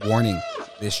Warning,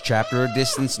 this chapter of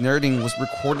Distance Nerding was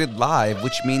recorded live,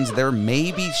 which means there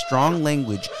may be strong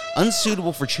language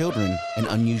unsuitable for children and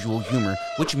unusual humor,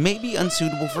 which may be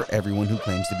unsuitable for everyone who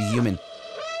claims to be human.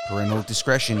 Parental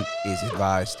discretion is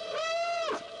advised.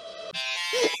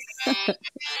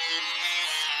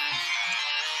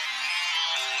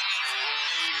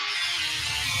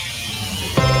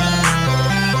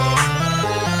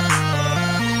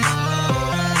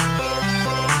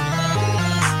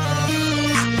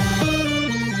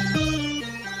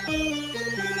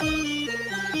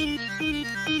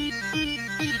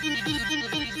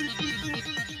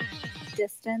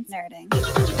 Distance Nerding.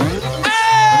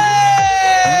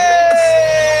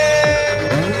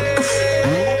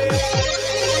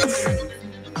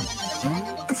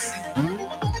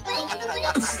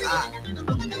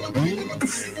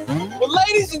 Well,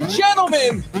 ladies and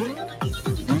gentlemen,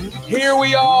 here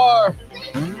we are.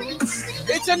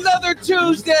 It's another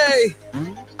Tuesday.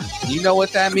 You know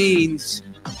what that means.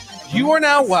 You are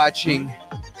now watching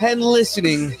and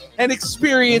listening and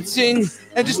experiencing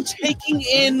and just taking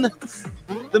in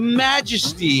the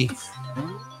majesty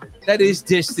that is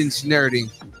Distance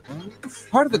Nerding.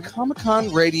 Part of the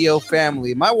Comic-Con radio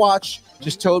family. My watch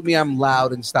just told me I'm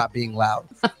loud and stop being loud.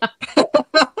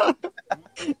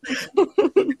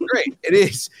 Great. It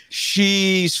is.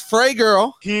 She's Frey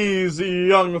Girl. He's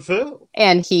Young Phil.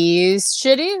 And he's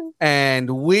Shitty. And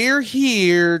we're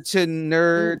here to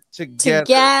nerd together.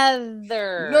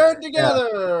 Nerd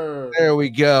together. There we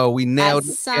go. We nailed At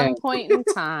it. some point in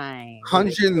time.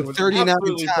 139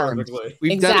 Absolutely times. perfectly.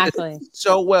 We've done Exactly. it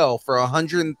so well for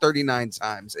 139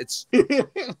 times. It's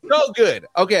so good.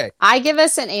 Okay. I give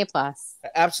us an A+.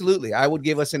 Absolutely. I would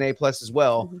give us an A+ as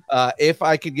well. If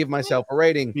I could give myself a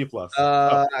rating. B plus.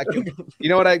 You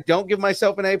know what I don't give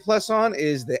myself an A+ on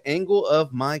is the angle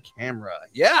of my camera.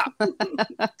 Yeah.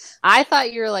 I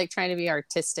thought you were like trying to be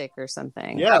artistic or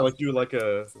something. Yeah, like you like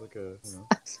a you know,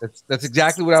 That's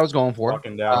exactly what I was going for.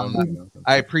 walking down.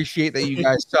 I appreciate that you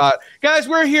guys saw it. Guys,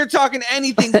 we're here talking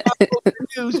anything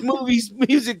news, movies,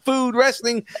 music, food,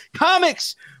 wrestling,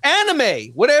 comics, anime,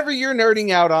 whatever you're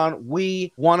nerding out on,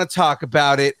 we want to talk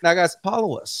about it. Now, guys,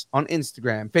 follow us on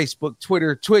Instagram, Facebook,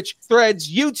 Twitter, Twitch,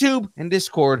 Threads, YouTube, and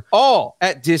Discord, all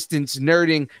at Distance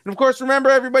Nerding. And of course, remember,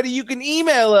 everybody, you can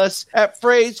email us at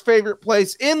Frey's favorite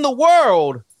place in the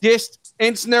world,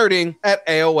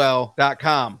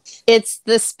 distancenerding@aol.com. It's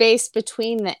the space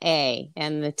between the A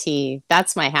and the T.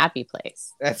 That's my happy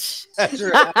place. That's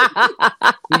right.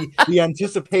 The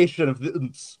anticipation of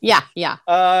this. Yeah.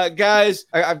 Guys,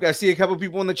 I've got to see a couple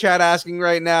people in the chat asking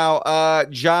right now.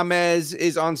 Jamez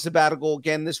is on sabbatical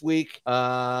again this week,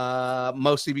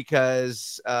 mostly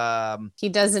because He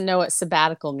doesn't know what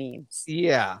sabbatical means.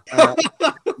 yeah,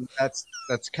 that's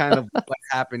kind of what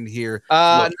happened here.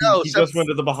 Look, No, he just went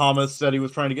to the Bahamas, said he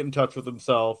was trying to get in touch with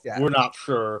himself. Yeah. We're not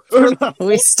sure.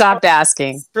 We stopped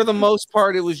asking. for the most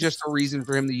part, it was just a reason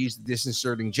for him to use the Distance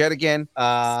Nerding jet again.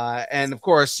 And of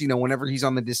course, you know, whenever he's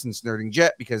on the Distance Nerding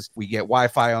jet, because we get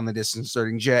Wi-Fi on the Distance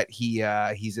Nerding jet,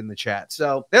 he's in the chat.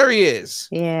 So there he is.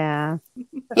 Yeah.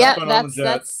 Yeah, Hopping on the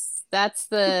jet. that's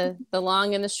the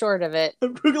long and the short of it.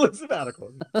 I'm Googling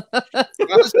sabbatical.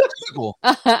 That's cool.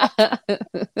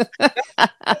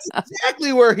 That's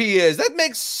exactly where he is. That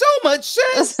makes so much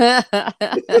sense.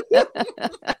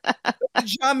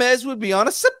 Jamez would be on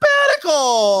a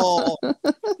sabbatical.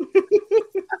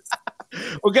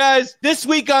 Well, guys, this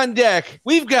week on deck,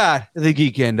 we've got the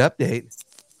Geekend Update.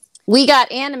 We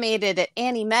got animated at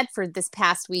Annie Medford this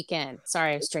past weekend.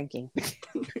 Sorry, I was drinking.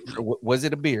 Was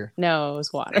it a beer? No, it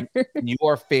was water. You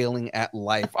are failing at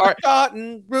life. All right,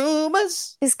 starting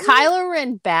rumors. Is Kylo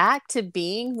Ren back to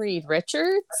being Reed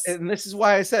Richards? And this is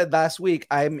why I said last week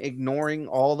I'm ignoring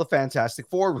all the Fantastic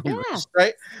Four rumors, Yeah.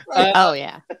 right? Oh,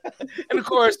 yeah. And of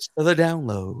course, the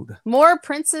download. More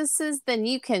princesses than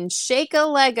you can shake a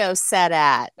Lego set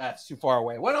at. That's too far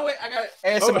away. Wait, no, wait, I got it.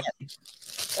 ASMR.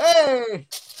 Hey!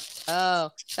 Oh,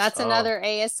 that's Oh. another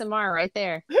ASMR right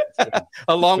there.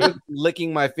 Along with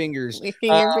licking my fingers.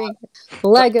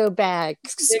 Lego bag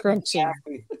scrunching.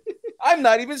 Exactly. I'm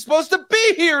not even supposed to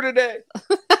be here today.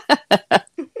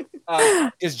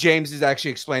 Because James is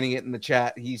actually explaining it in the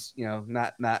chat. He's, you know,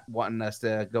 not wanting us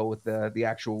to go with the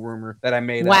actual rumor that I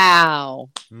made up. Wow.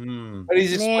 But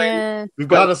he's explaining. Man. We've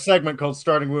got a segment called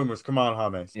Starting Rumors. Come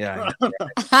on, James. Yeah.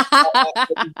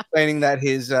 Explaining that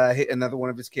his another one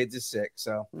of his kids is sick.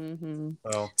 So Mhm.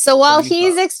 Well, So while What do you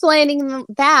he's thought? explaining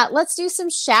that, let's do some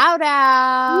shout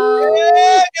outs.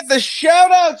 yeah, get the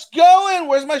shout outs going.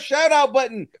 Where's my shout out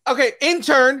button? Okay,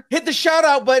 intern, hit the shout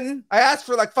out button. I asked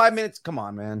for like 5 minutes. Come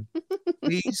on, man.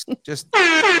 Please, just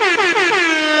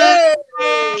Hey!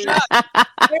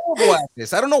 terrible at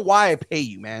this. I don't know why I pay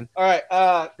you, man. All right,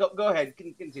 go ahead.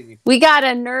 Continue. We got a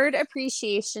nerd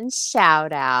appreciation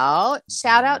shout out.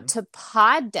 Shout out to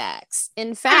Poddex.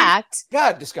 In fact,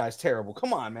 God, this guy's terrible.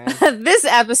 Come on, man. this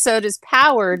episode is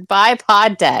powered by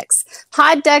Poddex.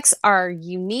 Poddex are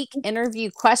unique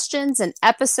interview questions and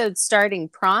episode starting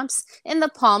prompts in the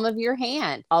palm of your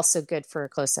hand. Also good for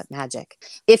close-up magic.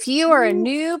 If you are a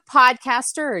new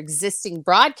podcaster or existing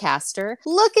broadcaster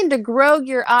looking to grow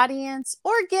your audience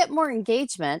or get more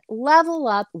engagement, level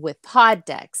up with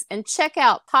Poddex and check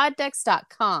out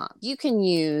poddex.com. You can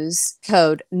use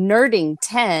code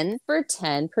NERDING10 for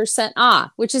 10%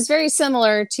 off, which is very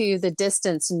similar to the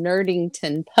Distance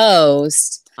Nerdington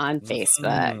post on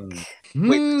Facebook.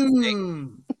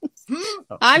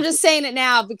 I'm just saying it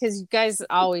now because you guys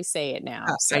always say it now.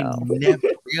 So. I never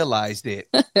realized it.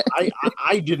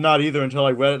 I did not either until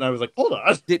I read it and I was like, hold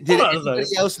on. Did anybody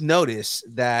else notice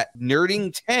that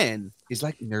Nerding 10 is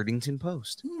like Nerdington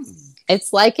Post?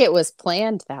 It's like it was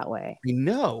planned that way. I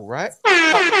know, right?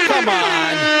 Oh, come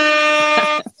on.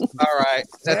 All right.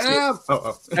 That's it.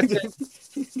 That's it.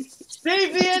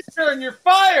 Steve the intern, you're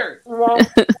fired.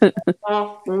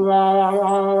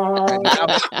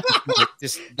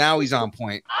 Now he's on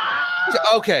point.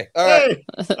 Okay. All right.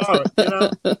 Hey! Oh, you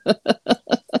know,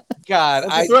 God,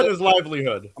 I threaten his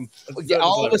livelihood.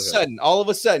 All of a sudden,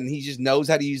 he just knows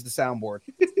how to use the soundboard.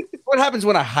 What happens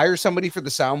when I hire somebody for the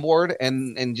soundboard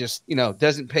and just,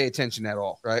 doesn't pay attention at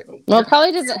all, right? Well, it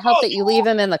probably doesn't help that you leave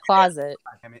him in the closet.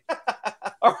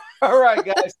 All right,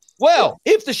 guys. Well,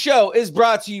 if the show is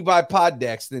brought to you by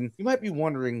Poddex, then you might be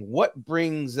wondering what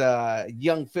brings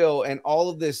young Phil and all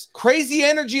of this crazy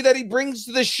energy that he brings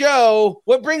to the show.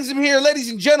 What brings him here, ladies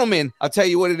and gentlemen? I'll tell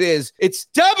you what it is. It's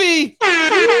Dubby.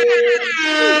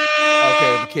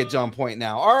 Okay, the kid's on point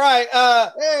now. All right.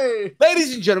 Hey,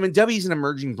 ladies and gentlemen, Dubby is an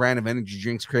emerging brand of energy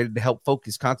drinks created to help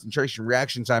focus concentration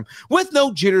reaction time with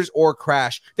no jitters or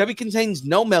crash. Dubby contains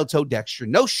no maltodextrin,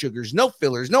 no sugars, no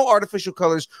fillers, no artificial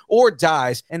colors or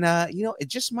dyes. And, it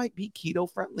just might be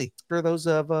keto friendly for those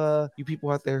of you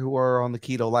people out there who are on the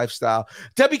keto lifestyle.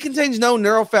 Dubby contains no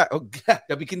neurofactor. Oh, God,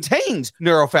 Dubby contains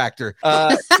neurofactor.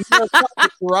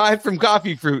 Derived from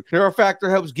coffee fruit. Neurofactor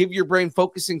helps give your brain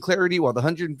focus and clarity, while the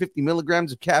 150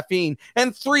 milligrams of caffeine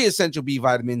and 3 essential B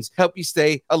vitamins help you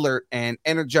stay alert and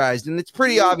energized. And it's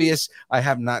pretty obvious I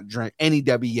have not drank any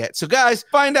Dubby yet. So, guys,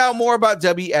 find out more about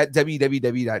Dubby at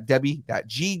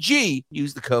www.dubby.gg.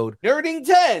 Use the code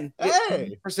NERDING10.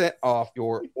 Hey! 10% off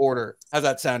your order. How's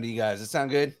that sound to you guys? Does it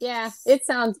sound good? Yeah, it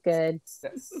sounds good.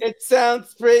 It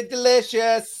sounds pretty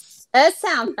delicious. It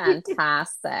sounds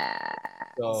fantastic.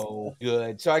 So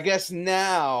good. So I guess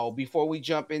now, before we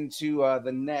jump into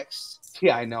the next,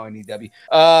 yeah, I know I need Debbie.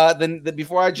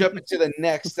 Before I jump into the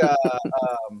next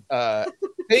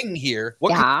thing here,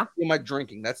 what kind am I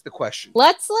drinking? That's the question.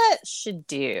 Let's let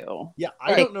Shadu. Yeah,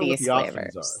 I don't know what the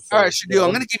options are. So, all right, Shadu,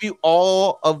 I'm going to give you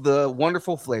all of the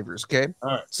wonderful flavors. Okay. All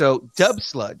right. So Dub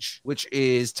Sludge, which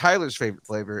is Tyler's favorite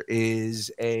flavor,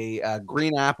 is a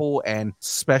green apple and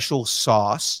special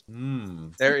sauce.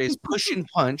 There is Push and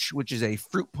Punch, which is a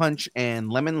fruit punch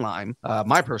and lemon lime.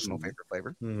 My personal favorite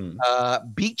flavor.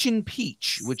 Beach and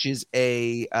Peach, which is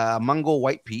a Mongol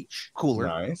white peach cooler.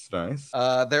 Nice.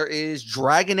 There is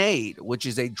Dragonade, which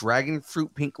is a dragon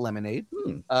fruit pink lemonade.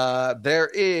 There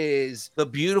is the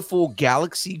beautiful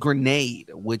Galaxy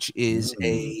Grenade, which is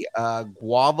a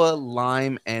guava,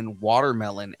 lime, and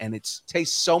watermelon, and it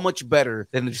tastes so much better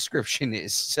than the description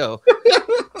is. So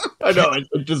I know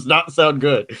it does not sound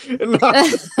good.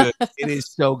 It is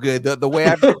so good. The way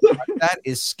I feel about that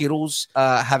is Skittles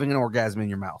having an orgasm in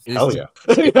your mouth. Hell yeah.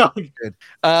 Good.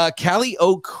 Cali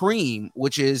O Cream,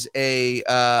 which is a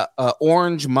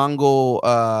orange Mongol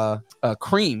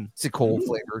creamsicle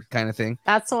flavor kind of thing.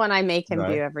 That's the one I make him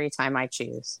do every time I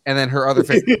choose. And then her other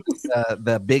favorite is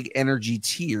the Big Energy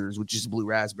Tears, which is blue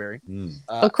raspberry.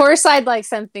 Of course, I'd like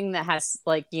something that has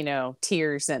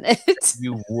tears in it.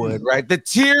 You would, right? The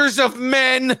tears of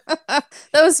men.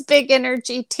 Those big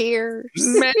energy tears.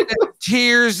 Men,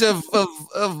 tears of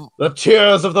the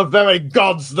tears of the very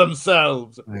gods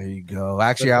themselves. There you go.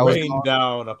 Actually, I was rain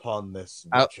down upon this.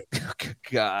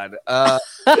 God.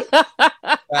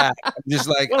 I'm just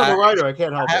like I'm a writer. I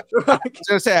can't help it. I was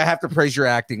gonna say I have to praise your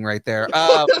acting right there.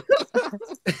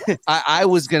 I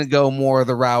was gonna go more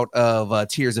the route of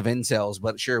Tears of Incels,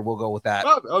 but sure, we'll go with that.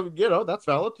 That's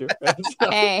valid too.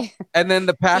 Hey, and then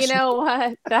the passion. You know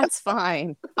what? That's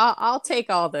fine. I'll take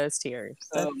all those tears.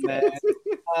 Oh man,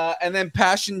 And then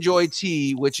Passion Joy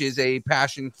Tea, which is a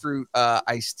passion fruit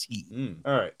iced tea.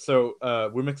 All right. So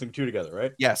we're mixing two together,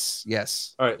 right? Yes,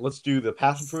 yes. All right. Let's do the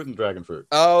passion fruit and dragon fruit.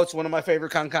 Oh, it's one of my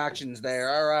favorite concoctions there.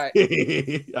 All right. I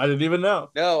didn't even know.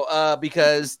 No,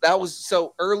 because that was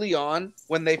so early on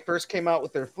when they first came out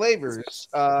with their flavors.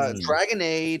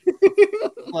 Dragonade,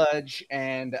 Sludge,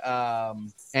 and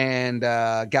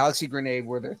Galaxy Grenade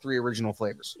were their three original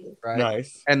flavors, right?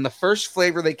 Nice. And the first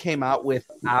flavor they came out with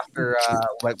after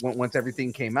once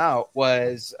everything came out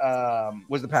was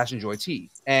the Passion Joy Tea.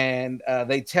 And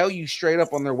they tell you straight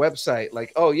up on their website,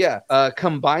 like, oh yeah,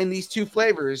 combine these two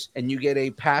flavors and you get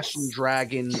a Passion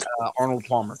Dragon Arnold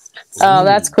Palmer. Oh,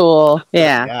 that's cool.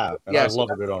 Yeah. Yeah. And Yeah, I so love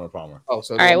a good Arnold Palmer. Oh,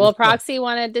 so All right. Well, Proxy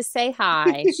wanted to say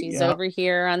hi. She's Yeah. over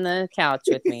here on the couch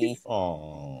with me.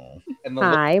 Oh. and the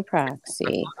look Hi,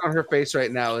 Proxy. on her face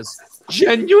right now is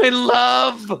genuine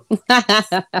love.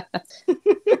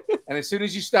 And as soon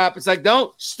as you stop, it's like,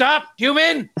 don't stop,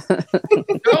 human.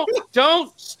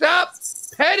 don't stop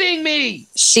petting me.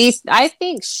 I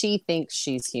think she thinks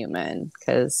she's human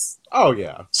because Oh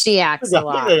yeah. she acts a I think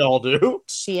lot. they all do.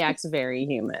 She acts very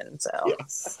human. So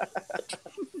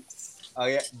Oh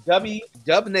yeah, Dub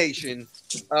Nation,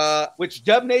 which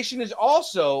Dub Nation is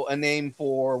also a name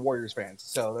for Warriors fans.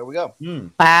 So there we go.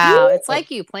 wow, it's like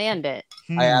you planned it.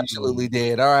 I absolutely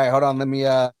did. All right, hold on. Let me.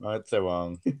 All right,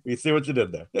 so we see what you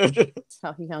did there. That's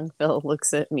how young Phil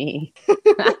looks at me.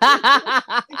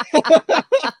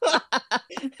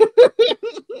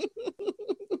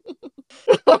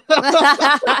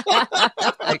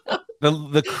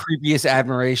 The creepiest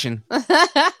admiration.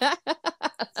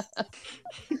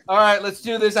 All right, let's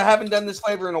do this. I haven't done this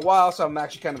flavor in a while, so I'm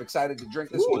actually kind of excited to drink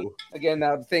this one. Again,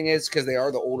 now the thing is, because they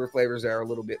are the older flavors, they are a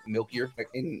little bit milkier. Like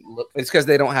in look, it's because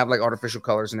they don't have like artificial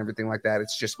colors and everything like that.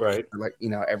 It's just Right. like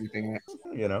everything.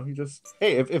 You know, you just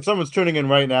if someone's tuning in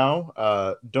right now,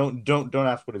 don't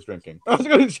ask what he's drinking.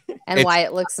 And why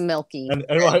it looks milky. and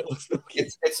why it looks milky.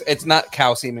 It's not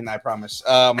cow semen, I promise.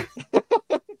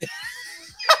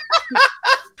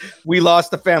 We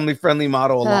lost the family-friendly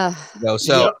model a long time ago.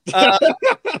 So,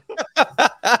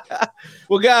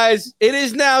 well, guys, it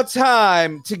is now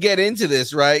time to get into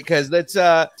this, right? Because let's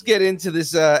get into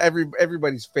this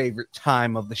everybody's favorite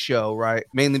time of the show, right?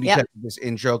 Mainly because of this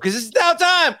intro, because it's now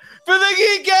time for the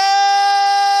Geek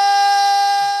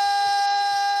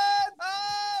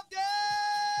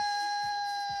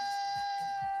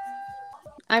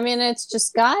I mean, it's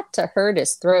just got to hurt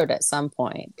his throat at some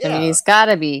point. I mean, Yeah. he's got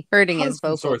to be hurting his Constant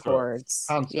vocal sore throat. cords.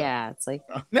 Constant. Yeah, it's like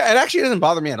No, it actually doesn't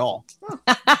bother me at all.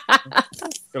 Got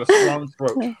a strong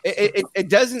throat. It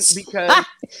doesn't because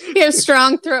you have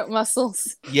strong throat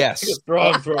muscles. yes,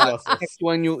 Strong throat muscles.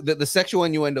 the sexual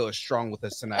innuendo is strong with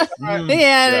us tonight.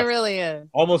 Yeah, it really is.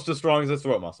 Almost as strong as his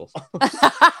throat muscles.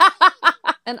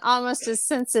 And almost as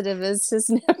sensitive as his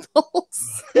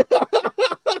nipples.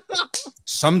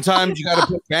 Sometimes you got to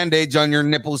put band-aids on your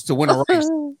nipples to win a race.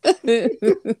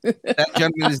 That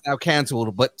gentleman is now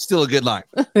canceled, but still a good line.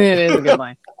 It is a good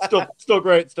line. Still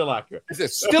great, still accurate.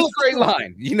 It's still a great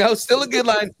line. Still a good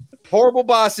line. Horrible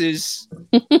Bosses.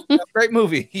 Great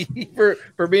movie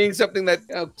for being something that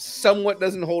somewhat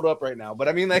doesn't hold up right now. But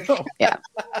I mean, like, Yeah.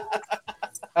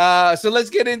 So let's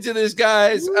get into this,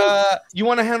 guys. You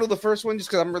want to handle the first one just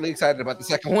because I'm really excited about the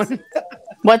second one?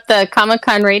 What, the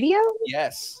Comic-Con radio?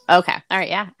 Yes. Okay. All right.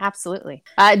 Yeah, absolutely.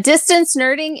 Distance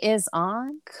Nerding is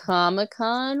on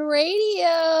Comic-Con radio.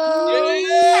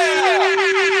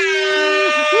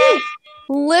 Yeah!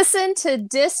 Listen to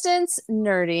Distance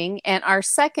Nerding and our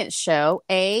second show,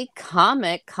 A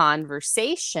Comic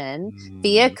Conversation,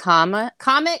 via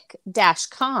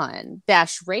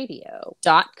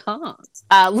comic-con-radio.com.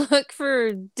 Look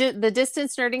for the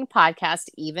Distance Nerding podcast,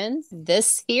 even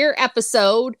this here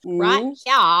episode, right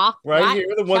here. Right here,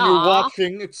 the one you're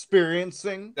watching,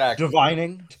 experiencing, Exactly.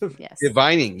 divining. Yes.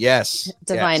 Divining, yes.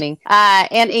 Divining.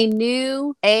 And a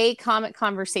new A Comic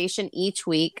Conversation each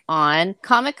week on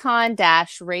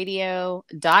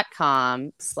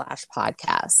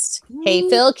comiccon-radio.com/podcast. Hey,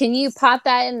 Phil, can you pop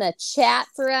that in the chat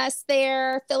for us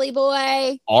there, Philly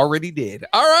boy? Already did.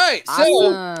 All right.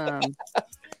 So Awesome.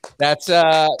 that's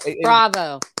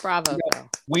Bravo, Phil.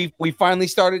 we finally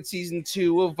started season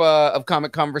 2 of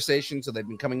Comic Conversation, so they've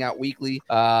been coming out weekly.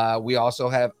 We also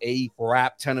have a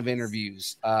crap ton of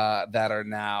interviews that are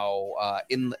now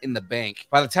in the bank.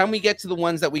 By the time we get to the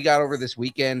ones that we got over this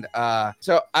weekend,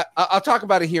 so I'll talk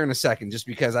about it here in a second, just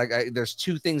because there's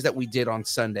 2 things that we did on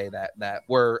Sunday that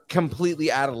were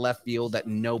completely out of left field that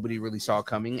nobody really saw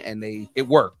coming, and it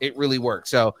worked. It really worked.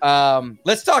 So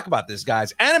let's talk about this,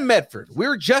 guys. Anna Medford. We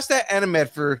were just at Anna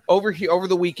Medford over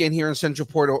the weekend here in Central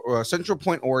Portland.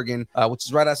 Point, Oregon, which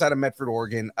is right outside of Medford,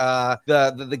 Oregon.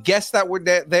 The guests that were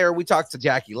there, we talked to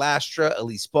Jackie Lastra,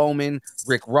 Elise Bowman,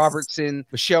 Rick Robertson,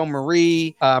 Michelle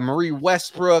Marie, Marie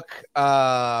Westbrook.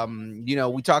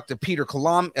 We talked to Peter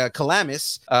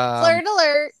Calamis. Flirt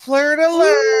alert! Flirt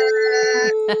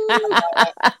alert!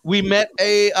 We met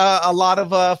a lot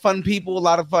of fun people, a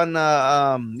lot of fun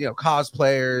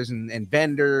cosplayers and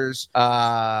vendors.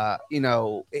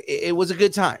 It was a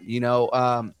good time.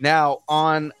 Now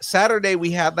on Saturday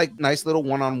we had like nice little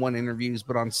one-on-one interviews,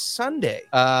 but on Sunday,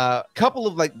 a couple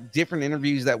of like different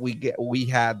interviews that we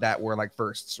had that were like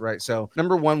firsts, right? So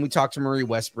number one, we talked to Marie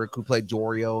Westbrook, who played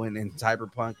Dorio in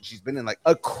Cyberpunk. She's been in like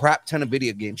a crap ton of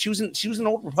video games. She was in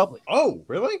Old Republic. Oh,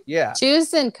 really? Yeah. She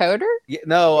was in Coder? Yeah,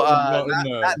 no,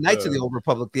 not Knights of the Old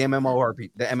Republic, the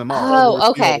MMORPG, the MMO.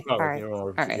 Oh, okay. All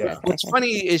Republic, right. Yeah. What's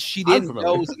funny is she didn't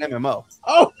know it was an MMO.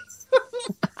 Oh,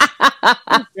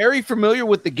 I'm very familiar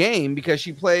with the game because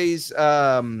she plays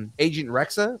Agent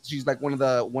Rexa. She's like one of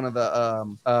the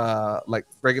like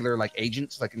regular like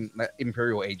agents, like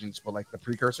Imperial agents, but like the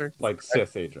precursor, like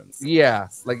Sith agents. Yeah,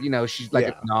 like she's like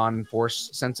a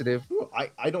non-force sensitive.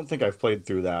 I don't think I've played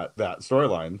through that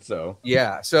storyline, so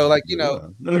yeah. So like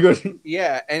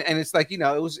yeah, and it's like it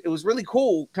was really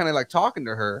cool, kind of like talking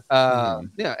to her.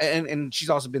 And she's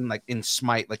also been like in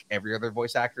Smite, like every other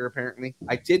voice actor apparently.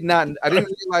 I didn't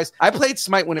realize. I played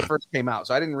Smite when it first came out,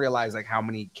 so I didn't realize like how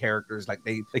many characters like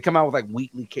they come out with like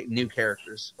weekly new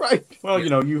characters. Right. Well,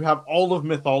 you have all of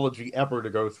mythology ever to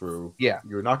go through. Yeah,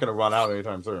 you're not going to run out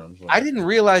anytime soon. So. I didn't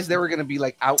realize they were going to be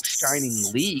like outshining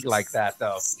League like that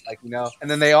though. Like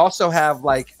and then they also have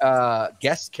like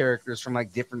guest characters from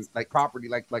like different like property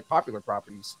like popular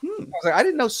properties. I was like, I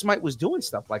didn't know Smite was doing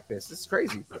stuff like this. This is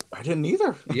crazy. I didn't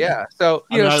either. Yeah. So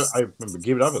I remember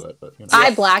giving up with it, but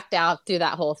I blacked out through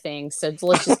that whole thing. So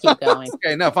let's just keep going.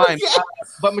 Okay, no, fine.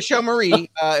 But Michelle Marie,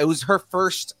 it was her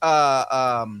first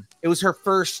con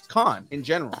in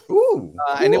general. Ooh, cool.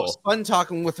 And it was fun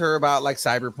talking with her about like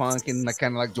Cyberpunk and like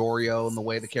kind of like Dorio and the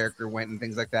way the character went and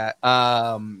things like that.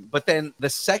 But then the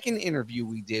second interview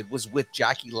we did was with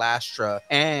Jackie Lastra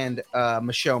and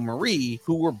Michelle Marie,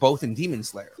 who were both in Demon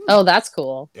Slayer. Oh, that's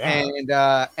cool.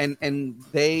 Yeah. And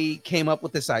they came up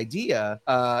with this idea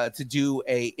to do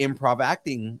a improv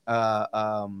acting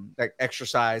like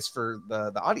exercise for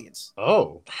the audience.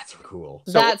 Oh, that's cool.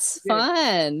 So that's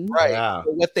fun. Right. Yeah.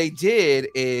 So what they did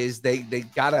is they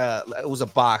got it was a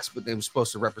box, but it was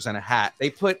supposed to represent a hat. They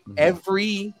put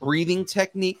every breathing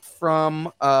technique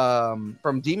from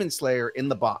Demon Slayer in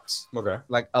the box. Okay.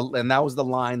 And that was the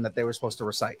line that they were supposed to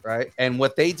recite, right? And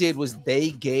what they did was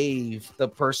they gave the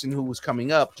person who was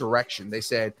coming up direction. They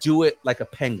said, do it like a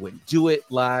penguin. Do it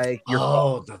like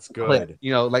your that's good.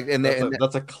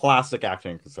 That's a classic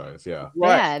acting exercise. Yeah.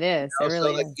 Right. Yeah, it is. It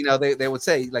really is. They would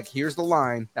say, like, here's the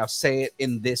line. Now say it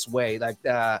in this way. Like,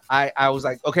 I was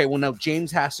like, okay, well, no,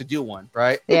 James has to do one,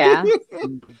 right? Yeah.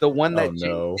 The one that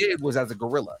James did was as a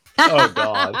gorilla. Oh,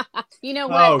 God. You know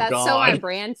what? That's so on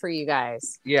brand for you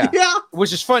guys. Yeah.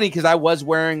 Which is funny because I was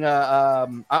wearing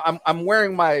I'm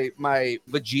wearing my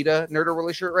Vegeta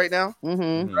Nerdorilla shirt right now.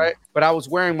 Mm-hmm. Right? But I was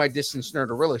wearing my Distance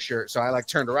Nerdorilla shirt, so I like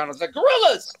turned around. I was like,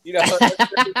 gorillas!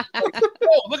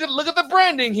 Oh, look at the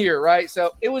branding here, right?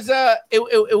 So it was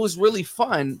it was really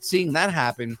fun seeing that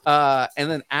happen. And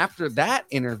then after that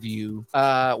interview,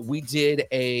 we did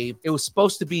it was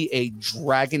supposed to be a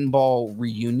Dragon Ball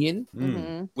reunion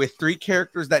with 3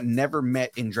 characters that never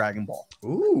met in Dragon Ball.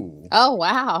 Ooh. Oh,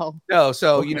 wow. No,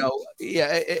 so the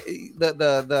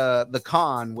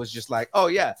con was just like, oh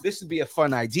yeah, this would be a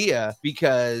fun idea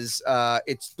because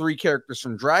it's 3 characters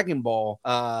from Dragon Ball.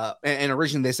 And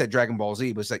originally they said Dragon Ball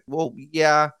Z, but it's like, well,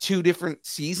 yeah, 2 different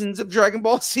seasons of Dragon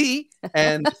Ball Z,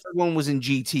 and the third one was in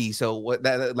GT. So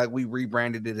we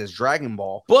rebranded it as Dragon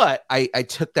Ball. But I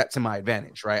took that to my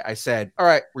advantage, right? I said, all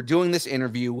right, we're doing this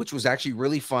interview, which was actually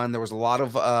really fun. There was a lot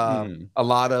of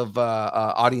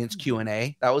audience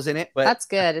Q&A that was in it. But that's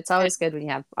good. It's always good when you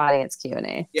have audience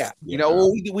Q&A. Yeah.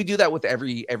 We do that with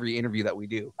every interview that we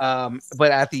do.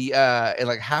 But at the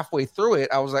like halfway through it,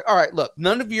 I was like, all right, look,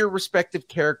 none of your respective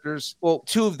characters, well,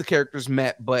 2 of the characters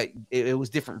met, but it was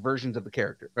different versions of the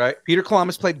character, right? Peter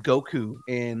Calamis played Goku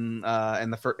in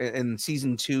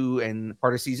season 2 and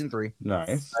part of season 3.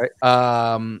 Nice.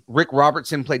 Right? Rick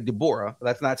Robertson played Deborah.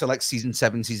 That's not till like season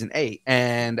 7, season 8.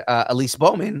 And Elise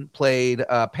Bowman played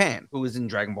Pan, who was in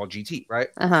Dragon Ball GT, right?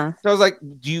 Uh-huh. So I was like,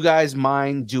 do you guys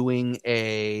mind doing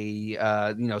a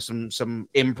some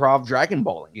improv Dragon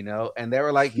Balling, And they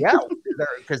were like, yeah,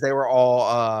 because they were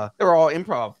all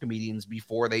improv comedians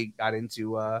before they got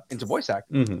into voice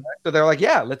acting. Mhm. Right? So they're like,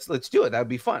 yeah, let's do it. That would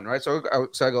be fun, right? So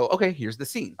I go, okay, here's the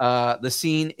scene. The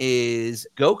scene is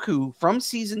Goku from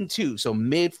season 2, so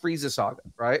mid Frieza saga,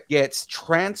 right? Gets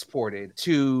transported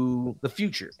to the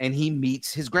future, and he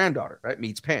meets his granddaughter, right?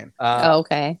 Meets Pan.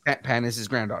 Okay. Pan is his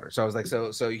granddaughter. So I was like,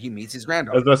 so he meets his I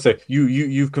granddaughter. was about to say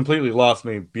you've completely lost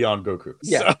me beyond Goku.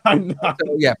 Yeah. So I'm not...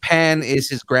 So, yeah, Pan is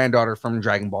his granddaughter from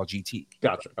Dragon Ball GT.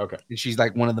 Gotcha. Okay. And she's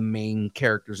like one of the main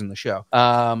characters in the show.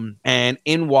 And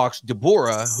in walks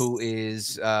Deborah, who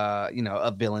is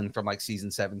a villain from like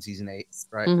season 7, season 8,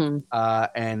 right?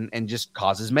 Mm-hmm. And just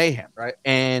causes mayhem, right?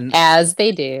 And as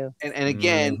they do. And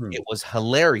again, Mhm. it was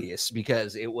hilarious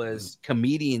because it was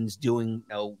comedians doing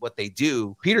what they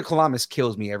do. Peter Kalamis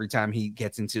kills me every time he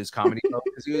gets into his comedy mode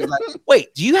because he was like,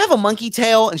 "Wait, do you have a monkey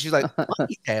tail?" And she's like,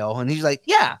 "Monkey tail," and he's like,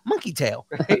 "Yeah, monkey tail."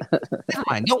 Right? Never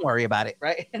mind, don't worry about it,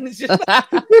 right? And it's just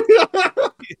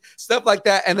stuff like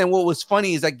that. And then what was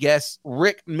funny is I guess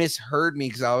Rick misheard me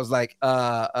because I was like,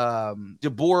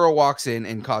 Deborah walks in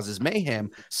and causes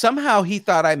mayhem. Somehow he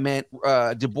thought I meant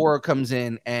Deborah comes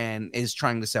in and is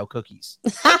trying to sell cookies.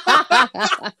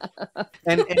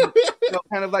 and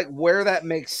kind of like where that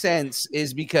makes sense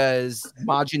is because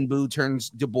Majin Buu turns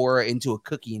Deborah into a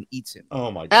cookie and eats him.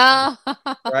 Oh my god!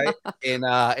 Right in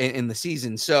the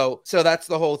season. So that's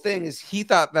the whole thing. Is he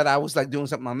thought that I was like doing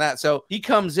something on that? So he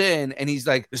comes in and he's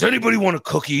like, "Does anybody want a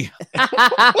cookie?"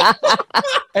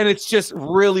 And it's just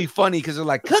really funny because they're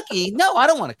like, "Cookie? No, I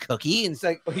don't want a cookie." And it's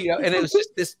like, and it was just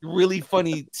this really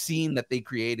funny scene that they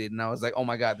created, and I was like, "Oh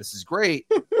my god, this is great."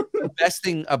 The best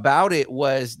thing about it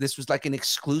was this was like an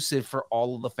exclusive for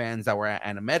all of the fans that were at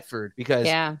Anna Medford because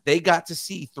they got to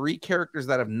see 3 characters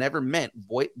that have never met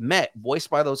voiced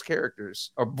by those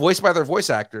characters or voiced by their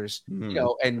voice actors,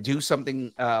 and do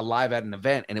something live at an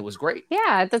event, and it was great.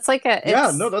 Yeah, that's like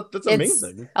that's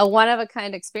amazing. A one of a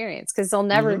kind experience because they'll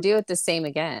never do it the same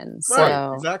again. So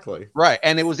right, exactly. Right,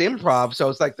 and it was improv, so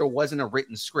it's like there wasn't a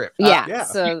written script.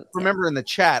 So remember in the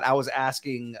chat, I was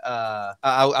asking,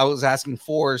 I was asking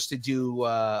Forrest to do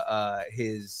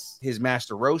his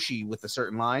Master Roshi with a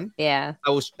certain line. Yeah.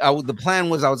 The plan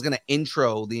was I was going to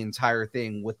intro the entire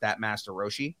thing with that Master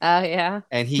Roshi. Oh yeah.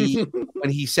 And when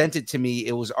he sent it to me,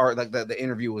 it was like the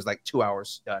interview was like 2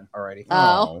 hours done already.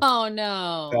 Oh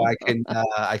no. So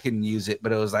I couldn't use it,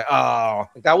 but it was like,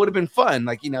 that would have been fun.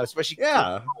 Like, especially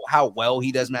how well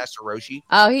he does Master Roshi.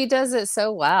 Oh, he does it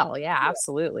so well. Yeah,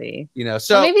 absolutely.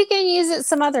 So maybe you can use it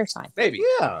some other time. Maybe.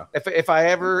 Yeah. If I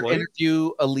ever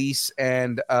interview Elise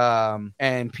and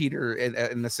Peter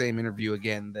in the same interview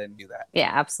again, then do that.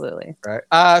 Yeah, absolutely. Right.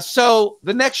 So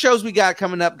the next shows we got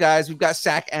coming up, guys, we've got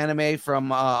SAC Anime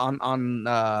from on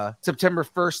September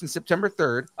 1st and September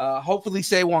 3rd. Hopefully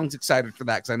Say Wong's excited for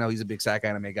that because I know he's a big SAC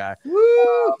Anime guy.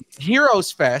 Woo!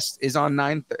 Heroes Fest is on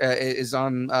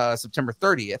September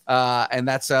 30th, and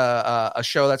that's a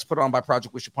show that's put on by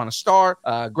Project Wish Upon a Star.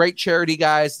 Great charity,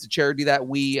 guys. It's a charity that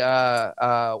we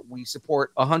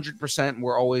support 100%.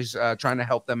 We're always trying to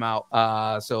help them out.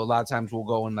 So a lot of times we'll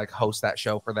go and like host that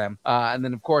show for them. And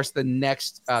then of course the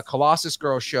next Colossus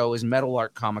Girl show is Metal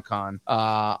Art Comic Con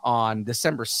on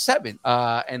December 7th,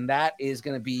 and that is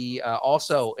going to be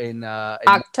also in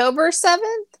October 7th.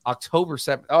 October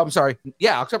 7th. Oh, I'm sorry.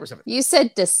 Yeah, October 7th. You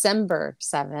said December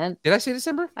 7th. Did I say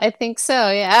December? I think so,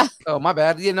 yeah. Oh, my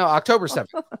bad. October 7th.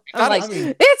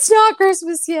 It's not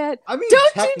Christmas yet. I mean,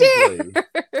 don't you dare.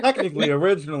 Technically,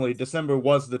 originally, December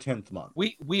was the 10th month.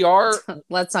 We are...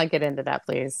 Let's not get into that,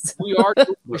 please. We are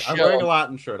doing a show. I'm wearing a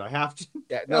Latin shirt. I have to.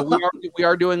 Yeah, no, we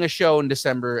are doing a show in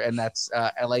December, and that's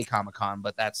LA Comic Con,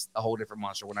 but that's a whole different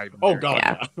monster. We're not even there. Oh, God.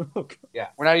 Yeah. Yeah,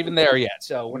 we're not even there yet,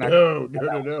 so we're not...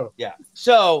 No. Yeah.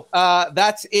 So,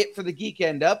 that's it for the Geek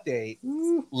End update.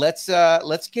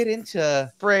 Let's get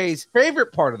into Frey's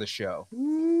favorite part of the show.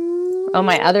 Oh,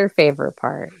 my other favorite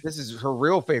part. This is her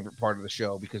real favorite part of the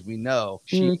show because we know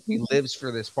she lives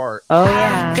for this part. Oh,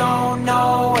 yeah. I don't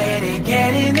know where they're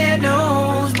getting their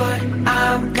news, but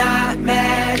I'm not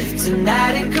mad if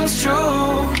tonight it comes true.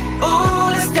 Ooh,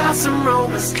 let's start some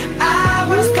rumors. I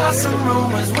wanna start some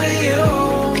rumors with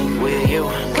you. With you.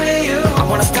 With you. I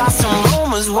wanna start some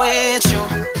rumors with you.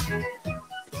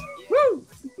 Woo!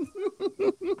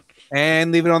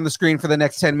 and leave it on the screen for the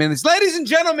next 10 minutes. Ladies and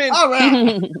gentlemen, All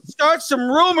right. start some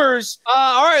rumors.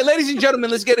 All right, ladies and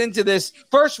gentlemen, let's get into this.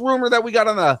 First rumor that we got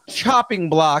on the chopping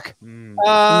block.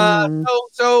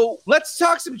 So let's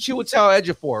talk some Chiwetel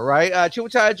Ejiofor, right?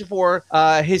 Chiwetel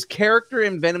Ejiofor, his character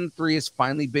in Venom 3 has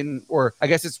finally been, or I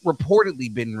guess it's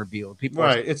reportedly been revealed. People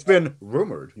Right. It's been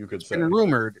rumored, you could say. been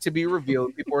rumored to be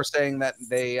revealed. People are saying that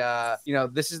they,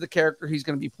 this is the character he's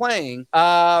going to be playing.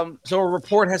 So a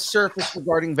report has surfaced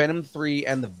regarding Venom 3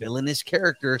 and the villainous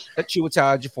character that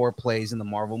Chiwetel Ejiofor plays in the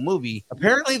Marvel movie.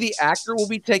 Apparently, the actor will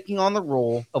be taking on the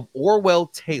role of Orwell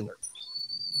Taylor.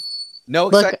 No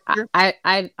Look, excitement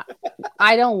here?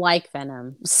 I don't like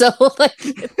Venom, so like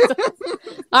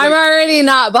I'm already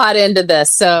not bought into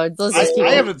this. So let's just keep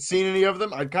I it. haven't seen any of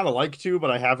them. I'd kind of like to, but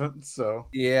I haven't. So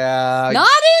Yeah. Not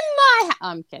in my.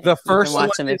 I'm kidding. The first you can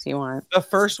watch one them if you want. The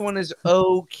first one is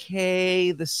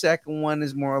okay. The second one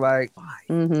is more like,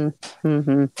 why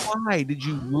did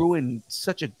you ruin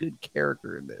such a good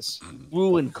character in this?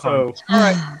 Ruin So, All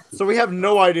right. so we have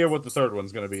no idea what the third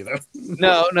one's going to be then.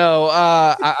 No.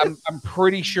 I'm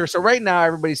pretty sure. So right now,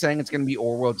 everybody's saying it's going to be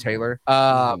Orwell Taylor.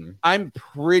 I'm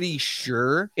pretty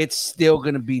sure it's still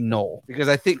going to be Noel, because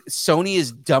I think Sony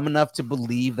is dumb enough to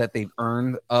believe that they've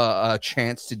earned a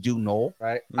chance to do Noel.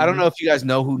 Right? I don't know if you guys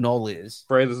know who Noel is.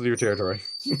 Bray, this is your territory.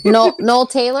 Noel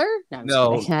Taylor? No, I'm just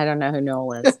No. kidding. I don't know who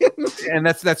Noel is. And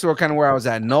that's where I was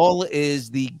at. Noel is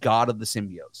the god of the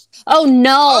symbiotes. Oh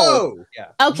no. Oh,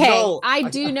 Yeah. Okay, Noel. I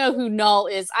do know who Noel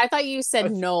is. I thought you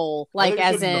said Noel, like thought you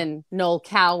as said in Noel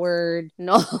Coward,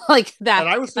 Noel like that. and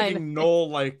I was kind of- thinking Noel,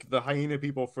 like the hyena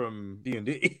people from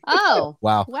D&D. Oh,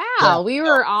 Wow. wow. We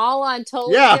were all on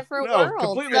totally Yeah, different no, worlds.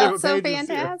 completely That's so different pages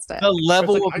here. fantastic. The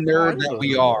level It's of like, I know nerd I that know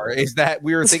we who are it is that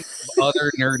we were thinking of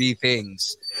other nerdy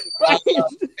things. Right.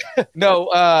 No,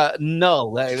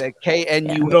 like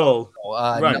KNU. Noel. No,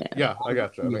 Right. Yeah, I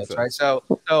got you. That makes That's sense.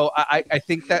 right. So I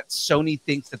think that Sony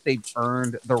thinks that they've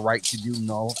earned the right to do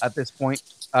Null at this point.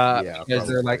 Yeah, Because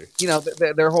they're like,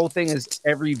 their whole thing is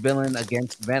every villain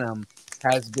against Venom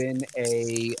has been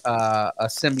a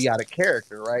symbiotic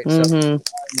character, right? So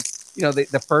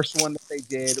the first one that they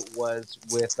did was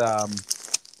with a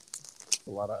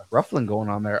lot of ruffling going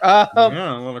on there. Yeah, a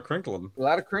lot of crinkling. A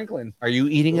lot of crinkling. Are you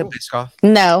eating a Ooh. Biscoff?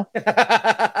 No.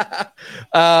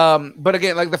 But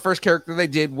again, like the first character they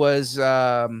did was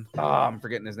I'm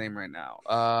forgetting his name right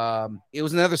now. It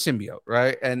was another symbiote,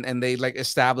 right? And they like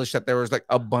established that there was like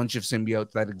a bunch of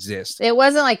symbiotes that exist. It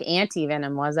wasn't like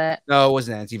anti-venom, was it? No, it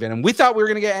wasn't anti-venom. We thought we were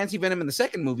gonna get anti-venom in the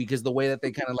second movie because the way that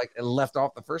they kind of like left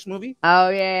off the first movie. Oh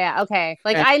yeah. Okay.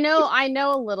 Like And- I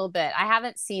know a little bit. I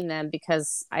haven't seen them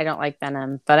because I don't like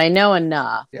Venom, but I know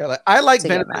enough. Yeah, like, I like To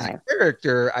get Venom as by. a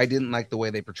character. I didn't like the way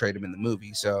they portrayed him in the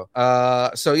movie. So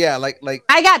yeah, like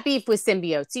I got beef with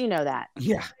symbiotes. You know that.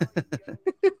 yeah.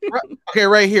 Okay,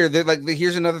 right here.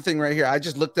 Here's another thing right here. I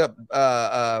just looked up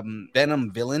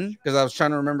Venom villain because I was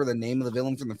trying to remember the name of the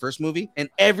villain from the first movie, and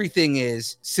everything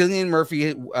is Cillian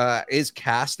Murphy is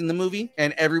cast in the movie,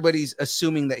 and everybody's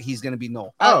assuming that he's going to be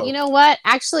Noel. Oh. You know what?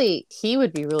 Actually, he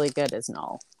would be really good as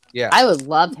Null. Yeah, I would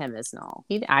love him as Null.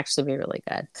 He'd actually be really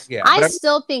good. yeah. I but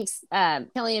still think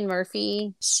Cillian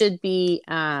Murphy should be.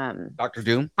 Dr.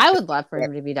 Doom. I would love for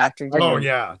him to be Dr. Doom. Oh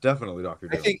yeah, definitely Dr.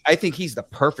 Doom. I think he's the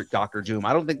perfect Dr. Doom.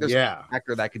 I don't think there's Yeah. an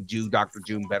actor that could do Dr.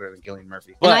 Doom better than Cillian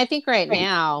Murphy. And But I think right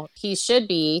now he should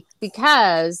be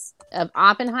because of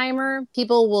Oppenheimer.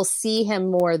 People will see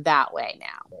him more that way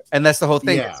now. and that's the whole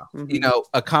thing. Yeah.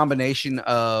 A combination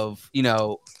of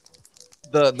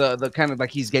the kind of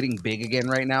like he's getting big again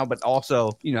right now, but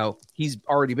also he's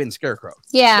already been Scarecrow.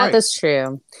 Yeah, Right. that's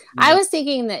true. I was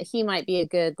thinking that he might be a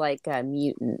good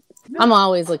mutant. I'm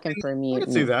always looking for a I mutant.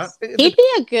 can see that. He'd be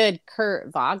a good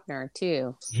Kurt Wagner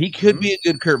too. He could be a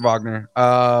good Kurt Wagner.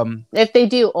 If they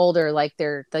do older, like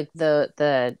they're like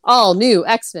the all new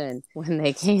X-Men when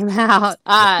they came out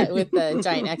with the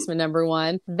giant X-Men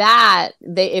 #1,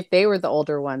 if they were the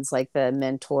older ones, like the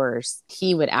mentors,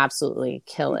 he would absolutely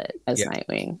kill it as Yeah.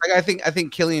 Nightwing. Like I think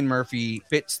Cillian Murphy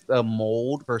fits the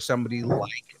mold for somebody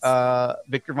like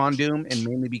Victor Von Doom, and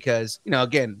mainly because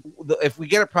again, if we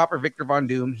get a proper Victor Von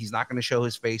Doom, he's not going to show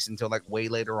his face until like way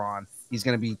later on. He's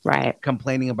going to be Right.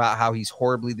 complaining about how he's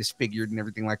horribly disfigured and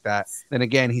everything like that. Then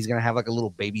again, he's going to have like a little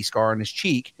baby scar on his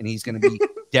cheek, and he's going to be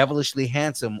devilishly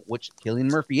handsome, which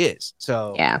Cillian Murphy is.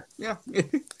 So Yeah. Yeah.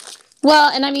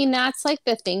 Well, and I mean, that's like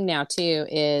the thing now, too,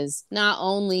 is not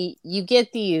only you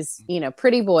get these,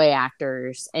 pretty boy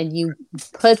actors and you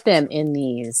put them in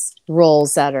these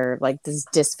roles that are like these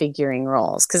disfiguring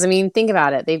roles. Because, I mean, think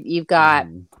about it. You've got,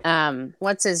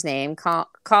 what's his name?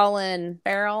 Colin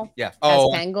Farrell? Yeah. As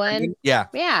Penguin? Yeah.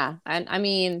 Yeah. And I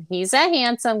mean, he's a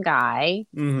handsome guy.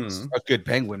 A good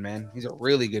penguin, man. He's a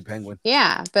really good penguin.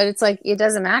 Yeah. But it's like, it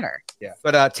doesn't matter. Yeah.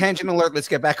 But tangent alert, let's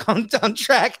get back on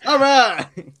track. All right.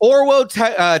 Orwell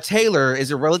Taylor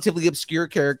is a relatively obscure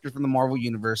character from the Marvel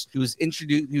Universe. He was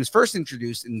first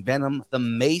introduced in Venom: The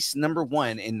Mace #1 in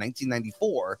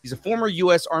 1994. He's a former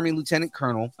U.S. Army lieutenant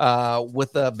colonel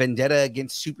with a vendetta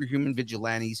against superhuman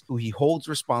vigilantes who he holds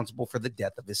responsible for the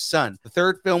death of his son. The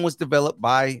third film was developed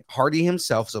by Hardy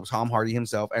himself, so Tom Hardy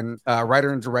himself, and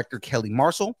writer and director Kelly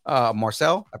Marcel. I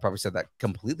probably said that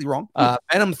completely wrong.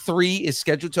 Venom 3 is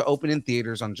scheduled to open in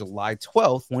theaters on July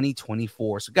 12th,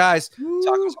 2024. So, guys, Tacos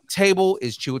on the Table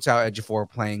is Chiwetel Ejiofor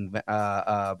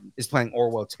playing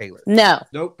Orwell Taylor. No.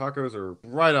 Nope. Tacos are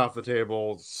right off the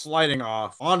table, sliding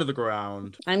off onto the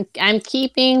ground. I'm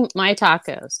keeping my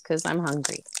tacos because I'm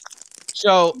hungry.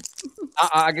 So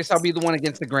I guess I'll be the one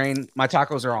against the grain. My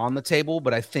tacos are on the table,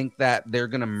 but I think that they're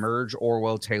going to merge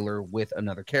Orwell Taylor with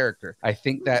another character. I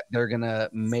think that they're going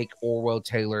to make Orwell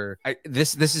Taylor.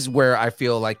 This is where I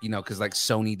feel like, because like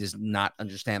Sony does not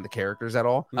understand the characters at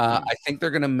all. I think they're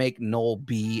going to make Noel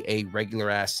be a regular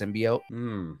ass symbiote,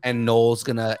 and Noel's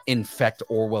going to infect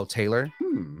Orwell Taylor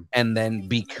and then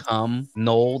become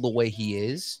Noel the way he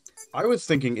is. I was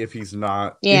thinking if he's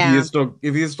not, yeah, if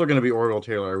he is still going to be Orwell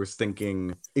Taylor, I was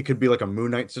thinking it could be like a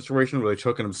Moon Knight situation where they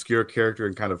took an obscure character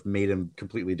and kind of made him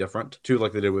completely different, too,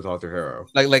 like they did with Arthur Harrow,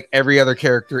 like every other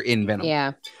character in Venom.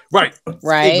 Yeah, right,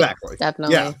 exactly,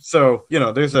 definitely. Yeah, so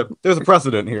there's a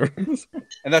precedent here,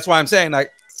 and that's why I'm saying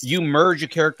like. You merge a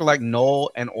character like Noel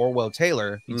and Orwell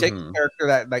Taylor. You take a character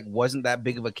that like wasn't that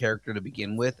big of a character to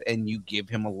begin with, and you give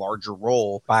him a larger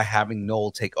role by having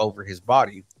Noel take over his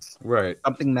body. Right.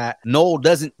 Something that Noel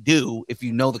doesn't do if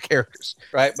you know the characters,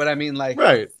 right? But I mean, like,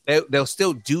 right. They'll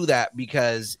still do that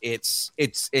because it's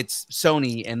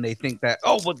Sony, and they think that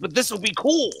but this will be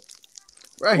cool,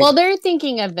 right? Well, they're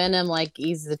thinking of Venom like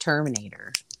he's the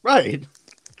Terminator, right?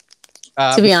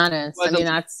 To be honest, I mean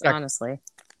that's honestly.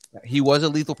 He was a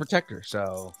lethal protector,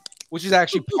 so which is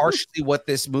actually partially what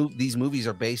these movies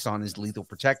are based on is Lethal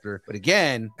Protector. But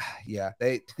again,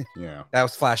 that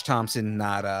was Flash Thompson,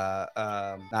 not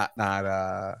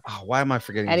why am I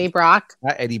forgetting Eddie Brock?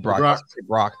 Not Eddie Brock.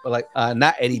 But like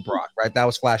not Eddie Brock, right? That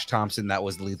was Flash Thompson, that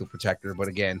was the Lethal Protector. But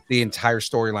again, the entire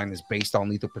storyline is based on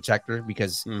Lethal Protector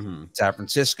because San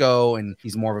Francisco, and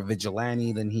he's more of a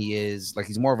vigilante than he is like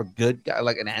he's more of a good guy,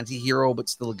 like an anti-hero, but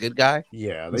still a good guy.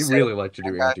 Yeah, they really like to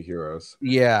do anti-heroes.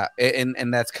 Yeah,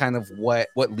 and that's kind of what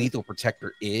Lethal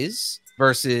Protector is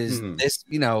versus this,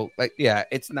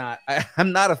 it's not.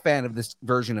 I'm not a fan of this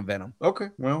version of Venom. Okay,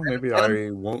 well, maybe I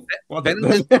won't.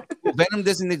 Venom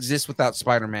doesn't exist without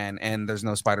Spider-Man, and there's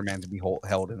no Spider-Man to be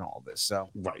held in all this. So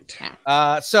right.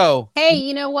 So hey,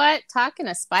 you know what? Talking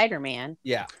to Spider-Man.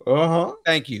 Yeah.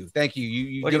 Thank you.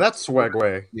 You look at that swag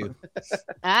way.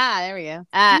 There we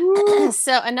go.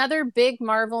 So another big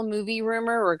Marvel movie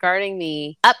rumor regarding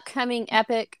the upcoming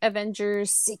epic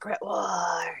Avengers Secret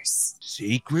Wars.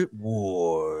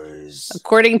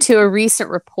 According to a recent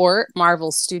report,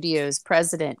 Marvel Studios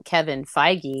president Kevin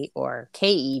Feige, or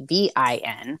Kevin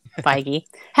Feige,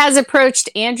 has approached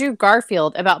Andrew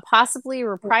Garfield about possibly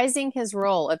reprising his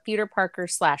role of Peter Parker /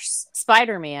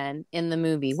 Spider-Man in the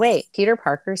movie. Wait, Peter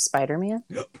Parker Spider-Man?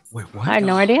 Wait, what? I had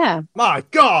no idea. My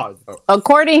God!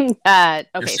 According,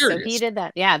 so he did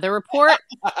that. Yeah, the report,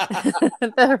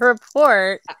 the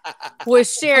report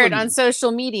was shared on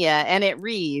social media, and it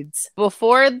reads: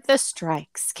 before the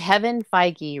strikes, Kevin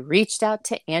Feige reached out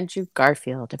to Andrew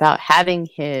Garfield about having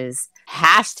his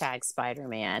hashtag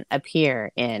Spider-Man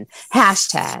appear in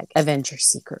hashtag Avengers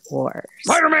Secret Wars.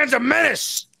 Spider-Man's a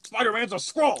menace. Spider-Man's a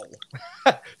Skrull.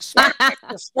 Spider-Man's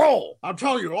a Skrull. I'm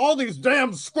telling you, all these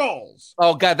damn Skrulls.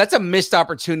 Oh God, that's a missed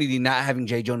opportunity not having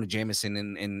J. Jonah Jameson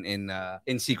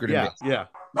in Secret Invasion. Yeah.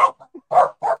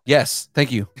 Yes,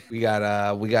 thank you. We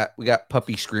got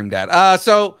puppy screamed at.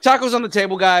 So tacos on the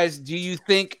table, guys. Do you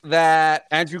think that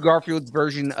Andrew Garfield's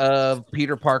version of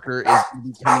Peter Parker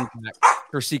is coming back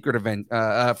for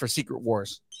Secret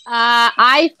Wars?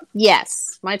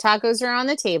 Yes, my tacos are on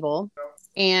the table,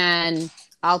 and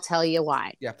I'll tell you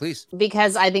why. Yeah, please.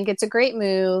 Because I think it's a great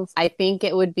move. I think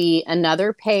it would be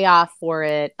another payoff for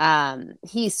it.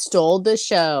 He stole the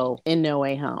show in No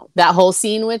Way Home. That whole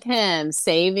scene with him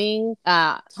saving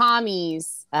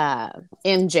Tommy's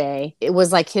MJ. It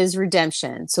was like his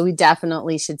redemption. So we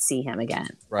definitely should see him again.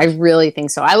 Right. I really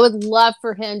think so. I would love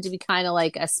for him to be kind of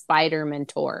like a spider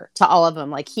mentor to all of them.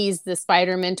 Like he's the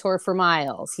spider mentor for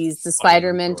Miles. He's the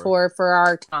spider mentor for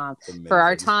our for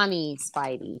our Tommy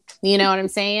Spidey. You know what I'm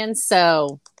saying?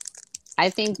 So I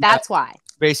think that's why.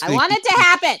 Basically, I want it to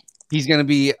happen. He's going to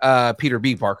be Peter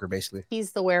B. Parker, basically.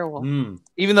 He's the werewolf.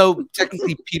 Even though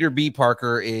technically Peter B.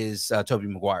 Parker is Tobey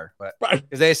Maguire, but Right.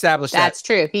 because they established That's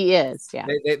true. He is. Yeah.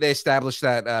 they established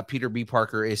that Peter B.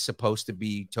 Parker is supposed to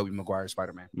be Tobey Maguire's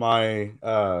Spider-Man.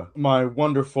 My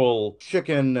wonderful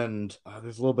chicken and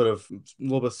there's a little bit of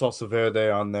salsa verde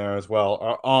on there as well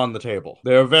are on the table.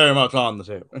 They're very much on the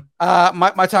table.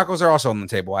 My tacos are also on the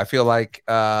table. I feel like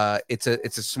it's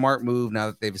a smart move now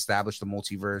that they've established the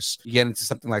multiverse. You get into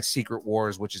something like Secret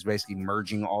Wars, which is basically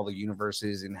merging all the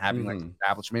universes and having like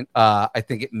establishment. I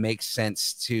think it makes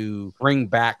sense to bring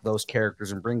back those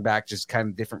characters and bring back just kind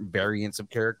of different variants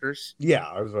of characters. Yeah,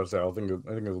 I was about to say I think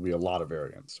there'll be a lot of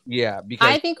variants. Yeah, because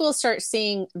I think we'll start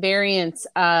seeing variants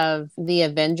of the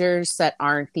Avengers that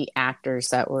aren't the actors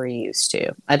that we're used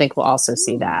to. I think we'll also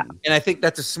see that. and I think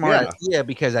that's a smart idea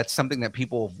because that's something that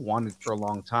people have wanted for a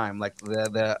long time. Like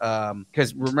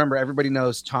because remember, everybody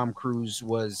knows Tom Cruise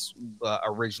was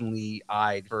originally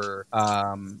eyed for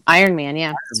Iron Man,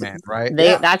 yeah. Iron Man, right?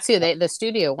 That's who the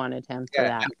studio wanted him for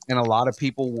that. And a lot of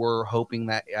people were hoping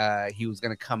that he was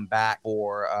going to come back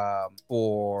for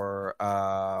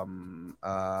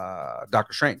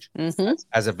Doctor Strange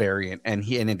as a variant, and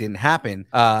it didn't happen.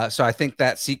 So I think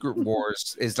that Secret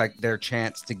Wars is like their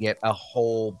chance to get a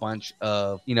whole bunch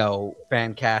of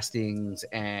fan castings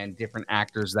and different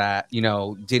actors that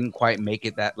didn't quite make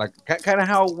it. That like kind of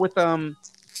how with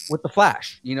the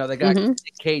Flash, they got Nick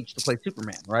Cage to play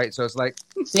Superman, right? So it's like,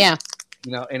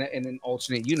 in an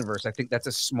alternate universe. I think that's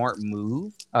a smart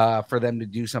move for them to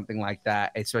do something like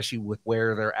that, especially with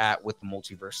where they're at with the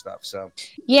multiverse stuff. So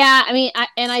yeah, I mean,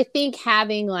 I think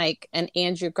having like an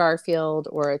Andrew Garfield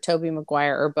or a Tobey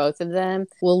Maguire or both of them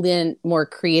will lend more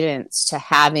credence to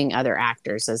having other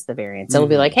actors as the variants. It'll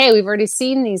be like, hey, we've already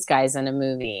seen these guys in a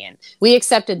movie and we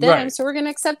accepted them, so we're going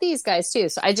to accept these guys too.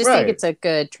 So I just think it's a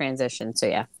good transition. So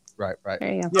yeah. Right.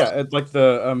 There you go. Yeah, it's like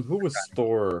the who was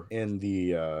Thor in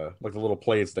the like the little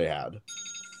plays they had?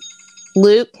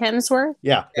 Luke Hemsworth?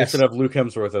 Yeah, they should have Luke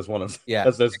Hemsworth as one of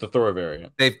as the Thor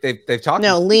variant. They've talked.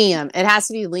 No, Liam. It has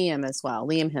to be Liam as well.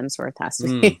 Liam Hemsworth has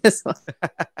to be as well.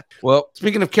 Well,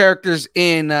 speaking of characters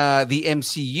in the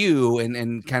MCU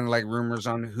and kind of like rumors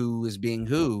on who is being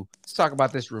who, let's talk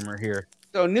about this rumor here.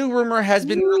 So, a new rumor has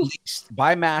been released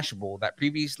by Mashable that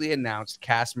previously announced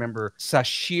cast member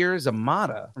Sashir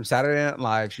Zamata from Saturday Night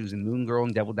Live, she was in Moon Girl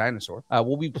and Devil Dinosaur,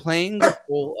 will be playing the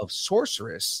role of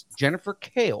sorceress Jennifer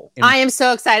Kale. I am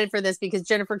so excited for this because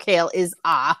Jennifer Kale is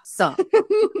awesome.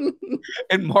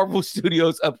 In Marvel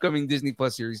Studios' upcoming Disney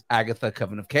Plus series, Agatha: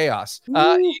 Coven of Chaos.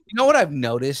 You know what I've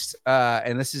noticed,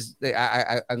 and this is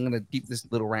I'm going to keep this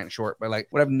little rant short, but like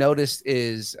what I've noticed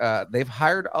is they've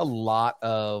hired a lot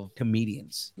of comedians.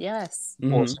 Yes.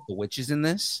 Also the witches in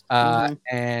this.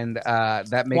 And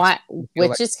that makes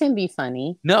witches can be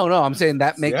funny. No, I'm saying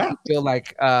that makes me feel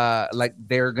like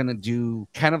they're gonna do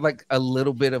kind of like a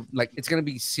little bit of like it's gonna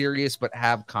be serious but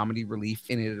have comedy relief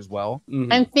in it as well.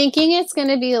 I'm thinking it's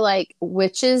gonna be like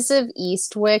Witches of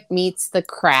Eastwick meets The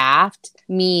Craft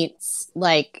meets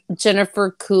like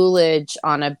Jennifer Coolidge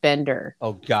on a bender.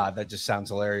 Oh god, that just sounds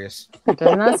hilarious.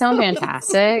 Doesn't that sound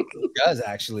fantastic? It does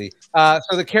actually. So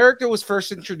the character was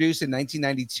first introduced in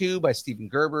 1992 by Steven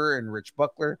Gerber and Rich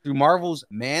Buckler through Marvel's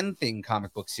Man-Thing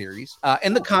comic book series.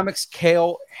 In the comics,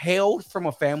 Kale hailed from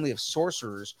a family of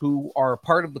sorcerers who are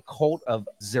part of the cult of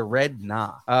Zered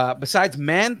Na. Besides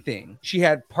Man-Thing, she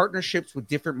had partnerships with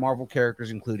different Marvel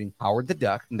characters, including Howard the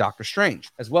Duck and Doctor Strange,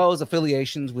 as well as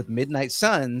affiliations with Midnight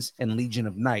Suns and Legion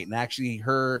of Night. And actually,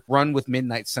 her run with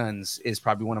Midnight Suns is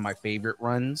probably one of my favorite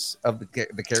runs of the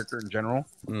character in general.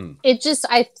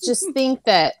 I just think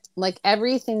that like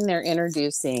everything they're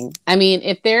introducing, I mean,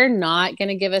 if they're not going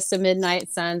to give us a Midnight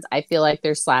Suns, I feel like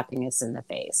they're slapping us in the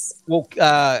face. Well,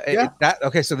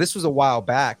 so this was a while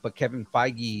back, but Kevin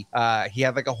Feige, he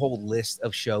had like a whole list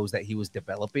of shows that he was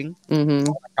developing,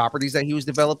 properties that he was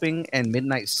developing, and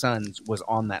Midnight Suns was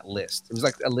on that list. It was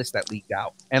like a list that leaked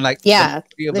out, and like they've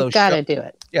got to do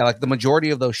it. Yeah, like the majority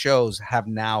of those shows have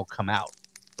now come out.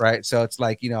 right? So it's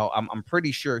like, I'm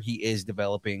pretty sure he is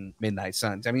developing Midnight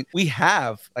Suns. I mean, we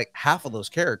have like half of those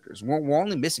characters. We're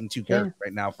only missing 2 characters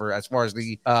right now for as far as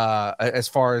the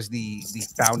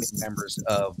founding members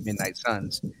of Midnight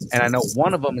Suns. And I know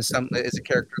one of them is a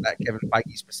character that Kevin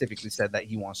Feige specifically said that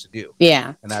he wants to do.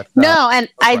 Yeah. And that's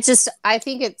I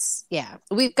think it's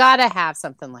we've got to have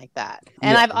something like that.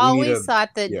 And I've always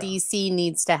thought that DC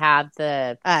needs to have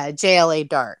the JLA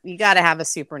Dart. You got to have a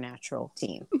supernatural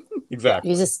team.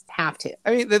 Exactly. You just have to.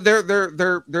 I mean,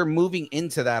 they're moving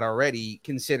into that already,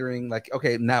 considering like,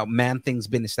 okay, now Man-Thing's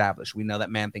been established. We know that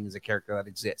Man-Thing is a character that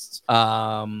exists.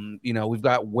 We've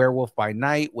got Werewolf by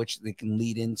Night, which they can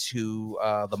lead into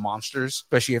the monsters,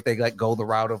 especially if they like go the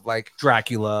route of like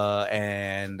Dracula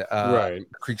and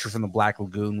Creature from the Black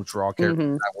Lagoon, which are all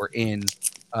characters that were in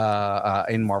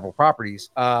Marvel properties.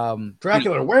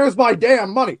 Dracula, where's my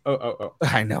damn money? Oh.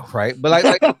 I know, right?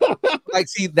 But like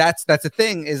see, that's the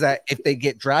thing, is that if they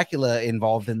get Dracula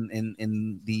involved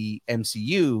in the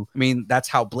MCU, I mean, that's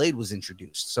how Blade was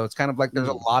introduced. So it's kind of like there's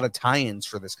a lot of tie-ins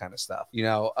for this kind of stuff.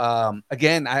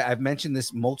 Again, I've mentioned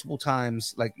this multiple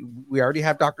times. Like, we already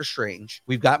have Doctor Strange,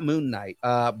 we've got Moon Knight,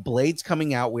 Blade's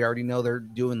coming out. We already know they're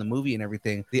doing the movie and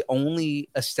everything. The only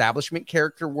establishment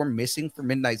character we're missing for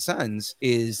Midnight Suns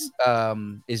is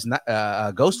not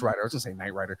Ghost Rider. I was gonna say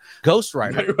Knight Rider. Ghost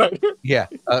Rider. Yeah.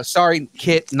 Sorry,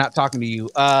 Kit, not talking to you.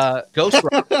 Ghost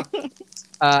Rider.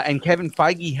 And Kevin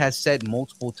Feige has said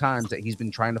multiple times that he's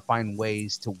been trying to find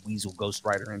ways to weasel Ghost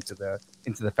Rider into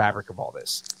the fabric of all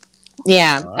this.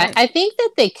 Yeah, right. I think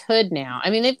that they could now.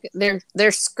 I mean,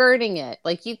 they're skirting it.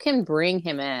 Like, you can bring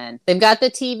him in. They've got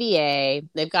the TVA.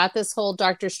 They've got this whole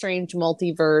Doctor Strange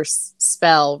multiverse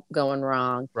spell going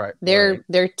wrong. Right. They're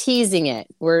teasing it.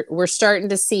 We're starting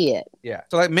to see it. Yeah.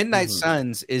 So like Midnight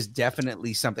Suns is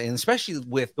definitely something, and especially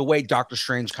with the way Doctor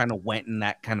Strange kind of went in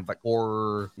that kind of like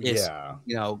horror,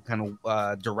 kind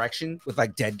of direction with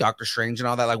like dead Doctor Strange and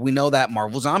all that. Like, we know that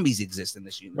Marvel Zombies exist in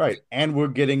this universe. Right. And we're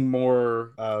getting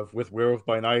more with Werewolf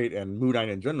by Night and Moon Knight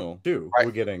in general too. Right.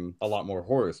 We're getting a lot more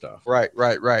horror stuff. Right.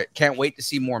 Can't wait to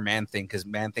see more Man-Thing, because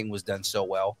Man-Thing was done so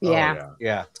well.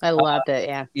 Yeah. I loved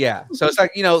it. Yeah. So it's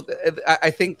like,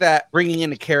 I think that bringing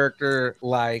in a character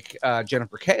like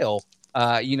Jennifer Kale,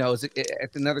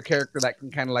 it's another character that can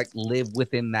kind of like live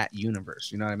within that universe.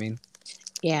 You know what I mean?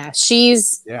 Yeah,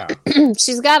 she's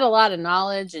got a lot of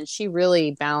knowledge, and she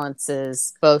really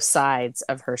balances both sides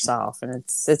of herself, and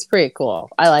it's pretty cool.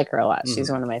 I like her a lot.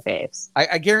 She's one of my faves.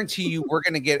 I guarantee you we're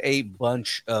gonna get a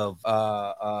bunch of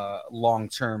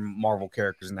long-term Marvel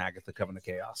characters in Agatha Coven of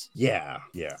Chaos. Yeah.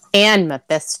 And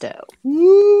Mephisto.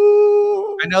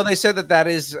 Woo! I know they said that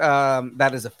is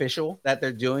official, that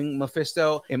they're doing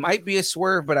Mephisto. It might be a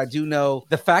swerve, but I do know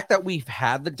the fact that we've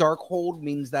had the Darkhold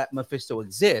means that Mephisto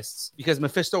exists, because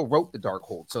Mephisto wrote the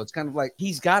Darkhold, so it's kind of like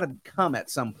he's got to come at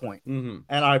some point. And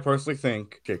I personally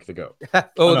think Jake the Goat.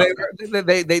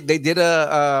 They did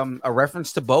a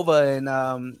reference to Bova in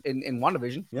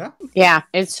WandaVision. Yeah,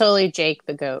 it's totally Jake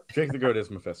the Goat. Jake the Goat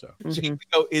is Mephisto. Jake the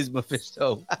Goat is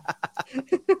Mephisto.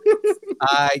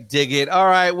 I dig it. All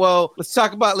right, well,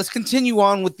 let's continue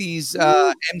on with these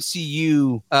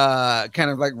MCU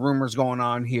kind of like rumors going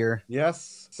on here.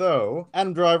 Yes. So,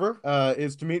 Adam Driver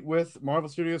is to meet with Marvel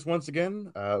Studios once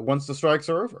again once the strikes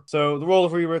are over. So, the role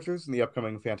of Reed Richards in the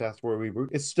upcoming Fantastic Four reboot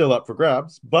is still up for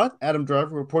grabs, but Adam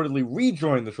Driver reportedly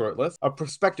rejoined the shortlist of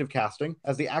prospective casting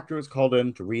as the actor is called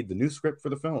in to read the new script for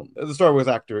the film. The Star Wars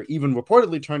actor even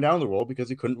reportedly turned down the role because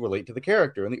he couldn't relate to the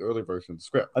character in the early version of the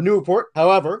script. A new report,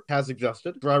 however, has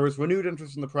suggested Driver's renewed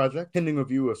interest in the project, pending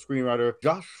review of screenwriter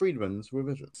Josh Friedman's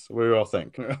revisions. What do you all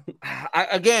think?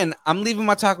 I'm leaving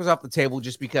my tacos off the table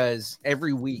just because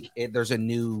every week there's a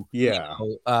new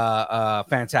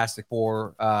Fantastic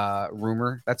Four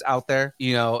rumor that's out there,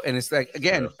 and it's like,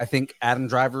 again, I think Adam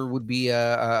Driver would be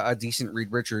a decent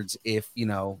Reed Richards if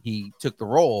he took the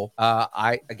role.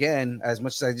 As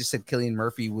much as I just said Cillian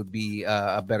Murphy would be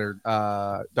a better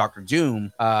Doctor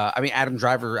Doom, Adam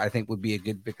Driver I think would be a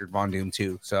good Victor Von Doom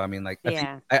too. So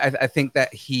I think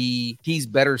that he's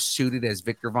better suited as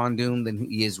Victor Von Doom than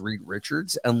he is Reed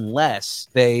Richards, unless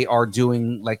they are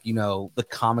doing like the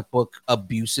comic book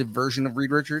abusive version of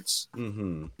Reed Richards.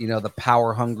 The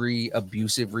power hungry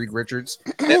abusive Reed Richards.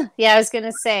 Yeah, I was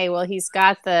gonna say, well, he's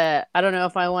got the I don't know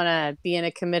if I want to be in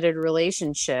a committed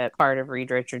relationship part of Reed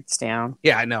Richards down.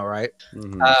 Yeah, I know, right?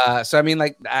 So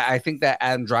I think that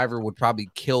Adam Driver would probably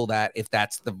kill that if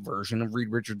that's the version of Reed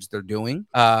Richards they're doing.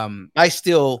 I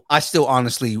still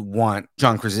honestly want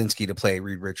John Krasinski to play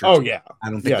Reed Richards. Oh yeah, I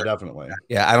don't think definitely.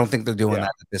 I don't think they're doing that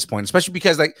at this point, especially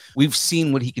because like we've seen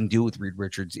seen what he can do with Reed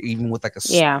Richards, even with like a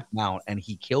Yeah. amount, and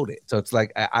he killed it. So it's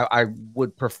like I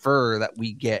would prefer that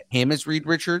we get him as Reed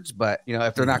Richards, but you know,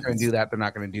 if they're not going to do that, they're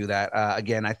not going to do that.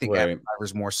 Again, I think Adam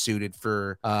Driver's more suited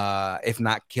for if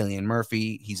not Cillian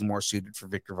Murphy, he's more suited for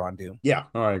Victor Von Doom. Yeah,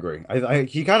 I agree.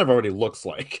 He kind of already looks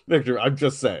like Victor. I'm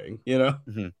just saying, you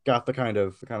know, got the kind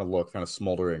of look, kind of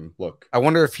smoldering look. I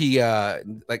wonder if he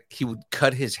like he would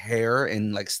cut his hair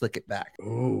and like slick it back.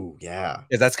 Ooh, yeah.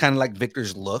 That's kind of like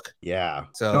Victor's look. Yeah.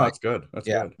 So no, that's good. That's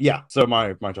good. Yeah. So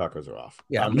my tacos are off.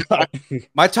 Yeah.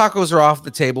 My tacos are off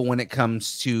the table when it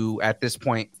comes to, at this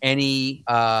point, any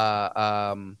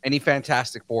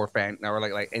Fantastic Four fan or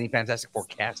like any Fantastic Four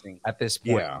casting at this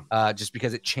point. Yeah. Just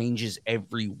because it changes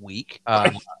every week.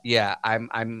 Yeah.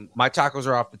 My tacos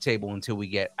are off the table until we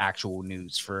get actual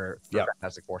news for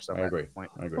Fantastic Four stuff. I agree.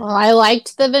 Well, I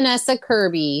liked the Vanessa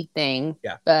Kirby thing.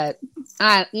 Yeah. But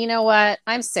you know what?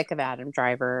 I'm sick of Adam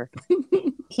Driver.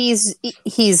 He's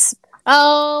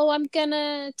oh, I'm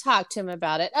gonna talk to him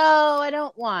about it. Oh, I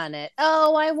don't want it.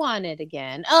 Oh, I want it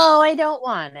again. Oh, I don't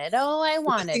want it. Oh, I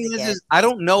want it again. I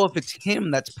don't know if it's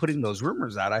him that's putting those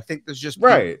rumors out. I think there's just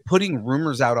putting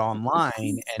rumors out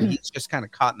online, and he's just kind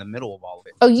of caught in the middle of all of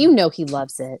it. Oh, you know he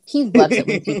loves it. He loves it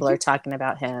when people are talking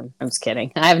about him. I'm just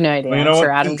kidding. I have no idea. Well, I'm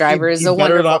sure Adam Driver is a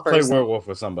wonderful not person. Play werewolf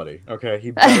with somebody. Okay,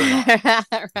 he better not.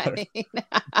 Right.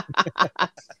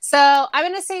 So I'm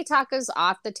gonna say tacos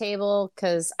off the table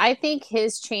because I think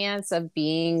his chance of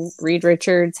being Reed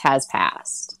Richards has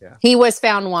passed. Yeah. He was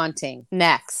found wanting.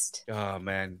 Next. Oh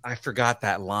man, I forgot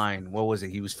that line. What was it?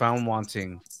 He was found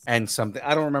wanting and something.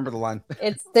 I don't remember the line.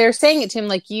 They're saying it to him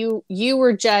like you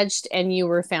were judged and you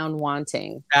were found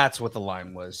wanting. That's what the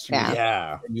line was.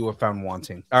 Yeah. You were found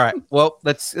wanting. All right. Well,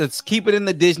 let's keep it in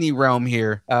the Disney realm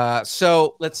here.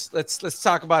 So let's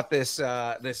talk about this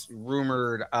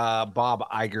rumored Bob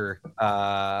Iger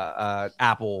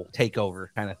Apple takeover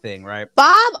kind of thing, right?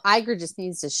 Bob Iger just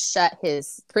needs to shut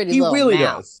his pretty little mouth. He really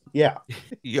does. Yeah.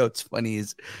 What's funny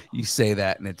is you say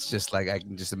that, and it's just like I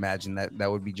can just imagine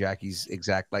that would be Jackie's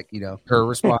exact, like, you know, her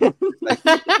response. Like,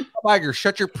 Bob Iger,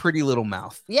 shut your pretty little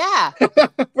mouth. Yeah.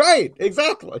 Right.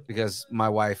 Exactly. Because my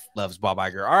wife loves Bob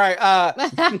Iger. All right.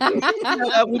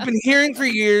 We've been hearing for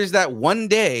years that one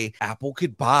day Apple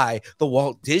could buy the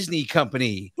Walt Disney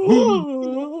Company.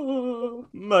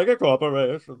 Mega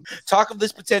corporation. Talk of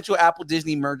this potential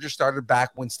Apple-Disney merger started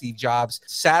back when Steve Jobs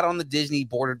sat on the Disney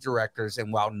board of directors,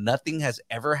 and while nothing has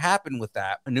ever happened with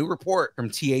that, a new report from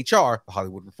THR, the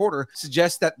Hollywood Reporter,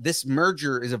 suggests that this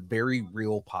merger is a very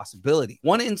real possibility.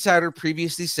 One insider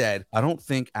previously said, "I don't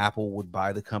think Apple would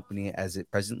buy the company as it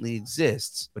presently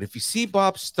exists, but if you see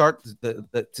Bob start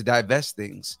to divest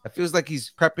things, it feels like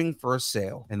he's prepping for a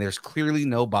sale, and there's clearly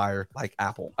no buyer like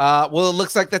Apple." Well, it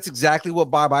looks like that's exactly what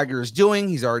Bob Iger is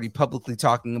doing. He's already publicly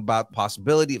talking about the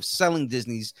possibility of selling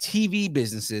Disney's TV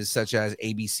businesses such as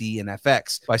ABC and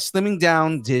FX. By slimming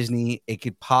down Disney,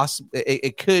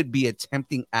 it could be a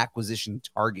tempting acquisition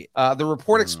target. The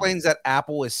report explains that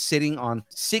Apple is sitting on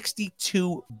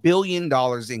 $62 billion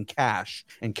in cash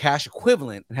and cash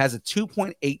equivalent and has a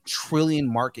 $2.8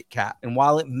 trillion market cap. And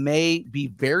while it may be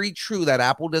very true that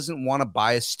Apple doesn't want to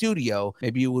buy a studio,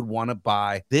 maybe you would want to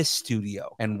buy this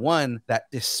studio, and one that,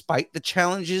 despite the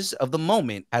challenges of the moment,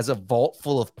 has a vault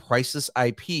full of priceless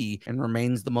IP and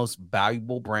remains the most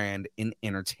valuable brand in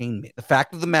entertainment. The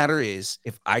fact of the matter is,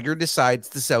 if Iger decides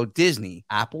to sell Disney,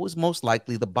 Apple is most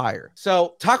likely the buyer.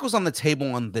 So, tacos on the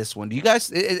table on this one. Do you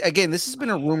guys, again, this has been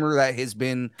a rumor that has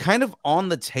been kind of on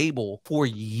the table for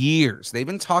years. They've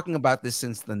been talking about this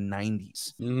since the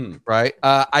 90s, right?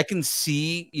 I can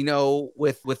see, you know,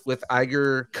 with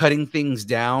Iger cutting things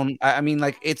down. I mean,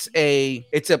 like, it's a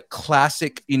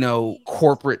classic, you know,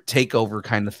 corporate takeover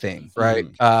kind of thing, right?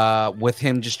 With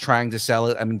him just trying to sell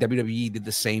it. I mean, WWE did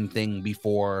the same thing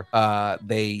before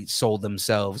they sold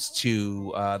themselves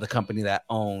to the company that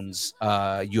owns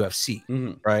UFC,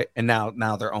 right? And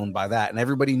now they're owned by that, and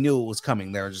everybody knew it was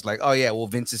coming. They were just like, oh yeah, well,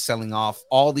 Vince is selling off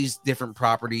all these different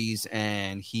properties,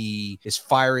 and he is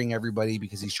firing everybody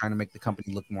because he's trying to make the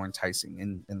company look more enticing,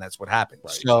 and that's what happened.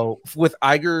 Right. So with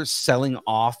Iger selling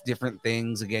off different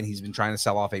things, again, he's been trying to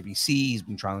sell off ABC, he's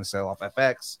been trying to sell off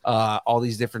FX, all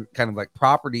these different kind of like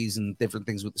properties and different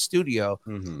things with the studio.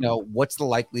 You know, what's the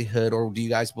likelihood, or do you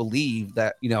guys believe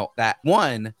that, you know, that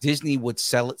one, Disney would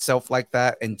sell itself like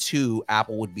that, and two,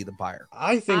 Apple would be the buyer?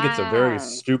 I think it's a very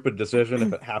stupid decision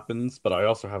if it happens, but I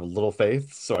also have a little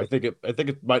faith, so I think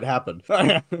it might happen.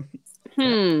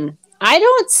 I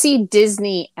don't see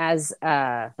Disney as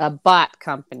a bot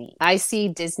company. I see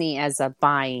Disney as a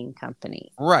buying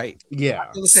company. Right.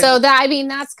 Yeah. So that, I mean,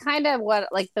 that's kind of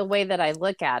what, like, the way that I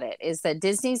look at it is that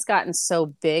Disney's gotten so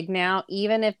big now,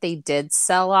 even if they did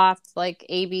sell off like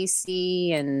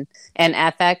ABC and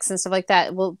FX and stuff like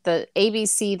that. Well, the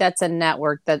ABC, that's a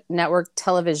network. That network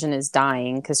television is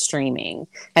dying because streaming.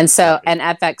 And so, and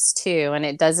FX too, and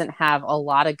it doesn't have a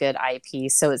lot of good IP.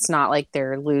 So it's not like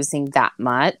they're losing that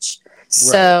much.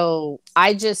 So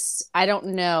I don't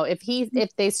know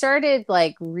if they started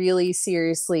like really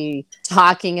seriously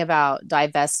talking about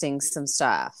divesting some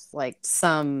stuff, like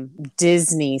some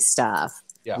Disney stuff.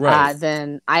 Yeah.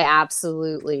 Then I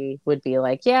absolutely would be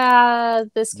like, yeah,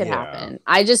 this could happen.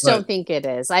 I just don't think it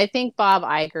is. I think Bob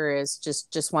Iger is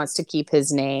just wants to keep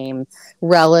his name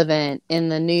relevant in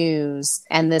the news,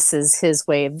 and this is his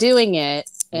way of doing it.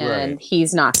 And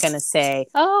he's not going to say,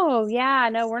 "Oh, yeah,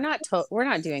 no, we're not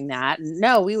doing that.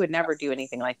 No, we would never do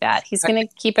anything like that." He's going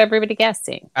to keep everybody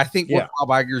guessing. I think what Bob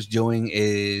Iger's doing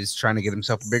is trying to get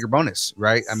himself a bigger bonus,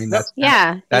 right? I mean, that's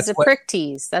he's a prick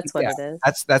tease. That's what it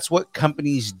is. That's what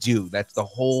companies do. That's the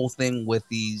whole thing with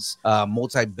these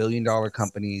multi-billion-dollar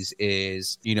companies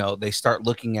is, you know, they start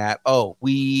looking at, oh,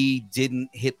 we didn't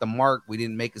hit the mark, we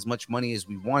didn't make as much money as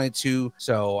we wanted to.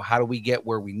 So how do we get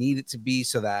where we need it to be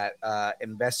so that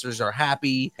investors are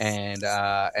happy and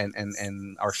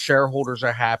our shareholders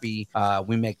are happy?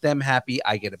 We make them happy.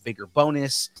 I get a bigger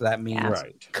bonus. So that means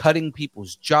cutting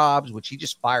people's jobs, which he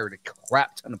just fired a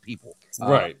crap ton of people.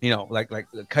 You know, like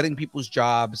cutting people's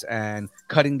jobs and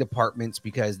cutting departments,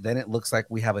 because then it looks like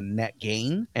we have a net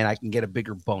gain and I can get a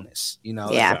bigger bonus. You know,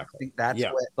 I think that's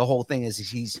what the whole thing is.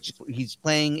 He's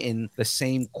playing in the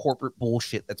same corporate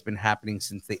bullshit that's been happening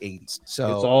since the 80s.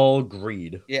 So it's all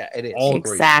greed. Yeah, it is. All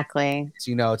exactly. Greed.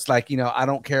 So, you know, it's like, you know, I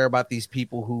don't care about these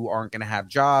people who aren't going to have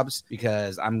jobs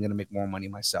because I'm going to make more money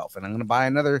myself, and I'm going to buy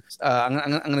another. I'm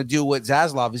going to do what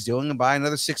Zaslav is doing and buy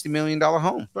another $60 million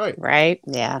home. Right.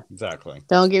 Yeah. Exactly.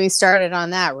 Don't get me started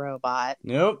on that robot.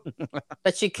 Nope.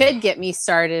 But you could get me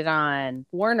started on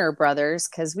Warner Brothers,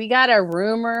 because we got a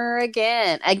rumor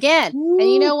again. Woo.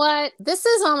 And you know what? This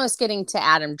is almost getting to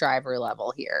Adam Driver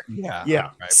level here. Yeah.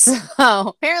 So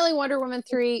apparently Wonder Woman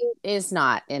 3 is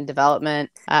not in development,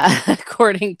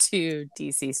 according to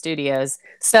DC Studios.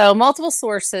 So multiple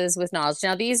sources with knowledge.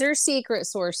 Now, these are secret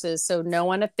sources, so no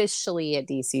one officially at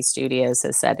DC Studios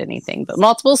has said anything, but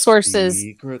multiple sources,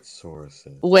 secret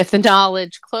sources with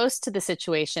knowledge close to the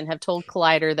situation have told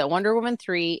Collider that Wonder Woman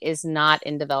 3 is not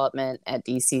in development at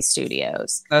DC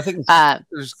Studios. I think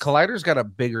Collider's got a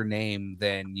bigger name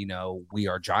than, you know, We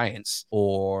Are Giants,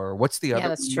 or what's the other? Yeah,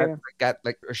 that's true. Got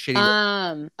like a shitty.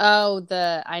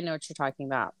 I know what you're talking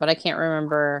about, but I can't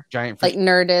remember. Giant, like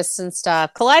Nerdist and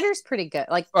stuff. Collider's pretty good.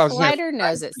 Like Collider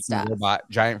knows its stuff.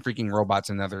 Giant Freaking Robot's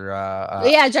another.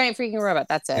 Giant Freaking Robot.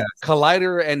 That's it. Yeah.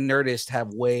 Collider and Nerdist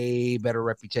have way better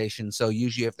reputation, so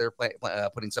usually if they're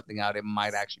putting something out, it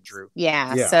might actually be true.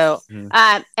 Yeah. So,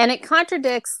 and it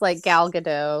contradicts like Gal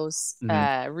Gadot's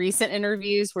recent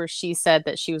interviews where she said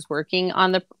that she was working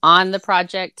on the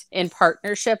project in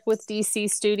partnership with DC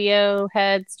Studio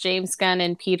heads James Gunn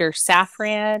and Peter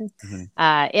Safran.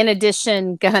 In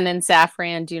addition, Gunn and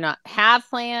Safran do not have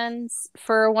plans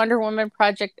for a Wonder Woman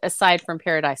project aside from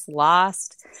Paradise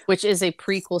Lost, which is a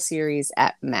prequel series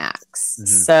at Max.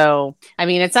 So, I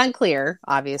mean, it's unclear,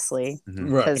 obviously,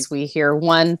 because we hear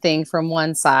one thing from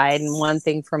one side and one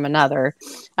thing from another.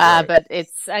 But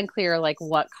it's unclear, like,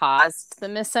 what caused the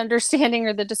misunderstanding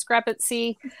or the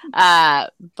discrepancy.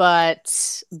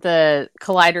 But the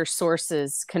Collider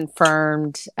sources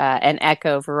confirmed and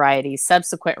echo Variety's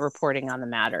subsequent reporting on the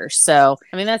matter. So,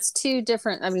 I mean, that's two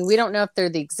different. I mean, we don't know if they're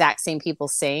the exact same people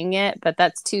saying it, but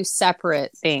that's two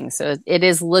separate things. So it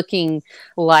is looking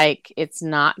like it's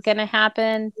not going to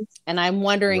happen. And I'm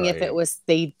wondering if it was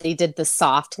they did the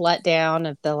soft letdown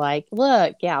of the like,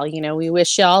 look, Gal, you know, we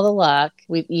wish you all the luck.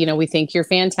 We think you're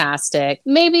fantastic.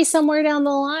 Maybe somewhere down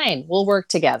the line we'll work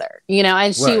together. You know,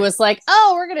 and she was like,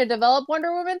 oh, we're going to develop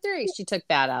Wonder Woman 3. She took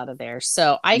that out of there.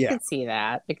 So I could see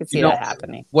that. I could see that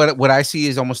happening. What I see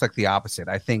is almost like the opposite.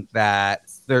 I think that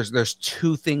there's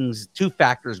two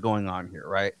factors going on here,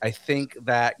 right? I think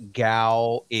that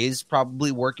Gal is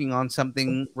probably working on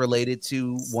something related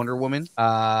to Wonder Woman.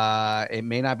 It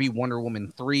may not be Wonder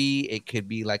Woman 3. It could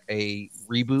be like a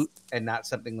reboot and not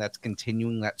something that's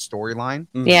continuing that storyline.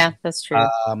 Yeah, that's true.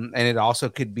 And it also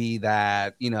could be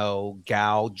that, you know,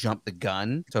 Gal jumped the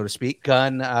gun, so to speak.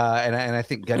 And I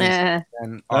think Gunn and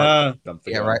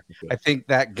Safran are, I think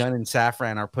that Gunn and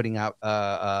Safran are putting out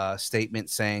a statement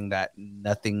saying that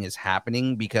nothing everything is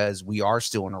happening because we are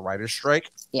still in a writer's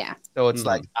strike. Yeah. So it's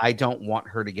like, I don't want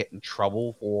her to get in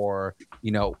trouble for,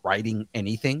 writing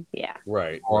anything. Yeah.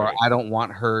 Right. Or right. I don't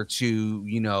want her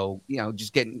to,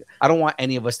 just I don't want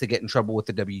any of us to get in trouble with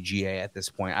the WGA at this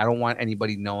point. I don't want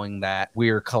anybody knowing that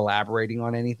we're collaborating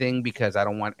on anything because I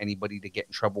don't want anybody to get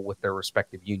in trouble with their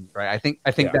respective union, right? I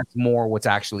think that's more what's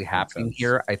actually happening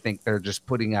here. I think they're just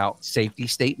putting out safety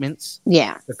statements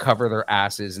to cover their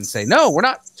asses and say, no, we're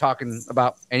not talking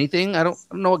about anything. I don't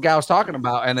know what Gal's talking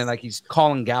about. And then like he's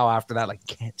calling Gal after that, like,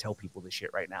 can't tell people this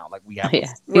shit right now. Like we have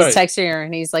He's texting her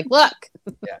and he's like, look,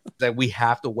 that we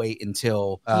have to wait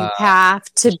until you have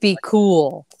to be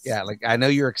cool. Yeah, like I know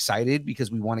you're excited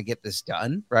because we want to get this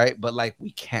done, right? But like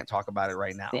we can't talk about it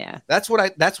right now. Yeah. That's what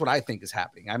I think is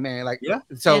happening. I mean, like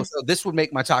so this would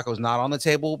make my tacos not on the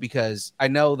table because I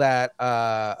know that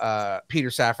Peter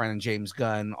Safran and James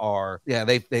Gunn are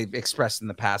they've expressed in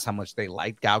the past how much they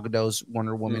liked Gal Gadot's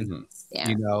Wonder Woman. Mhm. Yeah.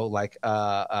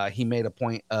 He made a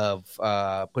point of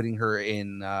putting her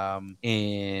in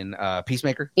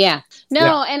Peacemaker. Yeah.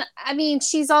 No, and I mean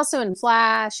she's also in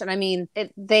Flash, and I mean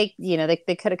they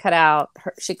could have cut out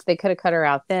her. They could have cut her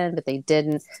out then, but they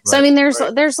didn't. Right. So I mean, there's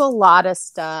a lot of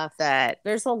stuff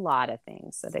there's a lot of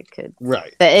things that it could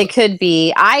it could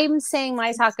be. I'm saying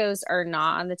my tacos are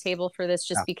not on the table for this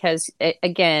just because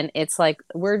it's like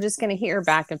we're just going to hear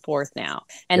back and forth now,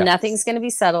 and nothing's going to be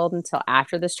settled until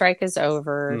after the strike is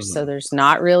over. Mm-hmm. So there's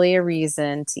not really a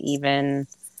reason to even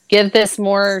give this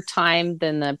more time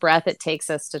than the breath it takes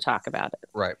us to talk about it.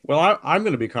 Right. Well, I'm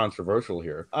going to be controversial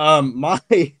here. I'm going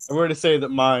to say that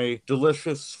my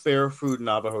delicious fair food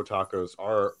Navajo tacos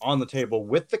are on the table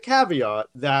with the caveat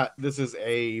that this is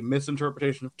a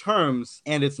misinterpretation of terms,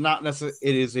 and it's not necessarily.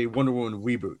 It is a Wonder Woman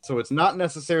reboot, so it's not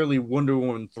necessarily Wonder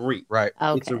Woman 3. Right.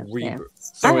 Okay, it's a reboot.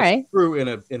 So it's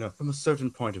true from a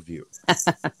certain point of view.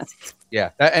 Yeah,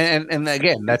 and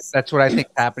again, that's what I think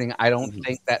is happening. I don't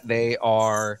think that they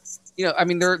are. I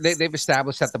mean, they've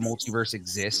established that the multiverse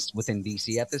exists within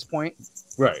DC at this point,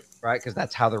 right? Because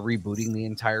that's how they're rebooting the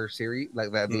entire series,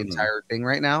 like the entire thing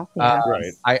right now.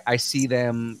 Right. I see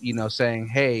them, saying,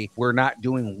 "Hey, we're not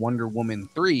doing Wonder Woman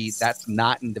 3. That's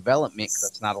not in development. 'Cause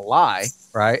that's not a lie,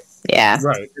 right?" Yeah,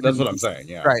 right. That's what I'm saying.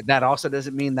 Yeah, right. That also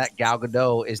doesn't mean that Gal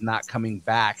Gadot is not coming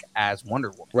back as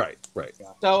Wonder Woman. Right. Right.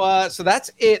 So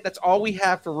that's it. That's all we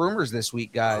have for rumors this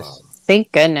week, guys.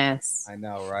 Thank goodness. I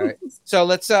know, right? So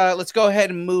let's go ahead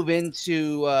and move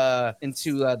into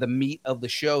the meat of the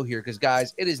show here, because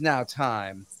guys, it is now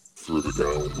time for the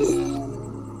download.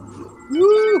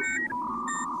 Woo!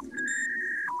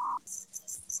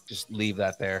 Just leave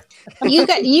that there.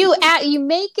 You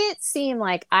make it seem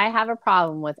like I have a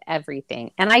problem with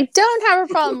everything, and I don't have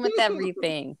a problem with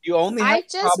everything. You only I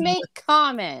just make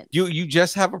comments. You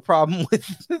just have a problem with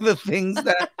the things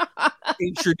that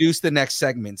introduce the next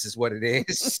segments, is what it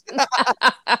is.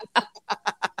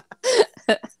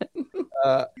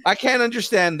 I can't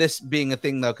understand this being a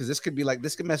thing though, because this could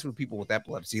mess with people with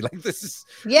epilepsy. Like this is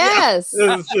yes.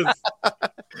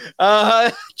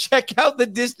 Check out the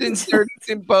Distance Nerdings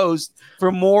in Post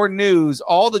for more news,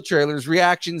 all the trailers,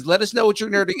 reactions. Let us know what you're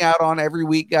nerding out on every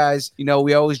week, guys.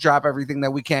 We always drop everything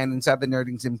that we can inside the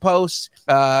Nerdings in Post,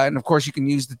 and of course you can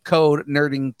use the code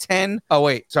Nerding10. Oh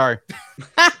wait, sorry.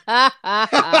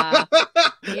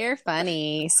 You're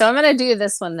funny. So I'm gonna do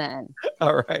this one then.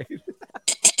 All right.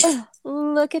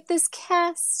 Look at this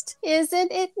cast.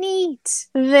 Isn't it neat?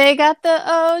 They got the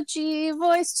OG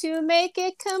voice to make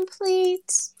it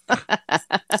complete.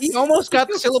 He almost got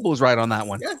the syllables right on that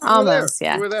one. Yeah, almost,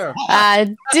 you were there.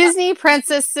 Disney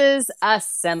Princesses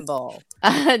Assemble.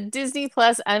 Disney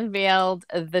Plus unveiled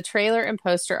the trailer and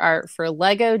poster art for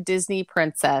Lego Disney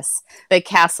Princess, The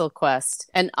Castle Quest,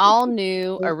 an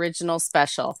all-new original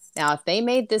special. Now, if they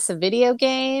made this a video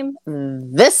game,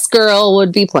 this girl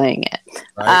would be playing it.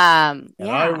 Right. And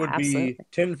I would be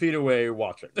 10 feet away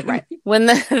watching. Right. When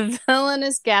the villain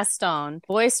is Gaston,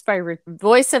 voice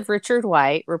of Richard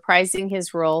White, reprising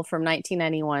his role from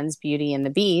 1991's Beauty and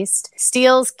the Beast,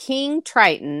 steals King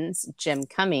Triton's, Jim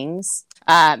Cummings,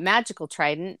 magical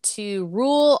trident to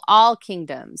rule all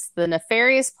kingdoms. The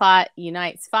nefarious plot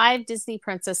unites 5 Disney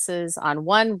princesses on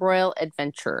one royal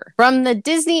adventure. From the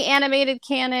Disney animated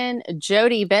canon,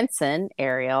 Jodie Benson,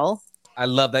 Ariel, I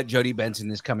love that Jodie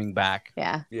Benson is coming back.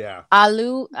 Yeah. Yeah.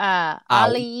 Alui,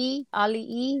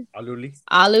 Aluli.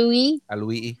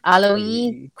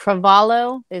 Aloe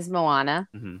Cravallo is Moana.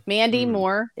 Mhm. Mandy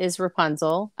Moore is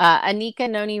Rapunzel. Anika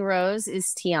Noni Rose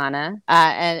is Tiana.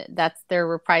 And they're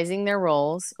reprising their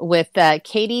roles with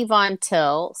Katie Von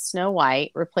Till, Snow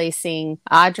White, replacing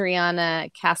Adriana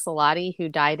Caselotti, who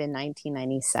died in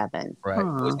 1997. Right.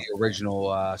 Huh. It was the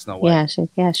original Snow White.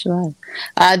 Yeah, she was.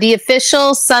 The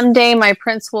official "Someday My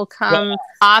Prince Will Come"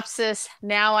 Opsis.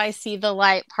 Now I see the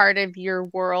light part of your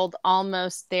world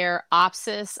almost there.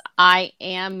 Opsis. I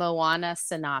am Moana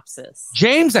synopsis.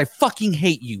 James, I fucking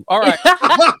hate you. All right.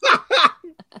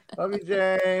 Love you,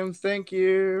 James. Thank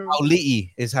you.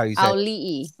 Auli'i is how you say it.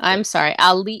 Auli'i. I'm sorry.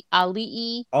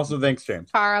 Auli'i Also, thanks, James.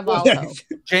 Caravalho.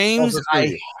 James, Also I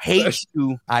sweetie. hate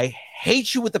you. I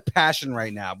hate you with a passion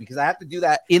right now because I have to do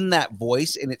that in that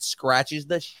voice and it scratches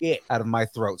the shit out of my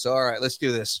throat. So, all right, let's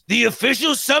do this. The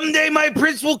official "Someday My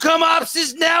Prince Will Come"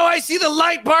 Opsis. Now I see the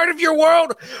light part of your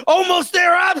world. Almost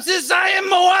there, Opsis. I am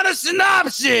Moana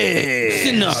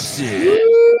synopsis.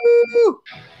 Woo!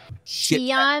 Shit.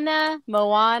 Tiana,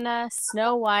 Moana,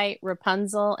 Snow White,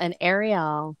 Rapunzel, and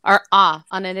Ariel are off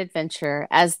on an adventure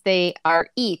as they are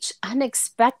each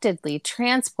unexpectedly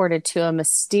transported to a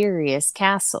mysterious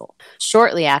castle.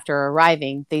 Shortly after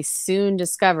arriving, they soon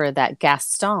discover that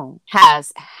Gaston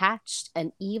has hatched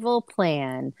an evil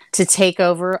plan to take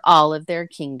over all of their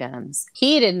kingdoms.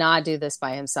 He did not do this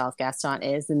by himself. Gaston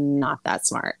is not that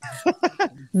smart.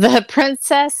 The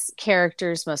princess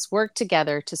characters must work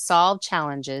together to solve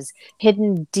challenges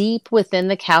hidden deep within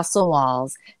the castle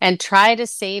walls and try to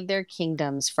save their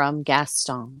kingdoms from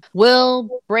Gaston.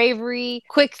 Will bravery,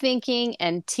 quick thinking,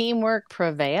 and teamwork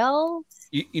prevail?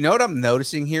 You know what I'm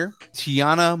noticing here?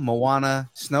 Tiana, Moana,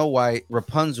 Snow White,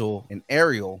 Rapunzel, and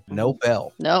Ariel. No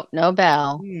Belle. Nope, no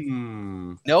Belle.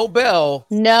 No Belle.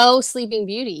 No Sleeping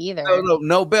Beauty either.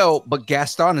 No Belle, but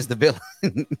Gaston is the villain.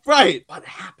 Right. What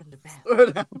happened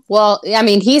to Belle? Well, I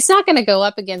mean, he's not going to go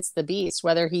up against the Beast,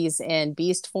 whether he's in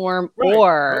Beast form Right.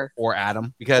 or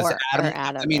Adam, because Or Adam.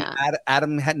 Adam, I mean, yeah.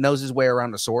 Adam knows his way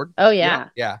around a sword. Oh yeah.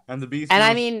 Yeah. And the beast. And I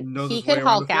knows- mean, knows he his way could around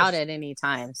Hulk the out fist. at any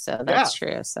time, so that's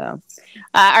true. So,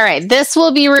 all right, this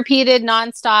will be repeated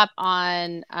nonstop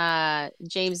on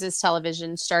James's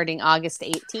television starting August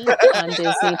 18th on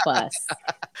Disney Plus.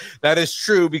 That is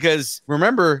true because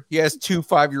remember he has 2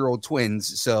 5-year-old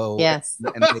twins, so Yes.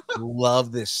 and they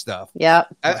love this stuff. Yep.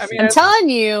 I mean, I'm telling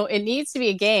you, it needs to be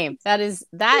a game.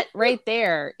 That right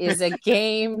there is a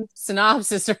game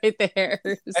synopsis right there.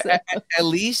 So, at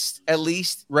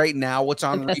least right now, what's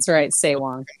on that's right, Say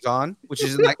Wong. on, which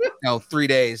is in like 3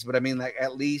 days, but I mean like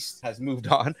at least has moved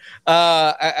on.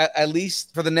 At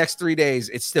least for the next 3 days,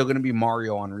 it's still going to be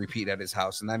Mario on repeat at his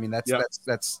house, and I mean that's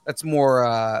more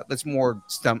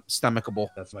stomachable.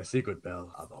 That's my secret,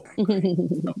 Belle.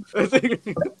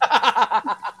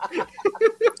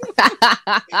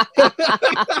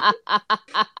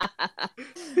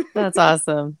 That's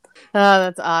awesome. Oh,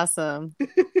 that's awesome.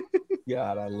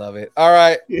 God, I love it. All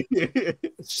right,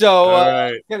 so All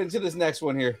right. get into this next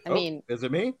one here. I mean, Is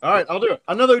it me? All right, I'll do it.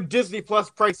 Another Disney Plus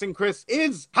pricing, Chris,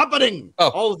 is happening. Oh.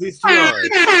 All of these tiaras.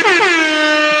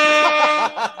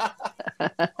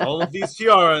 All of these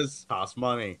tiaras cost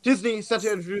money. Disney is set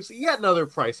to introduce yet another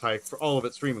price hike for all of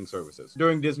its streaming services.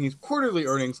 During Disney's quarterly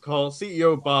earnings call,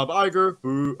 CEO Bob Iger,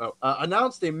 who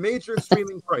announced a major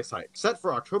streaming price hike set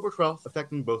for October 12th,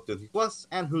 affecting both Disney Plus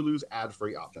and Hulu's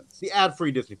ad-free options. The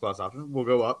ad-free Disney Plus option will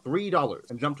go up $3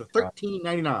 and jump to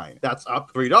 $13.99. That's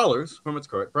up $3 from its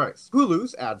current price.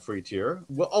 Hulu's ad-free tier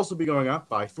will also be going up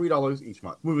by $3 each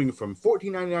month, moving from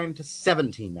 $14.99 to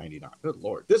 $17.99. Good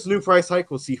lord. This new price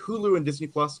hike will see Hulu and Disney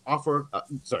Plus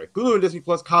Hulu and Disney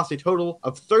Plus cost a total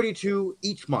of $32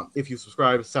 each month if you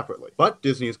subscribe separately. But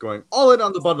Disney is going all in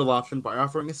on the bundle option by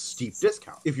offering a steep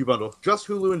discount. If you bundle just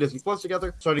Hulu and Disney Plus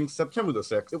together, starting September the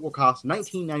 6th, it will cost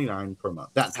 $19.99 per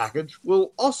month. That package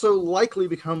will also likely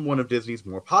become one of Disney's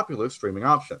more popular streaming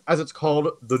options, as it's called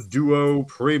the Duo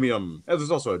Premium. As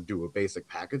there's also a Duo Basic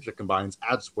package that combines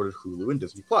ad-supported Hulu and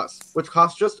Disney Plus, which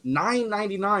costs just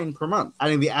 $9.99 per month.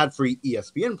 Adding the ad-free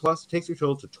ESPN Plus takes your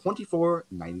total to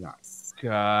 $24.99.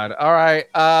 God. All right.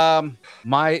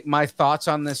 My thoughts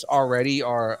on this already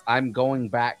are I'm going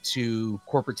back to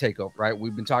corporate takeover, right?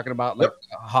 We've been talking about like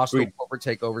hostile corporate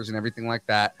takeovers and everything like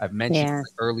that. I've mentioned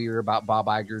earlier about Bob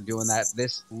Iger doing that.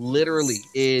 This literally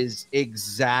is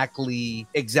exactly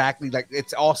like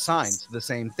it's all signs to the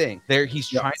same thing. He's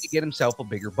trying to get himself a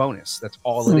bigger bonus. That's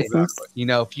all it is. You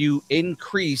know, if you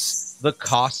increase the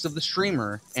cost of the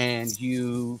streamer and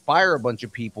you fire a bunch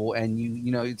of people and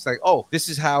you know, it's like, oh, this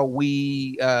is how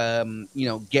we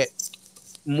get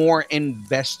more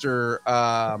investor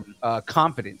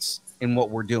confidence in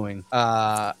what we're doing.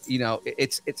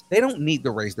 It's they don't need to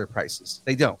raise their prices.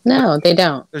 They don't. No, they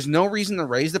don't. There's no reason to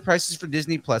raise the prices for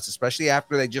Disney Plus, especially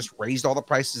after they just raised all the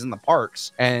prices in the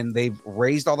parks and they've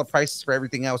raised all the prices for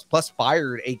everything else, plus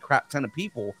fired a crap ton of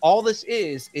people. All this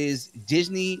is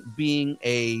Disney being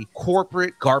a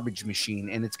corporate garbage machine,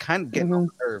 and it's kind of getting on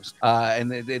the nerves. And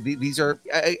these are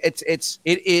it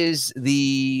is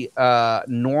the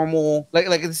normal,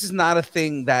 like this is not a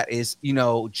thing that is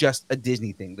just a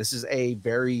Disney thing. This is a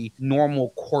very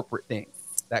normal corporate thing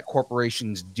that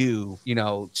corporations do,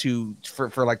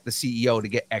 for like the CEO to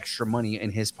get extra money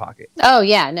in his pocket. Oh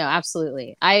yeah, no,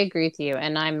 absolutely. I agree with you,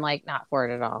 and I'm like not for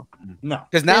it at all. No,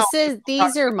 because now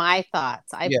these are my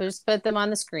thoughts. I just put them on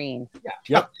the screen. Yeah.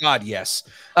 Yep. Oh, God, yes.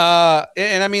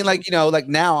 And I mean, like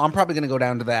now I'm probably gonna go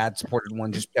down to the ad supported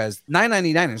one just because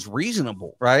 $9.99 is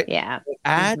reasonable, right? Yeah.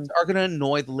 Ads are gonna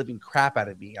annoy the living crap out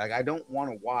of me. Like I don't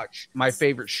want to watch my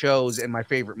favorite shows and my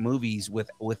favorite movies with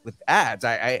ads.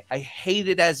 I hate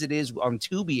it as it is on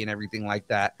Tubi and everything like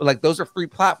that. But like those are free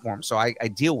platforms, so I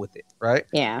deal with it, right?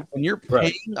 Yeah. When you're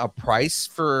paying a price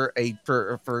for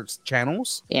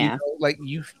channels,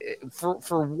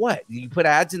 for what? You put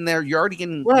ads in there, you're already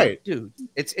getting dude.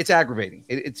 It's aggravating.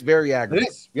 It's very aggravating.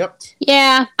 It is. Yep.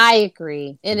 Yeah, I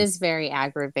agree. It is very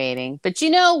aggravating. But you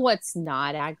know what's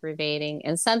not aggravating,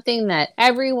 and something that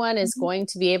everyone is going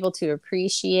to be able to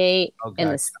appreciate in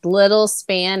this little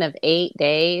span of 8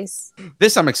 days?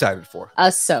 This I'm excited for.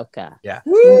 Ahsoka. Yeah.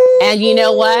 And you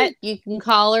know what? You can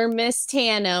call her Miss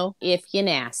Tano if you're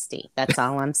nasty. That's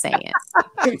all I'm saying. All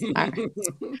right.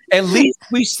 At least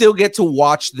we still get to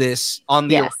watch this on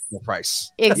the original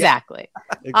price. Exactly.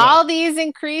 All these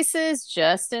increases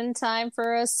just in time for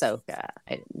Ahsoka.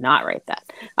 I did not write that.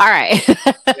 All right.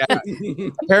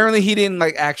 Apparently he didn't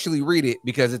actually read it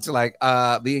because it's like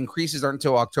the increases aren't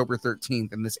until October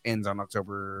 13th and this ends on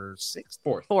October 6th.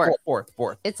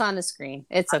 4th. It's on the screen.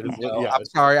 It's okay. I'm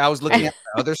sorry. I was looking at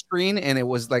the other screen and it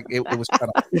was like it was cut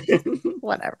off.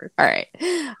 Whatever. All right.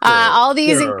 All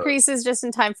these increases just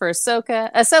in time for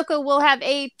Ahsoka. Ahsoka will have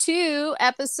a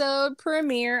 2-episode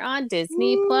premiere on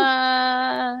Disney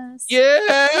Plus.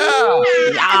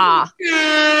 Yeah.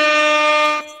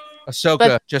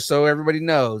 Ahsoka, just so everybody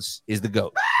knows, is the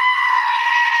GOAT.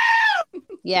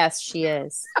 Yes, she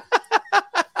is.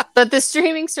 But the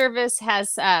streaming service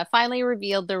has finally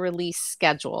revealed the release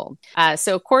schedule.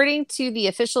 So according to the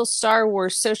official Star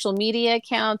Wars social media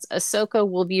accounts, Ahsoka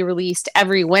will be released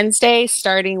every Wednesday,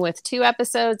 starting with 2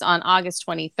 episodes on August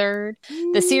 23rd.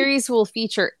 The series will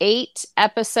feature 8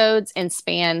 episodes and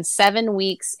span 7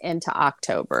 weeks into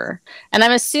October. And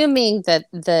I'm assuming that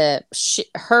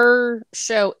her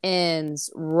show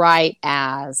ends right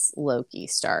as Loki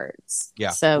starts.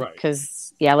 Yeah. So,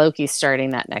 because Loki's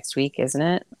starting that next week, isn't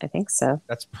it? I think so.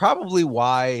 That's probably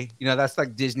why, that's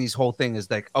like Disney's whole thing is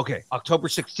like, okay, October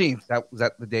 16th. Was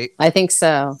that the date? I think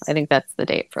so. I think that's the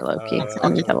date for Loki.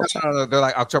 Let me double check. No, they're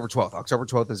like October 12th. October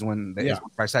 12th is when the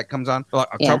price tag comes on. Like,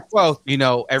 October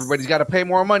 12th, everybody's got to pay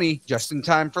more money just in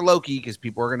time for Loki because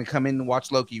people are going to come in and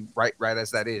watch Loki right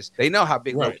as that is. They know how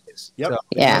big Loki is. Yep. So,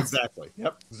 Exactly.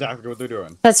 Yep. Exactly what they're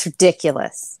doing. That's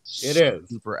ridiculous. It is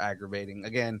super aggravating.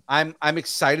 Again, I'm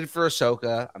excited for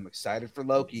Ahsoka. I'm excited for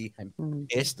Loki. I'm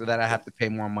pissed that I have to pay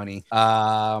more money.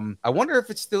 I wonder if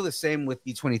it's still the same with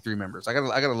D23 members. I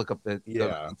gotta look up the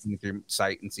D23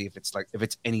 site and see if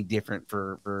it's any different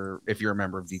for if you're a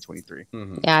member of D23.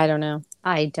 Mm-hmm. Yeah, I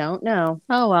don't know.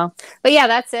 Oh well, but yeah,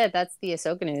 that's it. That's the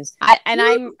Ahsoka news.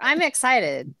 I'm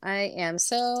excited. I am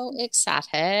so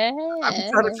excited. I'm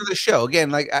excited for the show again.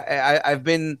 Like I've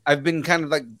been kind of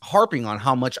like harping on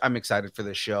how much I'm excited for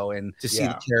this show and to see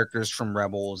the characters from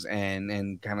Rebels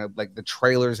and kind of like the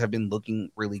trailers have been looking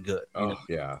really good.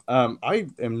 Yeah. I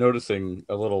am noticing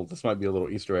this might be a little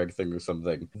Easter egg thing or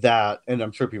something that, and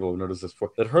I'm sure people have noticed this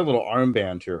before, that her little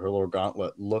armband here, her little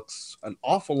gauntlet looks an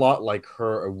awful lot like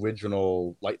her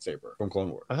original lightsaber from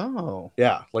Clone Wars. Oh.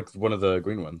 Yeah, like one of the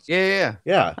green ones. Yeah.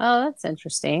 Oh, that's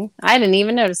interesting. I didn't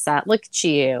even notice that. Look at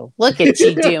you. Look at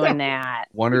you doing that.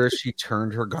 Wonder if she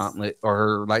turned her gauntlet or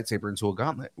her lightsaber into a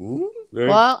gauntlet. Ooh.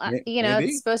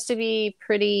 It's supposed to be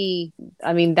pretty.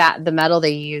 I mean, that the metal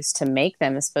they use to make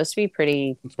them is supposed to be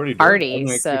pretty hardy.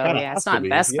 So it's not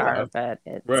Beskar, but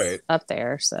it's up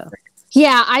there. So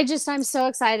Yeah, I'm so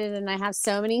excited and I have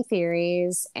so many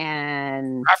theories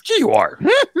and After you are.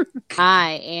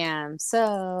 I am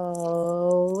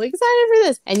so excited for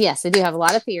this. And yes, I do have a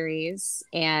lot of theories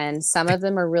and some of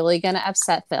them are really going to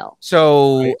upset Phil.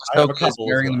 So I have a Ahsoka's couple as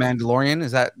marrying the well. Mandalorian.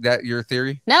 Is that your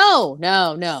theory? No.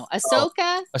 Oh.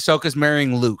 Ahsoka's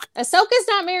marrying Luke.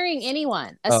 not marrying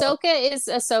anyone. Ahsoka is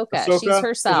Ahsoka. She's Ahsoka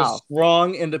herself. is a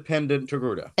strong, independent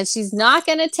Togruta. And she's not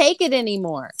going to take it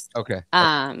anymore. Okay.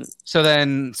 So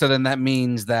then that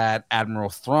means that Admiral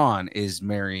Thrawn is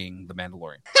marrying the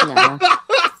Mandalorian.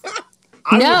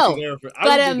 No.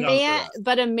 But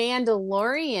but a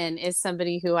Mandalorian is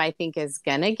somebody who I think is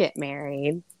gonna get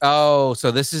married. Oh,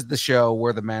 so this is the show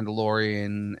where the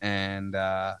Mandalorian and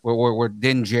where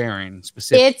Din Djarin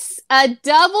specifically. It's a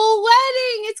double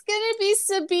wedding. It's gonna be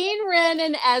Sabine Wren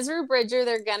and Ezra Bridger.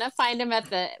 They're gonna find him at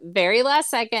the very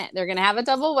last second. They're gonna have a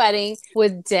double wedding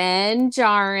with Din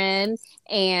Djarin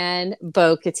and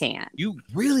Bo-Katan. You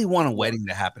really want a wedding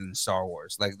to happen in Star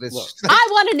Wars like this? Look, I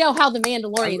want to know how the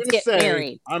Mandalorians get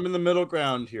married. I'm in the middle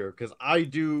ground here because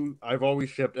I've always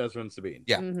shipped Ezra and Sabine.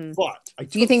 Yeah. Mm-hmm. But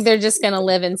you think they're just gonna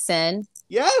live in sin?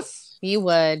 Yes. You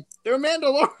would. They're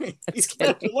Mandalorian. He's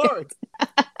Mandalorian.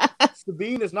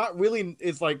 Sabine is not really.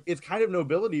 It's like it's kind of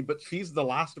nobility, but she's the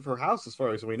last of her house as far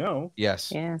as we know.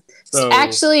 Yes. Yeah. So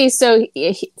actually, so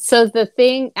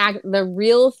the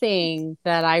real thing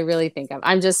that I really think of,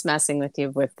 I'm just messing with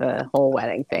you with the whole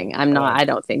wedding thing. I'm not. I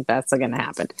don't think that's going to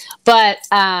happen. But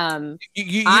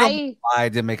you don't lie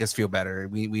to make us feel better.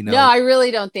 We know. No, I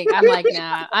really don't think. I'm like,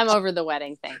 nah. I'm over the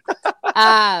wedding thing.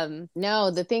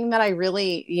 No, the thing that I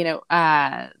really,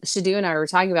 Shadu and I were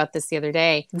talking about this the other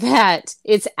day, that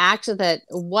it's actually that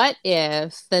what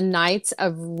if the Knights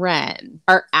of Ren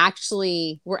were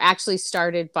actually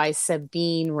started by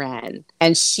Sabine Wren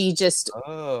and she just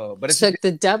took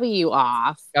the W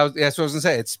off. That's what I was gonna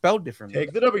say. It's spelled differently.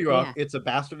 Take the W off. It's a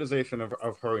bastardization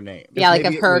of her name. Yeah, like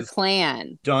of her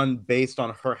clan. Done based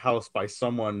on her house by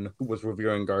someone who was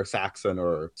revering Gar Saxon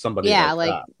or somebody. Yeah,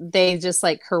 like that. They just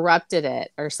like corrupted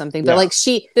it or something. But like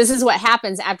this is what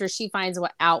happens after she finds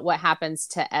out what happens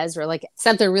to Ezra. Like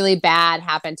something really bad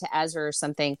happened to Ezra or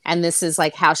something, and this is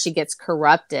like how she gets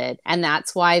corrupted, and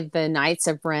that's why the Knights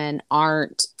of Ren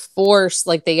aren't force,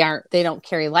 like they don't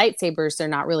carry lightsabers. They're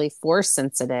not really force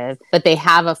sensitive, but they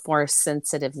have a force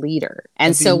sensitive leader.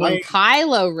 And so when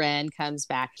Kylo Ren comes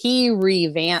back, he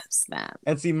revamps them.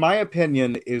 And see, my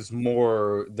opinion is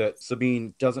more that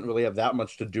Sabine doesn't really have that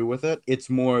much to do with it. It's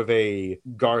more of a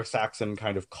Gar Saxon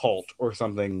kind of cult or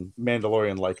something.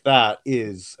 Mandalorian like that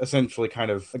is essentially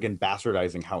kind of, again,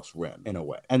 bastardizing House Ren in a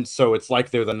way. And so it's like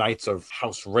they're the Knights of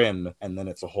House Ren, and then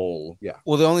it's a whole,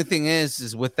 Well, the only thing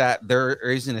is with that, there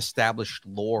is an established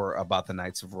lore about the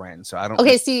Knights of Ren. So I don't.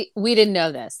 Okay, see, we didn't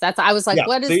know this. I was like,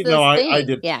 what is this thing? I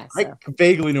did. Yeah, so. I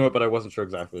vaguely knew it, but I wasn't sure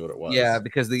exactly what it was. Yeah,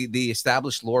 because the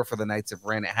established lore for the Knights of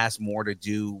Ren, it has more to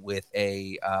do with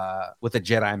a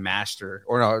Jedi Master,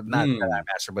 or no, not Jedi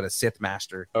Master, but a Sith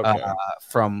Master. Okay.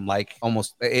 From like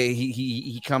almost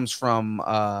he comes from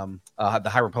the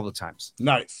High Republic times.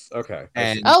 Nice. Okay.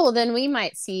 And well, then we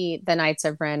might see the Knights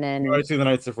of Ren and you might see the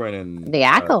Knights of Ren and the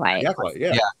Acolyte.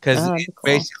 Yeah, because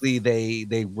basically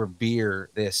they revere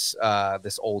this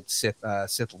old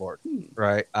Sith Lord,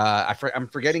 right? I'm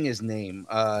forgetting his name.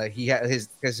 He has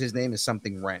his name is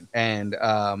something Ren, and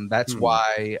that's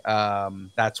why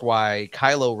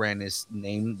Kylo Ren is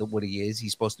named what he is.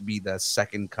 He's supposed to be the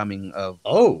second coming of.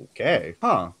 Oh, okay.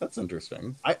 Huh. That's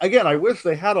interesting. I wish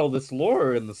they had all this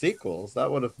lore in the sequels.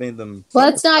 That would have made them.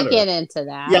 Let's not get into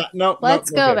that. Yeah, no. Let's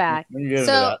go back.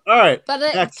 So, all right.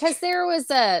 But because there was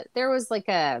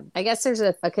I guess there's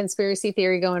a conspiracy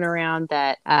theory going around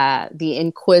that the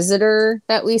Inquisitor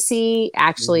that we see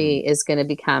actually is going to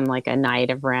become like a Knight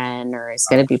of Ren, or is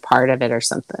going to be part of it or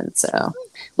something. So,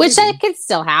 which that could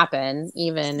still happen,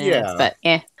 even if, but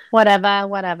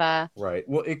whatever. Right.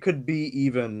 Well, it could be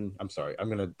even. I'm sorry.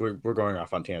 We're going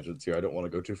off on tangents here. I don't want to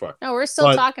go too far. No, we're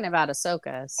still talking about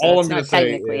Ahsoka. So all it's I'm going not to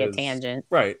say technically is a tangent.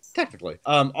 Right. Technically.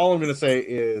 All I'm going to say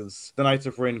is the Knights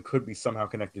of Ren could be somehow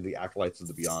connected to the Acolytes of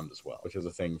the Beyond as well, which is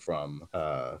a thing from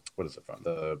what is it from?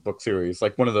 The book series.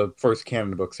 Like one of the first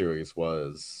canon book series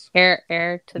was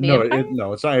Heir to the Empire?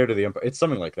 No, it's not Heir to the Empire. It's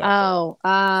something like that. Oh,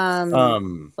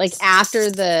 like after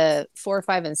the 4,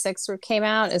 5, and 6 came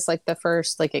out, it's like the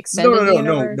first like extended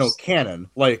universe. No, canon.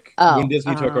 Like when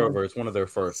Disney took over, it's one of their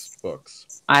first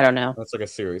books. I don't know. That's like a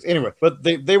series. Anyway, but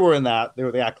they were in that. They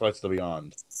were the Acolytes of the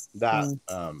Beyond. that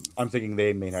I'm thinking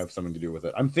they may have something to do with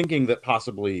it. I'm thinking that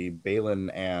possibly Balin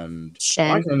and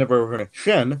Shen. I can never remember her name.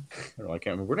 Shen, I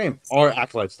can't remember her name, are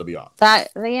acolytes of the Beyond. That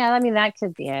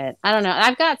could be it. I don't know.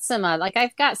 I've got some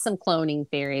cloning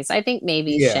theories. I think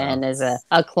maybe Shen is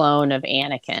a clone of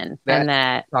Anakin, and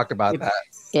that talked about that.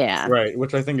 Yeah. Right,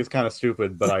 which I think is kind of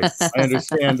stupid, but I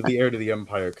understand the heir to the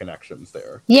Empire connections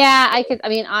there. Yeah,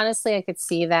 honestly, I could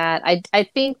see that. I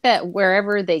think that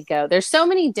wherever they go, there's so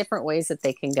many different ways that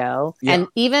they can go. Yeah. And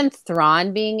even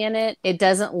Thrawn being in it, it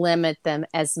doesn't limit them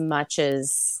as much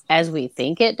as we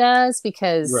think it does,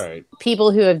 because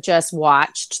people who have just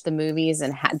watched the movies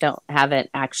and haven't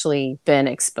actually been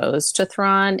exposed to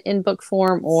Thrawn in book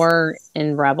form or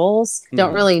in Rebels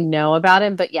don't really know about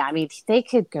him. But yeah, they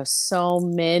could go so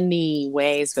many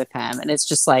ways with him, and it's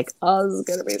just like, oh, this is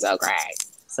gonna be so great.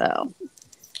 So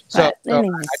anyway.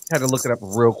 I just had to look it up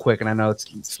real quick, and I know it's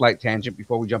a slight tangent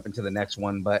before we jump into the next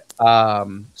one, but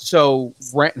so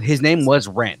Ren, his name was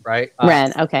Ren, right?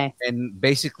 Ren, okay. And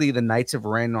basically, the Knights of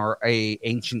Ren are a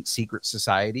ancient secret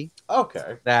society.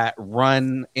 Okay. That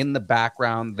run in the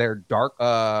background. They're dark,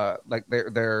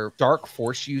 they're dark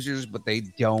Force users, but they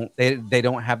don't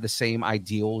have the same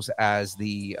ideals as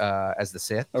the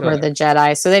Sith or the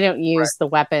Jedi. So they don't use the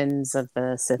weapons of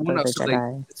the Sith or the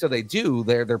Jedi. So they do.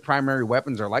 Their primary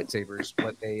weapons are lightsabers,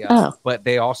 but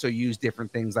they also use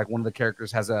different things. Like one of the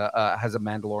characters has a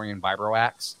Mandalorian vibro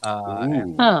axe.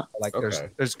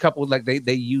 There's a couple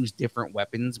they use different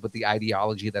weapons, but the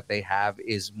ideology that they have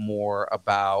is more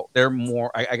about. They're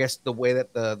more. I guess the way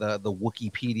that the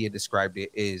Wikipedia described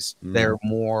it is they're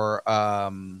more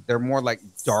like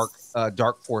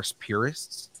dark Force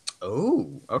purists.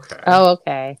 Oh, okay. Oh,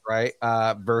 okay. Right.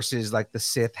 Versus like the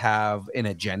Sith have an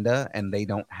agenda, and they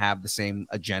don't have the same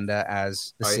agenda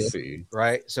as the Sith. See.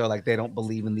 Right. So like they don't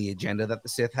believe in the agenda that the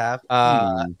Sith have.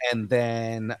 And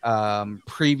then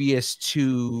previous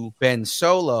to Ben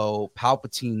Solo,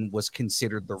 Palpatine was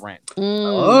considered the Ren.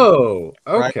 Oh,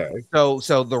 okay. Right?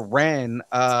 So the Ren,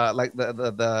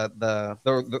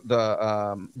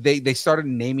 they started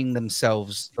naming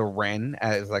themselves the Ren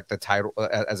as like the title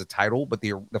as a title, but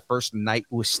the first knight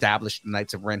who established the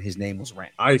Knights of Ren, his name was Ren.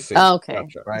 I see. Oh, okay.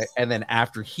 Gotcha. Right. And then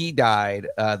after he died,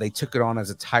 they took it on as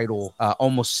a title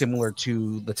almost similar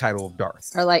to the title of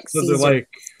Darth. Or like so Caesar. Like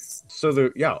Caesar. So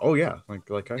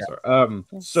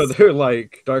they're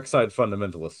like dark side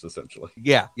fundamentalists, essentially.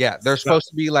 Yeah. They're supposed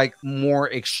to be like more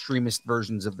extremist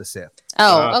versions of the Sith.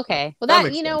 Oh, okay. Well,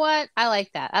 that you know what? I like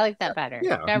that. I like that better.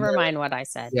 Yeah. Never mind what I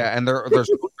said. Yeah, and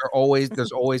there's always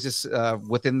this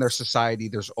within their society.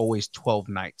 There's always 12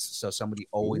 knights, so somebody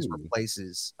always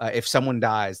replaces. If someone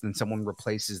dies, then someone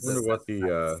replaces. I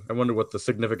wonder what the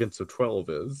significance of 12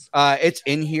 is. It's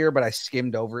in here, but I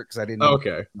skimmed over it because I didn't know.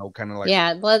 Kind of like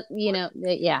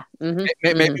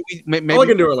Maybe we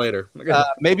can do it later.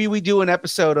 Maybe we do an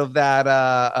episode of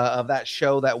that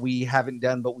show that we haven't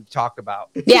done, but we've talked about.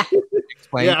 Yeah.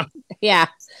 Explain. Yeah.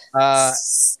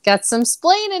 Got some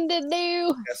splaining to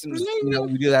do.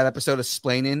 We do that episode of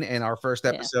splaining, and our first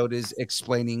episode is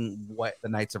explaining what the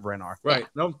Knights of Ren are. Right.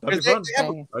 No, that'd be fun.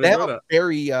 They have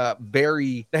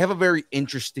a very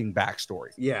interesting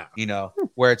backstory. Yeah.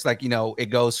 Where it's like, it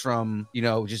goes from,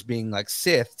 just being like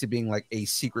Sith to being like a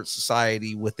secret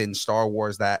society within Star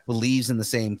Wars that believes in the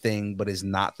same thing, but is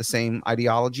not the same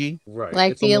ideology. Right.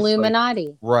 Like the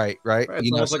Illuminati. Right.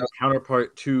 It's almost like a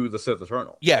counterpart to the Sith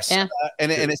Eternal. Yes. Yeah.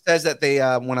 And it says that they,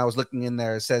 when I was looking in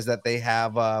there, it says that they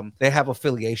have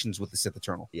affiliations with the Sith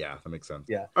Eternal. Yeah, that makes sense.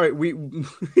 Yeah. All right, we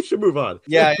should move on.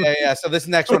 Yeah. So this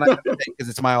next one I have to take because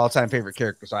it's my all-time favorite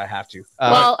character, so I have to.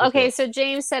 So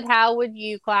James said, how would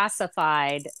you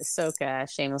classify Ahsoka?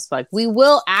 Shameless plug. We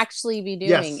will actually be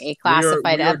doing a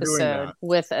classified episode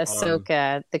with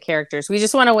Ahsoka, the characters. We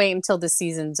just want to wait until the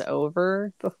season's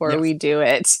over before we do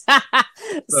it.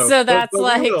 so that's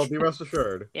be rest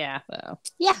assured. Yeah.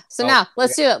 So now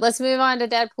let's do it. Let's move on to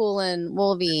Deadpool and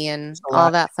Wolverine and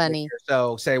all that funny.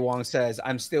 So Say Wong says,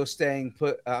 I'm still staying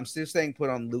put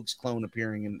on Luke's clone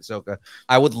appearing in Ahsoka.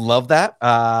 I would love that.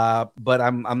 But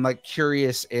I'm like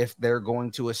curious if they're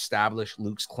going to establish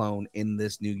Luke's clone in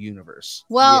this new universe.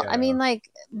 Well, I mean, like,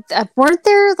 weren't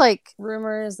there like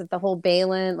rumors that the whole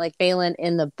Balin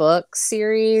in the book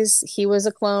series, he was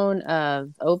a clone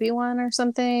of Obi-Wan or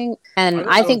something? And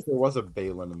I think there was a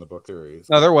Balin in the book series.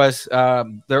 No, there was.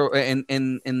 There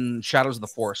in Shadows of the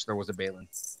Force, there was a Balin.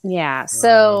 Yeah.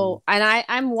 So, and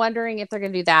I'm wondering if they're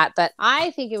going to do that, but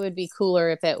I think it would be cooler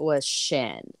if it was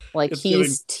Shen. Like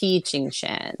he's teaching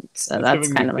Shen. So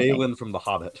that's kind of Balin from The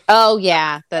Hobbit. Oh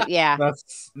yeah,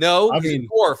 that's no. I mean,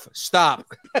 Dwarf. Stop.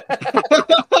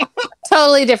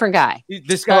 Totally different guy.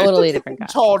 This guy Totally different guy.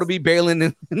 tall to be Balin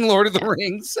in Lord of the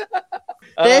Rings.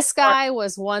 This guy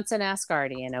was once an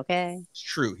Asgardian, okay? It's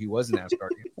true. He was an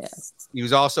Asgardian. Yes. He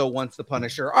was also once the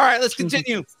Punisher. All right, let's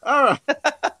continue. All right.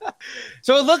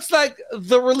 So it looks like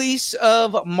the release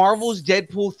of Marvel's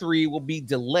Deadpool 3 will be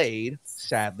delayed,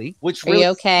 sadly. Which Are really you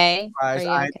okay?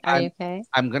 surprised. Are you okay?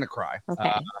 I'm gonna cry.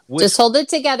 Okay. Which- Just hold it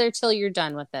together till you're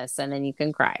done with this, and then you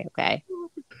can cry, okay?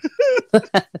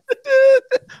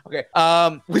 Okay.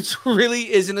 Which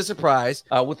really isn't a surprise.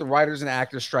 With the writers and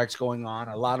actors strikes going on,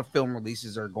 a lot of film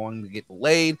releases are going to get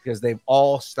delayed because they've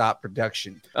all stopped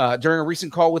production. During a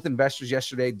recent call with investors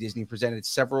yesterday, Disney presented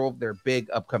several of their big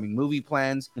upcoming movie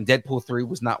plans, and Deadpool 3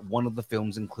 was not one of the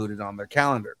films included on their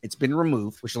calendar. It's been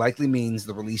removed, which likely means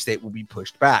the release date will be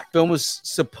pushed back. Film was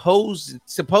supposed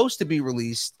to be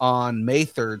released on May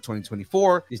 3rd,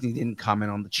 2024. Disney didn't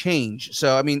comment on the change.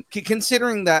 So, I mean,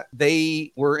 considering that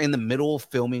they were in the middle of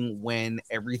filming when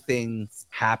everything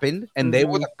happened, and they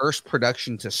were the first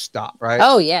production to stop, right?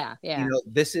 Oh, yeah. Yeah. You know,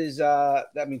 this is I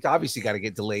mean, it's obviously got to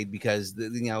get delayed because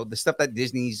the stuff that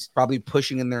Disney's probably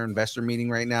pushing in their investor meeting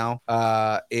right now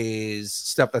is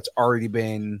stuff that's already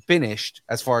been finished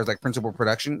as far as like principal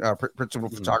production, principal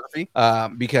photography,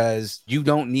 because you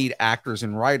don't need actors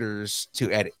and writers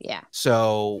to edit. Yeah.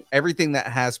 So everything that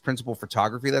has principal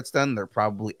photography that's done, they're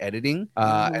probably editing,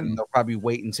 and they'll probably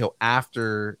wait until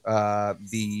after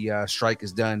the strike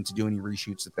is done to do any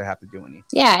reshoots that they have to do any.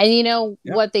 Yeah, and you know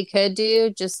what they could do?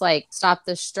 Just like stop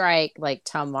the strike like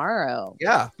tomorrow.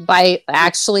 Yeah. By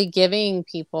actually giving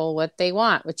people what they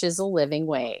want, which is a living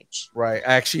wage. Right.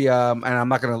 Actually, and I'm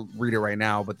not going to read it right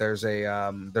now, but there's an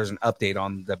update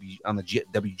on the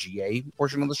WGA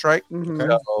portion of the strike.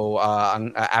 So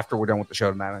after we're done with the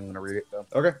show tonight, I'm going to read it. So.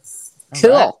 Okay.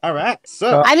 Cool. All right.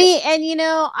 So I mean, and you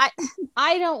know,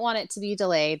 I don't want it to be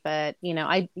delayed, but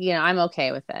I'm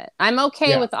okay with it. I'm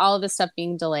okay with all of this stuff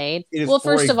being delayed. Well,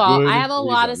 first of all, I have a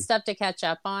lot of stuff to catch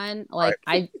up on. Like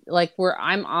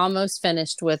I'm almost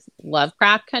finished with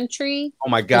Lovecraft Country. Oh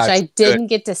my god. Which I didn't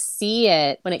get to see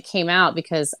it when it came out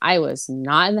because I was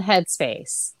not in the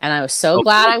headspace. And I was so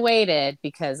glad I waited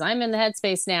because I'm in the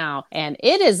headspace now. And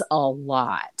it is a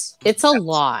lot. It's a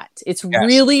lot. It's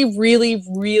really, really,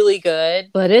 really good.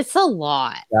 But it's a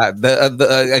lot.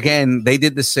 Again, they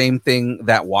did the same thing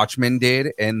that Watchmen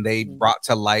did, and they brought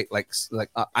to light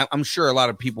I'm sure a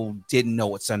lot of people didn't know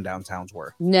what sundown towns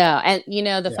were. No, and you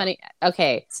know funny.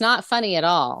 Okay, it's not funny at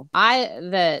all.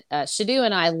 Shadu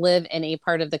and I live in a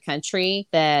part of the country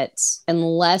that,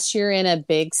 unless you're in a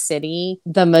big city,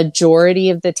 the majority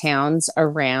of the towns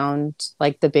around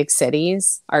like the big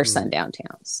cities are sundown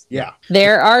towns. Yeah,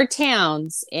 there are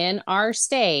towns in our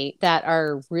state that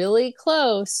are really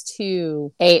close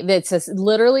to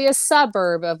literally a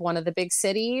suburb of one of the big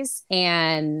cities,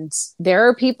 and there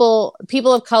are people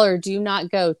of color do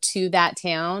not go to that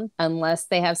town unless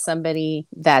they have somebody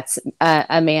that's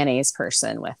a mayonnaise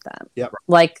person with them. Yep.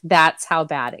 Like that's how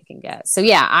bad it can get. So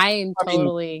yeah, I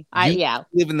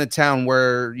live in the town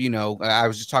where, you know, I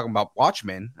was just talking about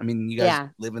Watchmen. I mean, you guys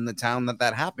live in the town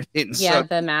that happened in. Yeah,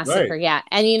 the massacre. Right. Yeah.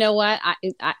 And you know what?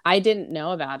 I didn't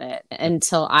know about it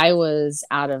until I was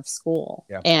out of school.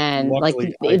 Yeah. And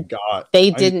luckily,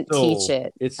 they didn't teach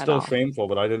it. It's still shameful,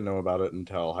 but I didn't know about it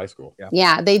until high school.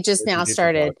 Yeah, they just now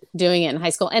started doing it in high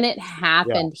school, and it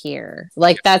happened here.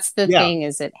 Like that's the thing,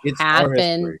 is it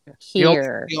happened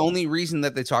here. The only reason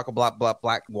that they talk about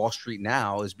Black Wall Street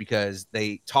now is because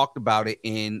they talked about it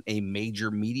in a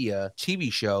major media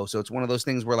TV show. So it's one of those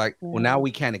things where like, well, now we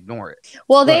can't ignore it.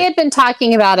 Well, they had been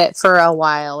talking about it for a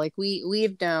while. Like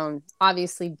we've known,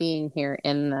 obviously being here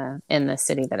in the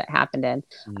city that it happened in.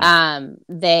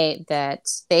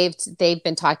 They've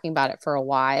been talking about it for a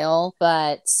while,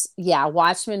 but yeah,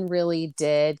 Watchmen really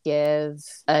did give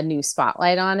a new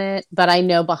spotlight on it. But I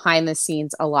know behind the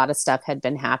scenes, a lot of stuff had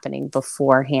been happening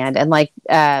beforehand, and like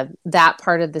that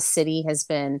part of the city has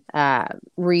been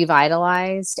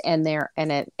revitalized, and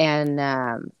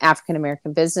African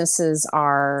American businesses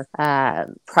are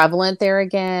prevalent there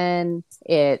again.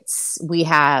 We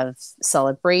have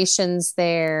celebrations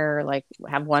there, like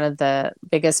have one of the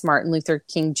biggest Martin Luther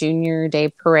King Jr. Day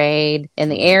parade in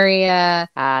the area.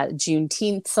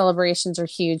 Juneteenth celebrations are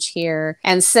huge here.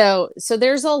 And so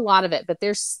there's a lot of it, but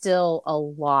there's still a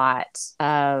lot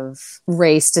of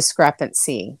race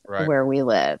discrepancy where we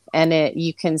live. And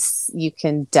you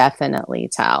can definitely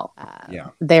tell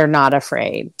they're not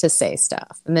afraid to say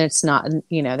stuff. And it's not,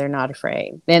 they're not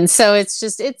afraid. And so it's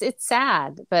just, it's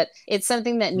sad, but it's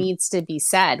something that needs to be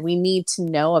said. We need to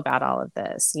know about all of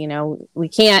this. We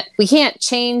can't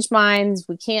change minds.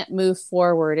 We can't move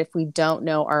forward if we don't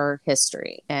know our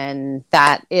history. And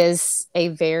that is a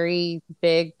very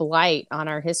big blight on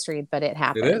our history, but it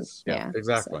happened. It is. Yeah,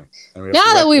 exactly. So.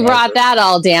 Now that we brought that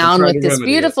all down with this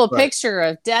beautiful picture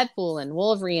of Deadpool and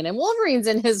Wolverine's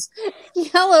in his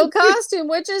yellow costume,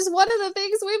 which is one of the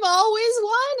things we've always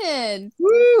wanted.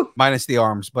 Woo! Minus the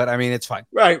arms, but I mean, it's fine.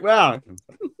 Right. Well,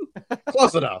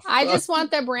 close enough. I just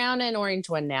want the brown and orange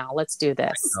one now. Let's do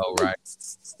this. Oh, right.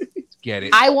 Get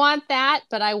it. I want that,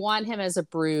 but I want him as a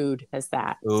brood as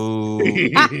that. Ooh.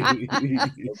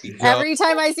 Every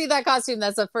time I see that costume,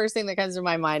 that's the first thing that comes to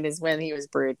my mind is when he was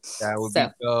brood. That would be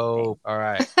dope. All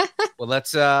right. Well,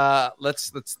 let's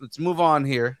move on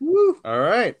here. Woo. All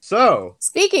right. So,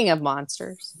 speaking of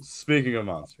monsters,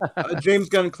 James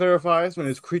Gunn clarifies when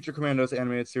his Creature Commandos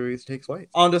animated series takes place.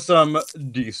 On to some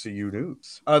DCU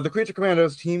news. The Creature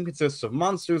Commandos team consists of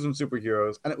monsters and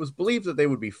superheroes, and it was believed that they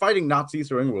would be fighting Nazis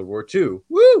during World War II.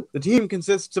 Woo! The team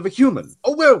consists of a human,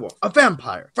 a werewolf, a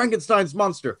vampire, Frankenstein's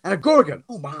monster, and a Gorgon.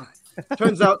 Oh my.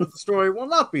 Turns out that the story will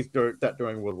not be set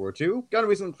during World War II. Gunn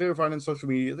recently clarified on social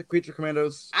media that Creature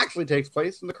Commandos actually takes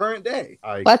place in the current day.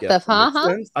 I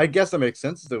guess that makes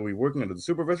sense that we're working under the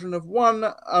supervision of one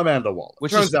Amanda Waller.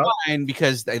 Which is fine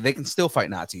because they can still fight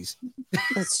Nazis.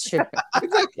 That's true.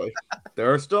 Exactly.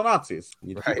 There are still Nazis. You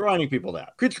need to keep reminding people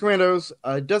that. Creature Commandos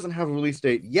doesn't have a release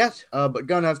date yet, but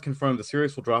Gunn has confirmed the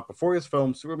series will drop before his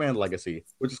film Superman Legacy,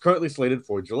 which is currently slated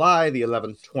for July the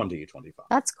 11th, 2025.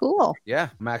 That's cool. Yeah,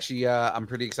 I'm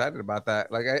pretty excited about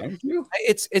that. Like,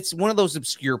 it's one of those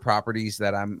obscure properties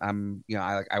that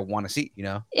I want to see. You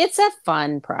know, it's a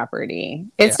fun property.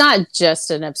 It's not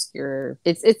just an obscure.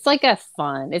 It's like a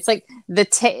fun. It's like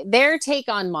their take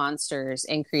on monsters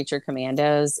in Creature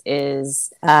Commandos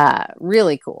is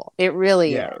really cool. It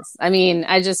really is. I mean,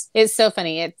 it's so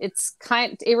funny.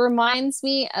 It reminds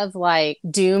me of like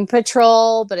Doom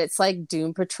Patrol, but it's like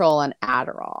Doom Patrol and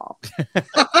Adderall.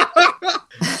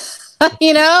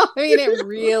 You know, I mean, it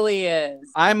really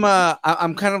is. I'm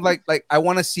kind of like I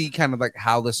want to see kind of like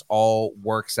how this all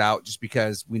works out, just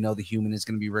because we know the Human is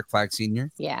going to be Rick Flag Sr.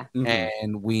 Yeah,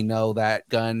 and we know that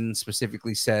Gunn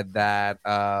specifically said that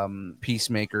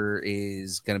Peacemaker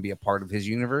is going to be a part of his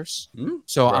universe.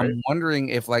 So I'm wondering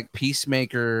if like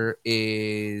Peacemaker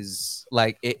is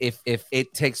like if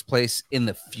it takes place in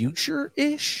the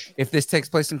future-ish, if this takes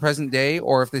place in present day,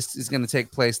 or if this is going to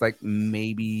take place like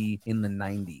maybe in the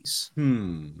 90s.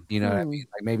 You know what I mean?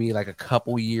 Like maybe like a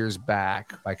couple years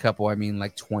back. By couple, I mean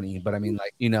like 20. But I mean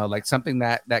like, you know, like something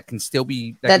that can still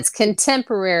be that's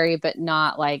contemporary, but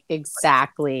not like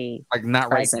exactly like not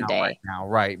present right now,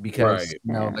 right? Because you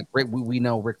know, like we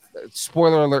know Rick.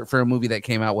 Spoiler alert for a movie that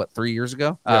came out 3 years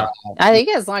ago. Yeah. I think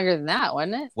it was longer than that,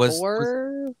 wasn't it?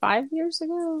 5 years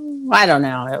ago? I don't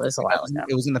know. It was a while ago.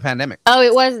 It was in the pandemic. Oh,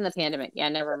 it was in the pandemic. Yeah,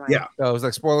 never mind. Yeah. So it was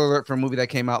like spoiler alert for a movie that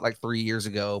came out like 3 years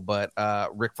ago, but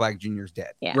Rick Flag Jr.'s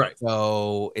dead. Yeah. Right.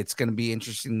 So it's going to be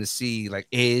interesting to see, like,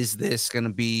 is this going to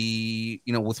be,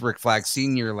 you know, with Rick Flag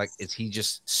Sr., like, is he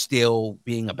just still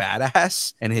being a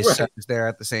badass and his son is there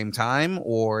at the same time?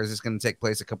 Or is this going to take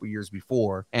place a couple years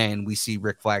before and we see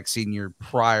Rick Flag Sr.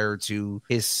 prior to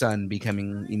his son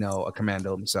becoming, you know, a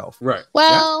commando himself? Right.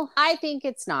 Well, I think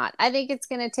it's not. I think it's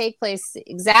going to take place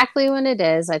exactly when it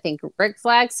is. I think Rick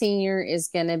Flag Sr. is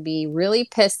going to be really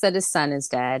pissed that his son is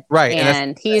dead. Right.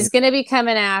 And he's going to be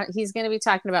coming out. He's going to be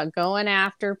talking about going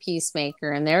after Peacemaker,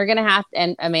 and they're going to have,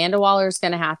 and Amanda Waller's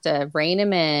going to have to rein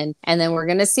him in. And then we're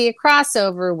going to see a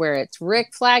crossover where it's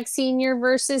Rick Flag Sr.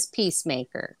 versus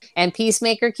Peacemaker. And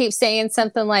Peacemaker keeps saying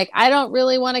something like, I don't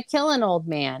really want to kill an old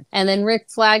man. And then Rick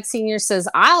Flag Sr. says,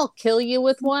 I'll kill you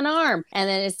with one arm. And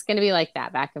then it's going to be like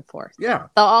that back and forth. Yeah.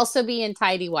 They'll also be in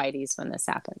tidy whities when this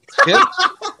happens. Yep.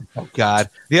 Oh, God.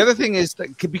 The other thing is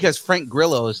that because Frank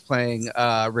Grillo is playing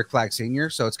Rick Flag Sr.,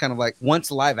 so it's kind of like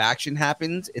once live action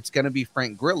happens, it's going to be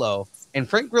Frank Grillo. And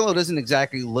Frank Grillo doesn't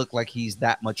exactly look like he's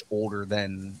that much older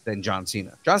than John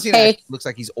Cena. John Cena looks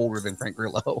like he's older than Frank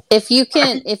Grillo. If you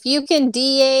can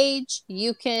de-age,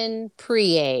 you can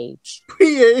pre-age.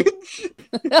 Pre-age?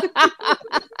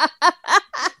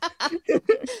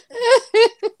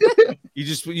 You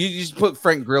just put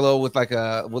Frank Grillo with like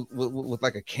a with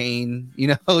like a cane, you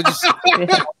know, just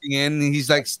walking in, and he's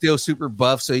like still super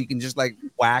buff, so you can just like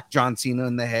whack John Cena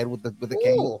in the head with the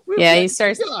cane. Yeah,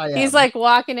 he's like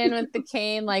walking in with the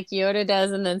cane like Yoda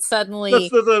does, and then suddenly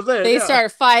they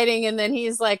start fighting, and then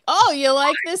he's like, "Oh, you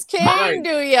like this cane,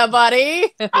 do you,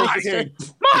 buddy?"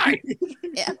 Mine.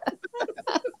 Yeah.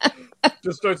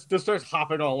 just starts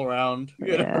hopping all around.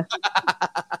 You know?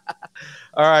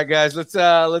 All right, guys,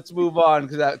 let's move on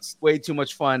because that's way too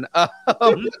much fun.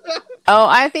 Oh,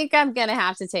 I think I'm gonna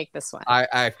have to take this one.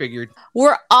 I figured.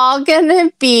 We're all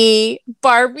gonna be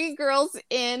Barbie girls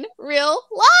in real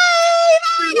life.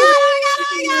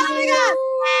 Oh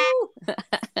my God.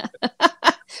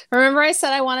 Remember I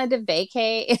said I wanted to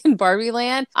vacate in Barbie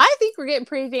Land? I think we're getting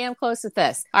pretty damn close with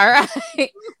this. All right.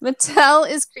 Mattel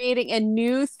is creating a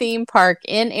new theme park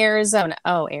in Arizona.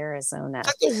 Oh, Arizona.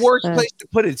 That's the worst place to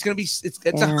put it. It's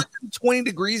 120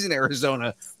 degrees in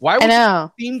Arizona. Why would I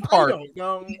know. you theme park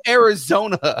in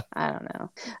Arizona? I don't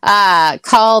know.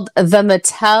 Called the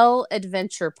Mattel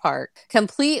Adventure Park,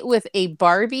 complete with a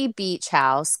Barbie beach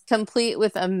house, complete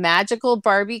with a magical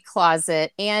Barbie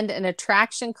closet, and an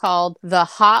attraction called the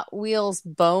Hot Wheels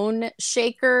Bone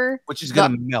Shaker, Which is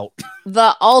gonna melt.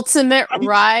 the ultimate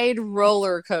ride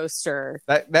roller coaster.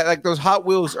 That like those Hot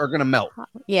Wheels are gonna melt.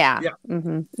 Yeah. Yeah.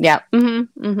 Mm-hmm. Yeah.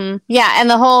 Mm-hmm. Mm-hmm. Yeah. And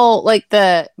the whole, like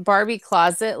the Barbie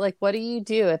closet, like what do you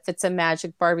do if it's a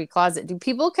magic Barbie closet? Do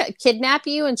people kidnap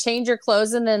you and change your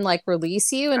clothes and then like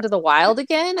release you into the wild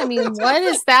again? I mean, what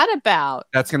is that about?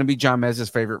 That's gonna be John Mez's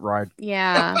favorite ride.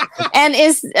 Yeah. And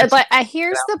is like,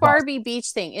 here's the Barbie beach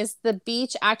thing. Is the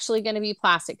beach actually going to be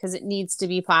plastic? Because it needs to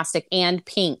be plastic and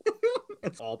pink.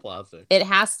 It's all plastic. It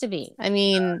has to be. I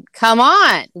mean, come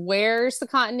on. Where's the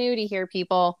continuity here,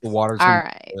 people? The water's All gonna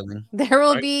right. be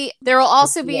boiling. There will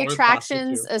also The be water's plastic,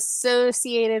 attractions too.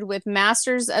 associated with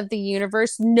Masters of the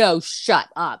Universe. No, shut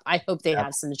up. I hope they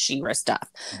have some She-Ra stuff.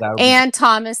 That would be- And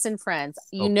Thomas and Friends.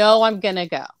 You Oh. know I'm gonna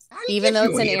go. Even though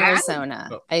you it's in He-Man. Arizona.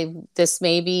 Oh. This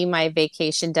may be my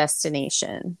vacation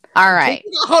destination. All right.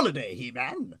 Taking a holiday,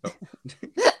 He-Man.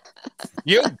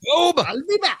 You goob. I'll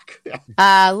be back.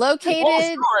 More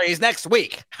Located stories next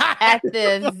week. at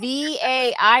the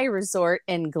VAI Resort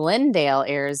in Glendale,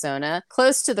 Arizona,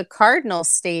 close to the Cardinals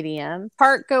Stadium.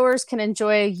 Park goers can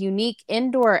enjoy a unique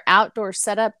indoor-outdoor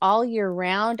setup all year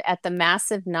round at the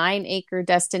massive 9-acre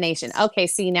destination. Okay,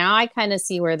 see, now I kind of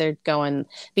see where they're going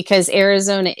because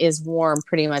Arizona is warm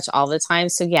pretty much all the time.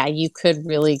 So yeah, you could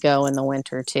really go in the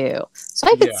winter too. So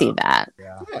I could Yeah. see that.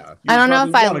 Yeah. Yeah, I don't know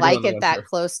if I wanna go like in the it that winter.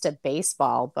 close to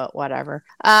baseball, but whatever.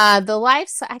 The life,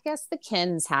 I guess the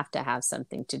Kens have to have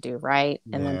something to do, right?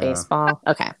 And then Yeah. baseball.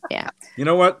 Okay, yeah, You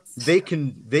know what? They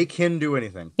can do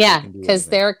anything. They yeah, can do because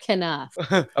anything. they're Knuff.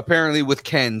 Apparently with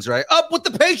Ken's, right? Up with the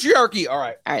patriarchy. All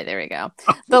right. All right, there we go.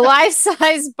 The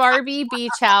life-size Barbie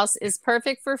beach house is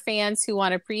perfect for fans who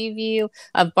want a preview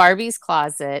of Barbie's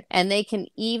closet, and they can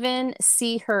even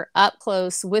see her up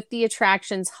close with the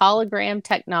attraction's hologram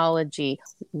technology.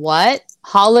 What?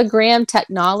 Hologram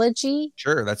technology?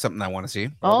 Sure, that's something I want to see.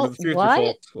 Welcome Oh, to the future, what?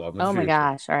 folks. Welcome to Oh the my future.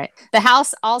 gosh. All right. The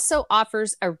house also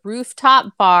offers a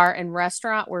rooftop bar and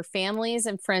restaurant where families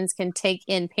and friends can take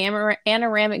in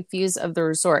panoramic views of the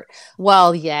resort.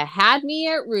 Well, you had me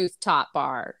at rooftop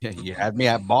bar. Yeah, you had me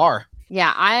at bar.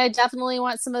 Yeah, I definitely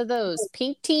want some of those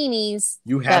pink teenies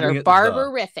You that had me are at the-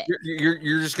 barbarific.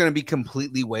 You're just gonna be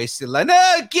completely wasted. Like,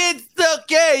 no, kids, it's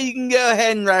okay. You can go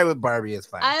ahead and ride with Barbie. It's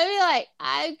fine. I'd be like,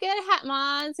 I'm gonna have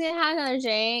mom's gonna have another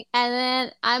drink, and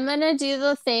then I'm gonna do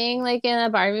the thing like in a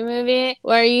Barbie movie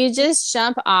where you just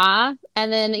jump off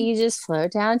and then you just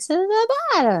float down to the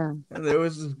bottom. And there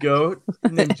was this goat,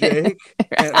 and then Jake.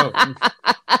 And,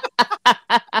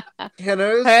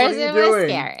 Kenners, what Hers are you it was doing?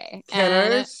 scary. And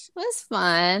it Kenners, was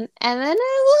fun, and then a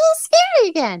little scary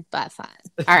again, but fun.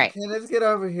 All right. Kenners, get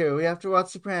over here. We have to watch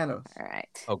Sopranos. All right.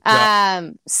 Oh,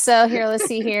 God. So here, let's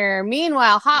see here.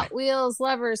 Meanwhile, Hot Wheels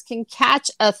lovers can catch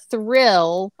a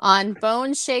thrill on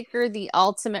Bone Shaker, the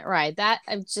ultimate ride. That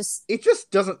It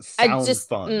just doesn't sound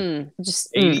fun. just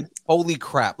 80. Holy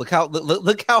crap! Look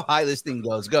how high this thing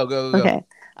goes. Go. Okay.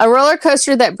 A roller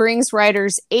coaster that brings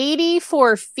riders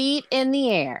 84 feet in the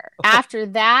air. After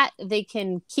that, they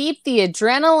can keep the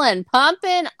adrenaline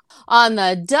pumping on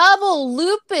the double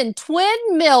looping twin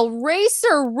mill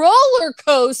racer roller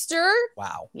coaster.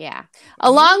 Wow. Yeah.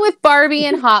 Along with Barbie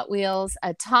and Hot Wheels,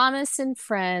 a Thomas and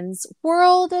Friends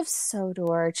World of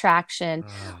Sodor attraction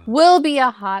will be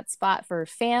a hotspot for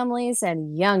families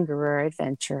and younger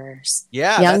adventurers.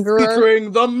 Yeah. that's- Younger.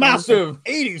 Featuring the massive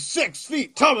 86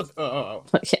 feet Thomas.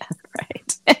 Yeah,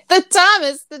 right. The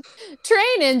Thomas, the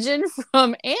train engine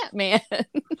from Ant-Man.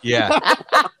 Yeah.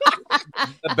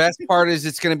 The best part is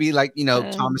it's going to be like,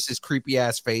 Thomas's creepy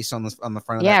ass face on the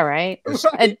front of Yeah, that. right.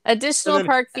 Right. Additional And then-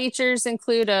 park features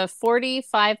include a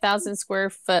 45,000 square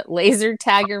foot laser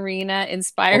tag arena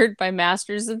inspired by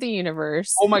Masters of the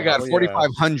Universe. Oh my God, Oh, yeah.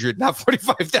 4,500, not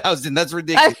 45,000. That's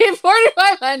ridiculous. I mean,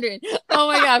 4,500. Oh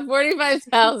my God,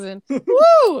 45,000.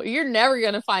 Woo! You're never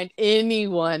going to find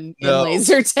anyone No. in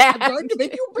laser I'm tag. going to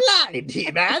make you blind,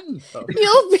 He-Man. Oh.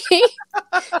 You'll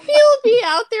be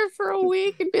out there for a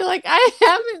week and be like, I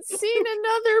haven't seen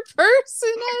another person.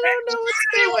 I don't know what's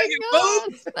going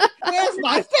on. Where's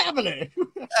my family?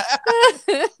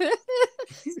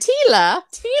 Tila,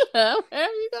 where have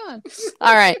you gone?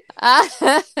 All right.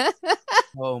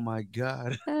 Oh my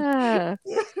God.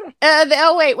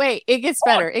 Oh, wait. It gets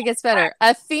better.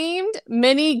 A themed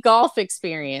mini golf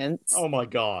experience Oh my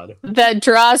God. that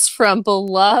draws from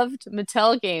beloved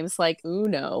Mattel games like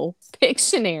Uno,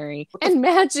 Pictionary, and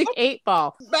Magic 8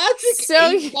 Ball. Magic So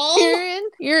 8 Ball?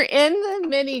 you're in the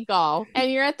mini golf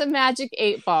and you're at the Magic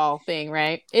 8 Ball thing,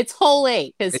 right? It's hole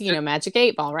 8 because Magic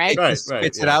 8 Ball, right? Right,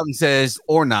 Spits it yeah. out and says,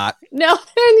 or not. No, and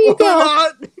you Why go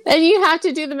not? and you have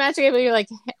to do the Magic 8 Ball. You're like,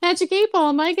 Magic 8 Ball,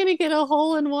 am I going to get a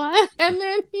hole in one? And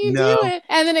then you No. do it,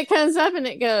 and then it comes up and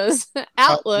it goes,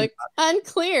 outlook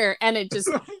unclear, and it just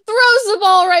throws the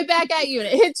ball right back at you, and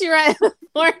it hits you right in the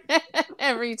forehead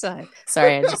every time.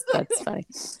 Sorry, that's funny.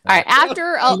 All right,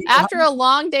 after a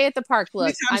long day at the park,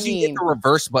 look, How many times you get the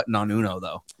reverse button on Uno,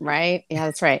 though? right? Yeah,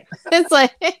 that's right. It's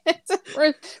like it's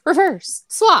a reverse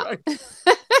swap,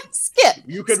 skip.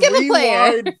 You can Skip a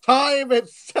player. rewind time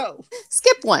itself.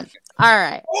 Skip one. All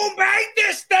right. Who made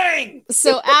this thing?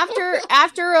 So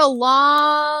after a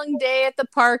long day at the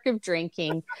park of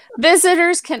drinking,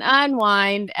 visitors can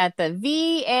unwind at the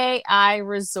VAI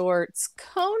Resorts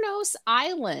Konos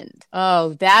Island.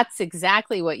 Oh, that's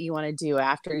exactly what you want to do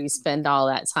after you spend all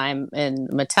that time in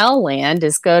Mattel Land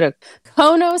is go to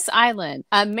Konos Island,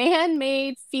 a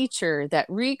man-made feature that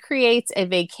recreates a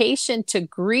vacation to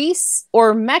Greece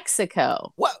or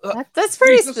Mexico. What? That's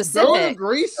pretty Jesus, go to specific.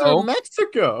 Greece Oh. or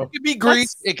Mexico. It could be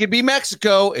Greece. It could be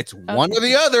Mexico. It's one or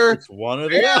the other. It's one of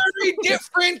the other. Very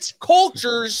different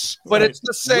cultures, but it's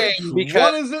the same Which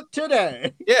because one is it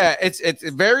today? yeah, it's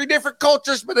very different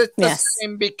cultures, but it's the Yes.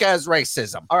 same because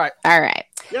racism. All right. All right.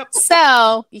 Yep.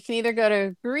 So you can either go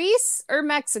to Greece or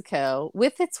Mexico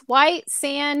with its white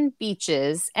sand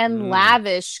beaches and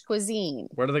lavish cuisine.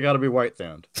 Where do they got to be white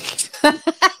sand?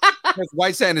 Because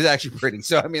white sand is actually pretty.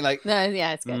 So I mean, like, No,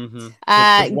 yeah, it's good.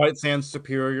 Mm-hmm. Is white sand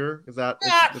superior? Is that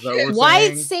what we're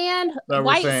White saying? sand, that we're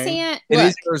white saying? sand. it Look,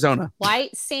 is Arizona.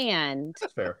 white sand,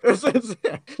 That's fair.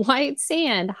 white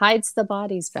sand hides the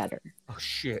bodies better. Oh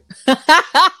shit.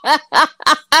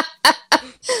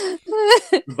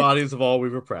 The bodies of all we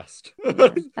repressed.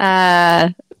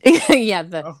 Yeah,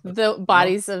 Oh, the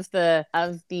bodies of the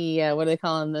what do they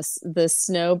call them, the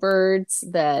snowbirds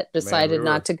that decided were-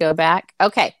 not to go back.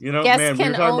 Okay, You know, Guests man, we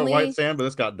can were talking only- about white sand, but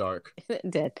this got dark. it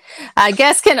did.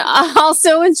 Guests can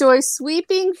also enjoy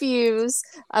sweeping views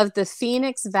of the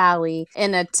Phoenix Valley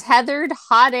in a tethered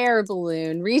hot air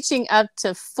balloon reaching up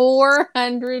to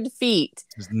 400 feet.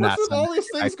 It's not What's with all these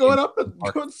things I've going seen up and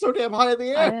park. going so damn high in the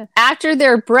air? After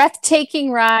their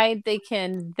breathtaking ride, they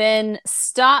can then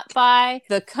stop by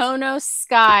the Konos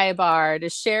Sky Bar to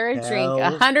share a drink Hell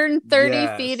 130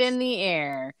 yes. feet in the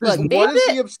air. What Look, is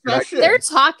the obsession? they're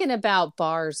talking about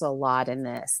bars a lot in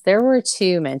this. There were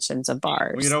 2 mentions of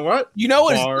bars. Well, you know what? You know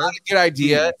what's Bar. not a good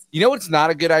idea? You know what's not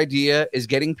a good idea is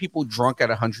getting people drunk at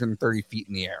 130 feet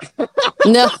in the air.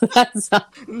 No, that's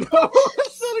not. No,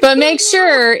 that's not a But good make idea.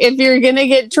 sure if you're gonna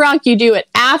get drunk, you do it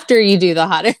after you do the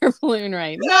hot air balloon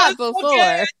ride, not before.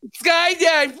 Okay.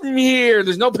 Skydive from here.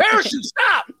 There's no parachute.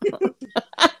 Stop.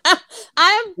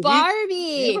 I'm you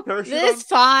Barbie. have a parachute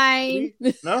This on? fine.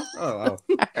 No? Oh.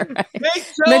 Hey,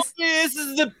 so this is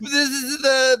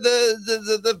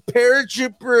the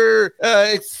paratrooper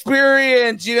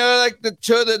experience. You know, like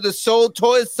the soul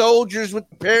toy soldiers with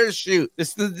the parachute.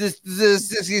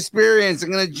 This experience.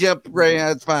 I'm gonna jump right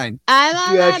now. It's fine. I'm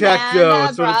on G.I. the Jack Band Joe. of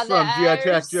That's what it's from. G.I. Jack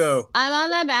Brothers. Joe. I'm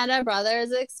on the Band of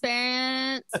Brothers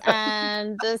experience,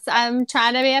 and I'm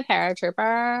trying to be a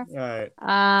paratrooper. All right.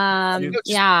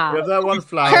 Yeah. You have that one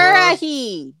flower.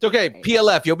 Kurahi. It's okay.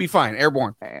 PLF. You'll be fine.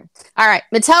 Airborne. All right.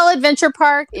 Mattel Adventure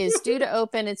Park is due to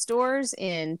open its doors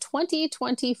in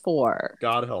 2024.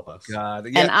 God help us. God.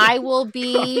 And I will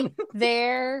be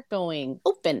there going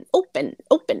open.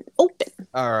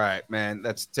 All right, man.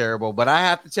 That's terrible. But I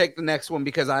have to take the next one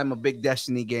because I'm a big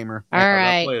Destiny gamer. All not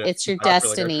right. played it. It's your I feel like I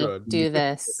destiny. should. Do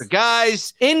this. So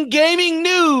guys, in gaming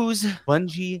news,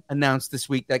 Bungie announced this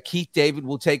week that Keith David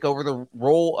will take over the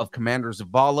role of Commander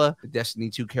Zavala. The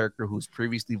Destiny 2 character who's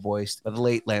previously voiced by the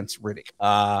late Lance Reddick.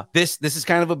 This is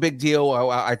kind of a big deal.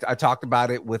 I talked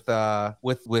about it with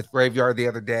Graveyard the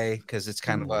other day because it's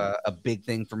kind of a big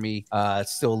thing for me.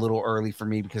 It's still a little early for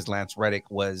me because Lance Reddick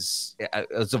was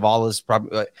Zavala's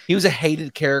probably he was a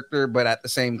hated character, but at the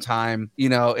same time, you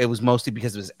know, it was mostly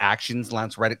because of his actions.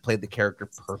 Lance Reddick played the character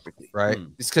perfectly, right?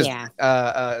 It's because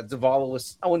Zavala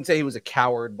was, I wouldn't say he was a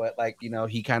coward, but like, you know,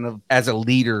 he kind of as a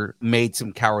leader made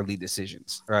some cowardly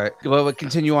decisions, right? We'll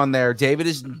continue on there. David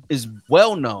is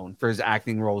well known for his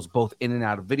acting roles both in and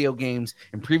out of video games,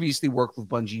 and previously worked with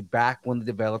Bungie back when the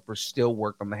developers still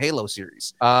worked on the Halo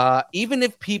series. Even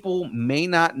if people may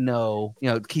not know, you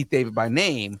know, Keith David by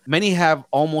name, many have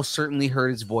almost certainly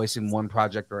heard his voice in one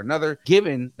project or another,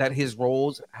 given that his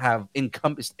roles have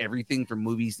encompassed everything from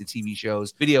movies to TV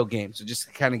shows, video games. So just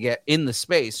to kind of get in the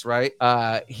space, right?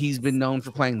 He's been known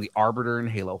for playing the Arbiter in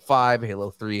Halo 5,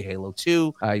 Halo 3, Halo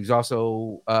 2. He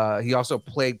also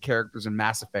played characters in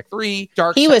Mass Effect 3.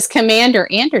 He was Commander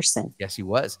Anderson. Yes, he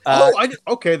was.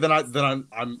 Okay, then I'm in.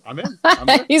 I'm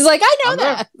in. He's like, I know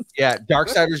that. Yeah,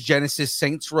 Darksiders Genesis,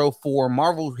 Saints Row 4,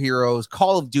 Marvel Heroes,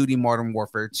 Call of Duty, Modern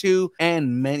Warfare 2,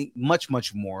 and much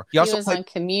more. He also was on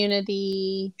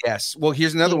Community. Yes. Well,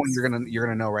 here's another one you're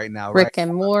gonna know right now. Rick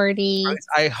and Morty.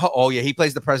 He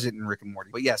plays the president in Rick and Morty.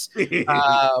 But yes,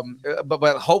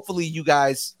 but hopefully you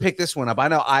guys pick this one up. I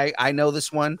know I know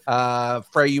this one.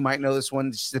 Frey, you might know this one.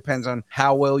 It just depends on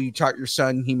how well you taught your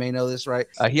son. He may know this, right?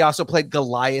 He also played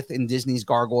Goliath in Disney's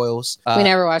Gargoyles. We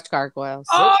never watched Gargoyles.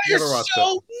 Oh, you're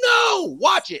so no!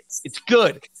 Watch it. It's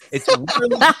good. It's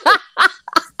really.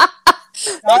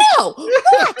 No,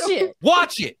 watch it.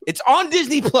 Watch it. It's on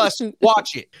Disney Plus.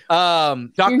 Watch it. You're not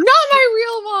my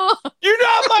real mom. You're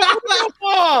not my real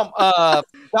mom.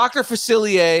 Dr.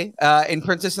 Facilier in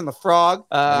Princess and the Frog.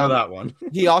 I know that one.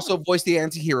 He also voiced the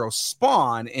anti-hero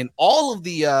Spawn in all of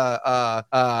the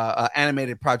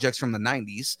animated projects from the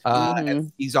 90s.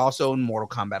 And he's also in Mortal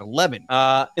Kombat 11.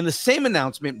 In the same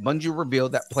announcement, Bungie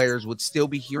revealed that players would still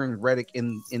be hearing Reddick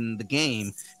in the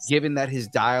game, given that his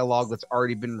dialogue that's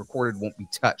already been recorded won't be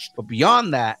touched. But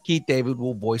beyond that, Keith David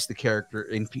will voice the character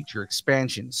in future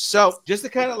expansions. So just to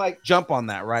kind of like jump on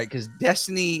that, right? Because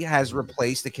Destiny has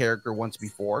replaced the character once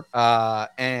before.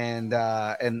 And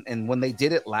when they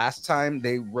did it last time,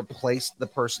 they replaced the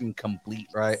person complete,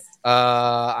 right?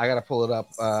 I gotta pull it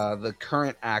up. The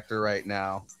current actor right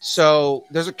now. So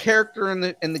there's a character in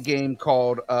the game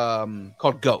called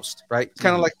Ghost, right? It's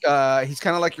kind of like he's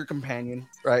kind of like your companion,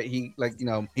 right? He like, you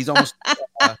know, he's almost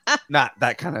not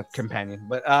that kind of companion,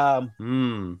 but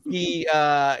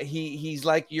he's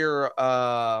like your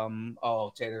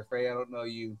Taylor Frey, I don't know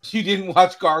you didn't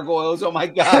watch Gargoyles. Oh my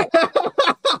god.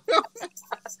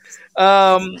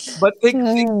 But think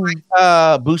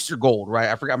like Booster Gold, right?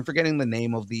 I'm forgetting the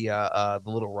name of the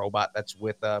little robot that's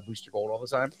with Booster Gold all the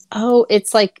time. Oh,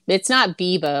 it's not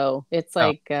Bebo. It's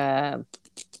like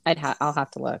I'll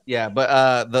have to look. Yeah,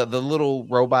 but the little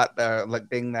robot like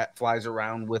thing that flies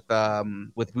around with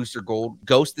Booster Gold,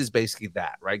 Ghost is basically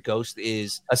that, right? Ghost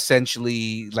is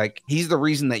essentially like he's the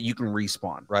reason that you can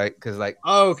respawn, right? Because like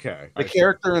the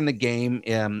character in the game,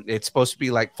 it's supposed to be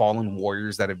like fallen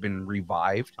warriors that have been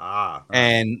revived.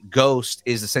 And Ghost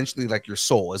is essentially like your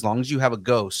soul. As long as you have a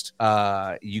ghost,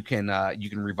 you can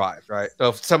revive, right? So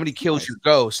if somebody kills your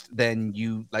ghost, then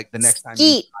you like the next time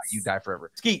you die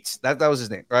forever. Skeets, that was his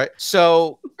name. Right.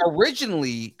 So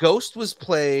originally, Ghost was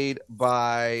played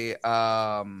by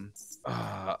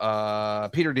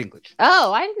Peter Dinklage.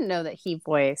 Oh, I didn't know that he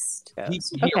voiced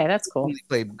Ghost. Okay, that's cool. He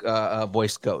played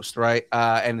voiced Ghost, right?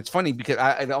 And it's funny because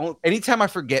anytime I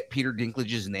forget Peter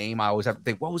Dinklage's name, I always have to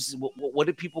think, what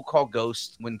did people call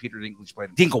Ghost when Peter Dinklage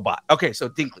played Dinklebot? Okay, so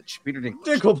Peter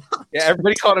Dinklage. Yeah,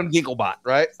 everybody called him Dinklebot,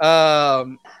 right?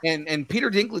 And Peter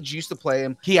Dinklage used to play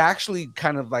him. He actually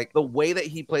kind of like the way that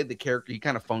he played the character, he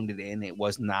kind of phoned it in. It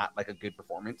was not like a good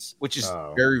performance, which is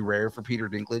very rare for Peter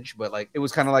Dinklage, but like it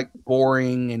was kind of like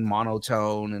boring and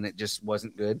monotone, and it just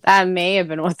wasn't good. That may have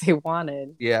been what they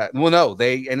wanted. Yeah, well, no,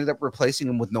 they ended up replacing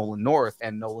him with Nolan North,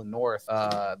 and Nolan North,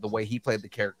 the way he played the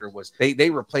character was they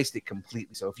replaced it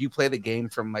completely. So if you play the game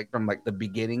from the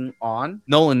beginning on,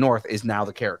 Nolan North is now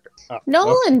the character.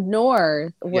 Nolan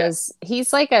North was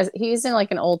he's in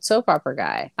like an old soap opera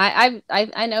guy.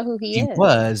 I know who he is. He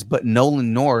was, but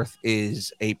Nolan North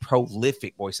is a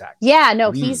prolific voice actor. Yeah,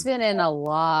 no, he's been in a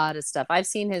lot of stuff. I've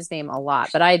seen his name a lot,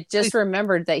 but I just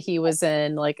remembered that he was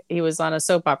on a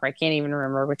soap opera. I can't even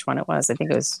remember which one it was. I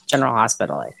think it was General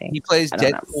Hospital. I think he plays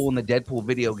Deadpool in the Deadpool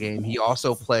video game. He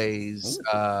also plays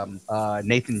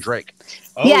Nathan Drake.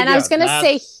 I was gonna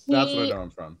say that's where I know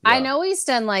him from. I know he's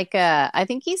done I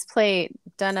think he's played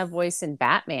done a voice in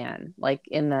Batman, like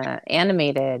in the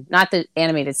animated, not the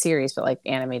animated series, but like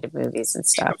animated movies and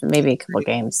stuff, and maybe a couple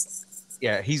games.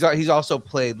 Yeah, he's also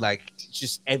played like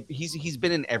just he's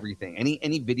been in everything.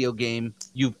 Any video game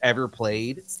you've ever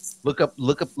played, look up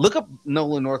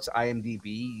Nolan North's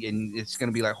IMDb, and it's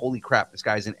gonna be like, holy crap, this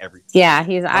guy's in everything. Yeah,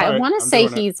 I right, want to I'm say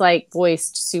doing it. he's like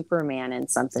voiced Superman in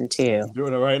something too. I'm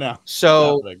doing it right now.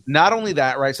 So Happening. not only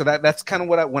that, right? So that's kind of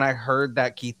what when I heard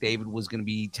that Keith David was going to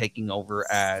be taking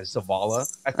over as Zavala,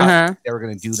 I thought they were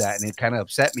going to do that, and it kind of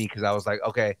upset me because I was like,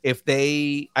 okay, if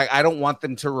I don't want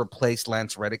them to replace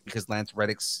Lance Reddick, because Lance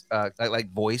Reddick's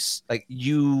like voice, like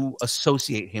you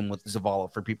associate him with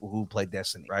Zavala for people who play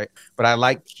Destiny, right? But I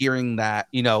like hearing that,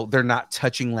 you know, they're not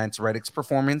touching Lance Reddick's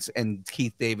performance, and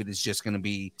Keith David is just going to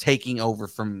be taking over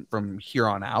from here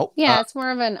on out. Yeah, it's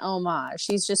more of an homage.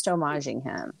 She's just homaging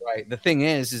him. Right. The thing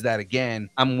is that again,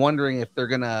 I'm wondering if they're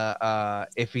gonna,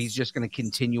 if he's just gonna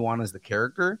continue on as the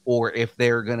character, or if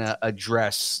they're gonna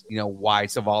address, you know, why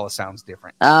Zavala sounds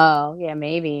different. Oh, yeah,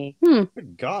 maybe.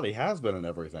 Good God, he has been in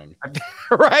everything.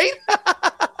 Right?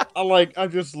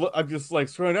 I'm just like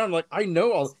scrolling down. I'm like, I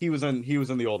know he was in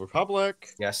the Old Republic.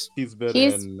 Yes. He's been in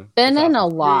Assassin's a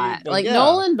lot. Creed, Like yeah.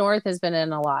 Nolan North has been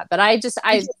in a lot, but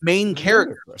He's main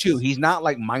character too. He's not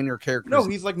like minor characters. No,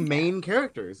 he's like main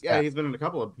characters. Yeah, Yeah. he's been in a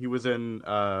couple of. He was in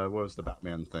what was the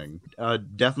Batman thing?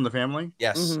 Death in the Family.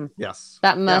 Yes. Mhm. Yes,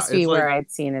 That must Yeah, be it's where like-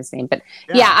 I'd seen his name. But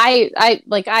yeah,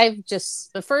 I've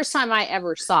just the first time I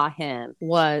ever saw him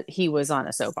he was on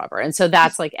a soap opera, and so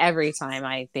that's like every time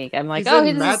I think I'm like, he's oh, in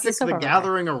this is Magic the soap the opera.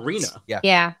 Gathering arena.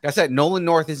 Yeah, Like I said, Nolan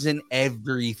North is in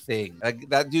everything. Like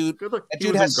that dude. Good look. That He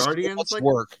dude was has in so Guardians. much Like,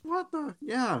 work. what the?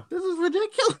 Yeah, this is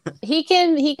ridiculous. he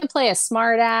can play a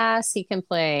smart ass. He can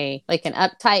play like an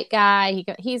uptight guy.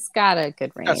 He's got a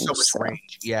good range. Got so much so.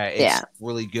 range. Yeah, it's Yeah.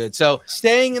 really good. So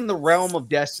staying in the realm of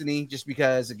Destiny, just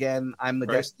because again, I'm the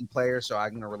Right. Destiny player, so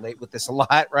I'm gonna relate with this a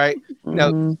lot, right?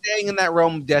 No, Mhm. staying in that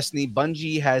realm of Destiny,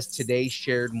 Bungie has today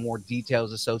shared more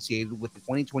details associated with the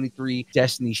 2023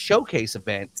 Destiny Showcase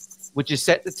event, which is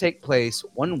set to take place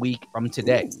 1 week from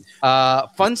today.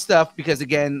 Fun stuff because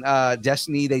again,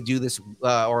 Destiny, they do this,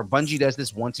 or Bungie does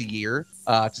this once a year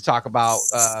to talk about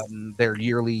their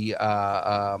yearly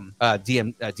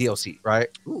DLC, right?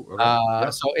 Ooh, okay. Yeah.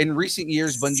 So in recent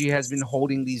years, Bungie has been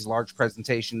holding these large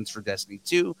presentations for Destiny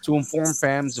 2 to inform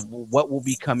fans of what will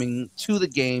be coming to the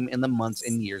game in the months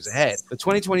and years ahead. The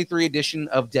 2023 edition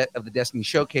of the Destiny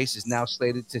Showcase is now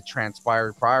slated to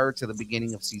transpire prior to the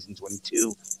beginning of Season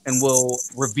 22 and will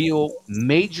reveal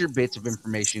major bits of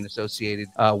information associated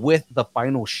with the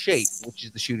Final Shape, which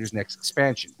is the shooter's next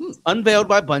expansion. Unveiled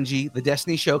by Bungie, the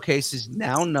Destiny Showcase is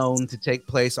now known to take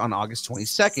place on August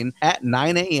 22nd at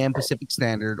 9 a.m. Pacific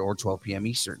Standard or 12 p.m.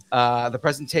 Eastern. The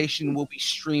presentation will be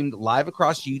streamed live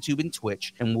across YouTube and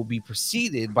Twitch and will be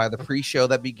preceded by the pre-show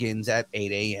that begins at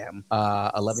 8 a.m.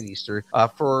 11 Eastern.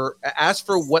 As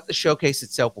for what the showcase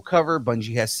itself will cover,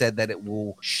 Bungie has said that it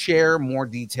will share more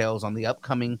details on the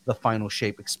upcoming The Final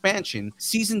Shape expansion,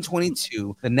 Season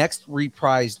 22, the next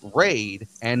reprised raid,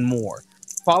 and more.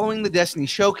 Following the Destiny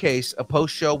Showcase, a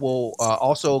post-show will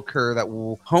also occur that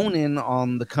will hone in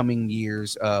on the coming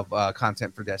years of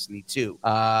content for Destiny 2.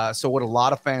 So what a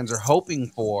lot of fans are hoping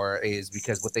for is,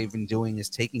 because what they've been doing is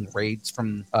taking raids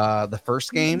from the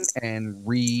first game and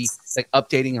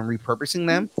updating and repurposing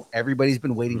them. Everybody's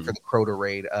been waiting for the Crota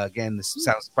raid. Again, this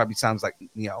probably sounds like,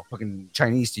 you know, fucking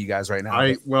Chinese to you guys right now.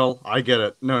 I get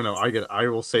it. No, I get it. I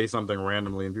will say something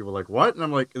randomly, and people are like, "What?" And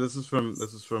I'm like, "This is from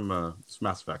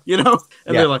Mass Effect," you know.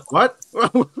 And they're like, "What?"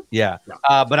 Yeah.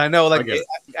 But I know, like, I get it.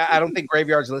 I don't think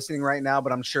Graveyard's listening right now,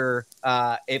 but I'm sure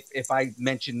if I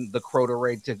mention the Crota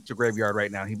raid to Graveyard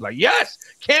right now, he'd be like, "Yes,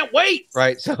 can't wait!"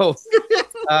 Right? So,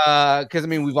 because I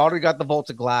mean, we've already got the Vault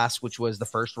of Glass, which was the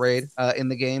first raid in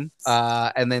the game,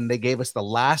 and then they gave us the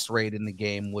last raid in the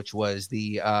game, which was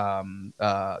the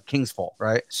King's Fall,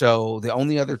 right? So the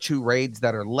only other two raids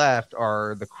that are left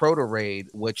are the Crota raid,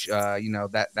 which you know,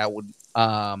 that would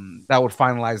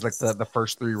finalize like the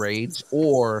first three raids,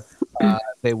 or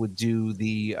they would do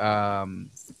the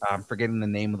I'm forgetting the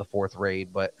name of the fourth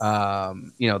raid, but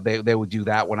you know, they would do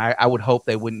that one. I would hope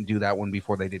they wouldn't do that one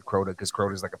before they did Crota, because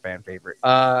Crota is like a fan favorite.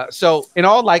 So in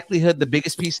all likelihood, the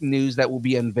biggest piece of news that will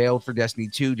be unveiled for Destiny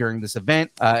 2 during this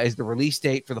event is the release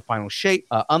date for the Final Shape.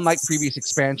 Unlike previous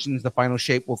expansions, the Final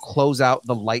Shape will close out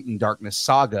the Light and Darkness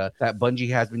saga that Bungie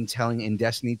has been telling in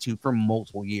Destiny 2 for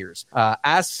multiple years.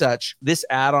 As such, this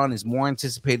add-on is more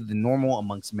anticipated than normal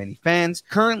amongst many fans.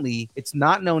 Currently, it's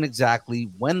not known exactly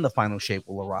when the Final Shape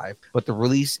will arrive, but the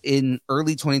release in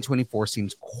early 2024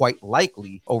 seems quite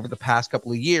likely. Over the past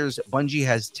couple of years, Bungie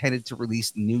has tended to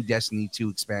release new Destiny 2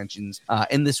 expansions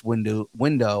in this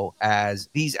window, as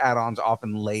these add-ons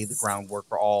often lay the groundwork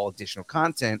for all additional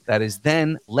content that is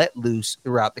then let loose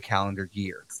throughout the calendar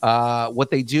year.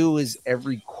 What they do is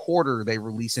every quarter they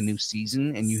release a new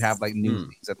season, and you have like new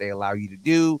things that they allow you to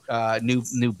do,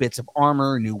 new bits of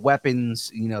armor, new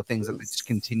weapons, things that they just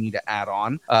continue to add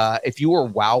on. If you were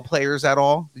WoW players at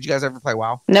all, did you guys ever play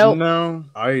WoW? Nope. No,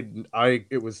 I didn't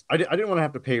want to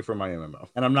have to pay for my MMO,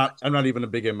 and I'm not even a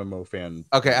big MMO fan.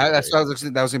 Okay, that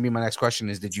was gonna be my next question: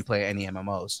 is did you play any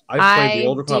MMOs? I've played the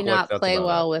Old Republic. Do not play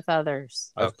well with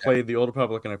others. I've played the Old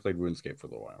Republic, and I played RuneScape for a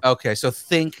little while. Okay, so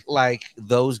think like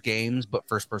those games, but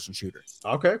first-person shooters.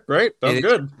 Okay, great. That's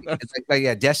good. It's like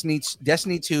yeah,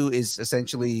 Destiny 2 is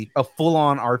essentially a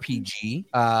full-on RPG,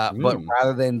 but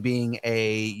rather than being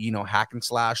a hack and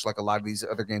slash like a lot of these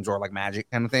other games or like Magic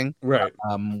kind of thing, right?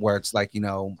 Where it's like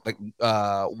what's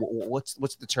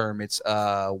the term? It's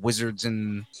wizards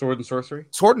and sword and sorcery.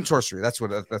 Sword and sorcery. That's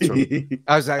what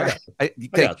I was like. I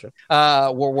gotcha.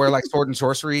 Where like sword and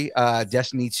sorcery,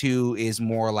 Destiny 2 is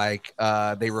more like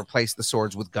they replace the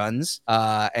swords with guns,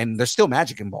 and there's still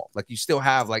magic involved. Like you still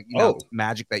have like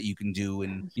magic that you can do,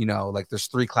 and like there's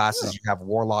 3 classes. You have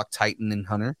Warlock, Titan, and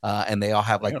Hunter, and they all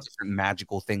have like different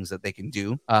magical things that they can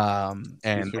do.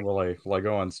 And will I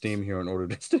go on Steam here in order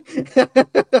to?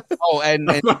 and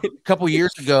a couple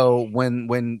years ago, when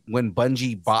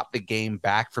Bungie bought the game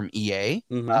back from EA,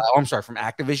 I'm sorry, from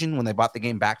Activision, when they bought the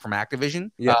game back from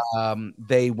Activision,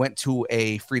 they went to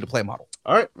a free-to-play model.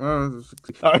 All right.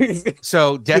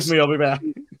 So Destiny, I'll be back.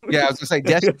 Yeah, I was gonna say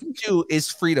Destiny 2 is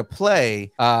free to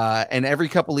play, and every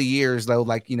couple of years they'll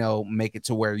make it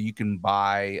to where you can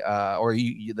buy, or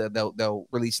they'll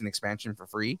release an expansion for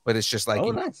free. But it's just like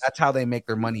nice. That's how they make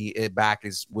their money back,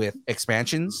 is with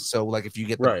expansions. So like if you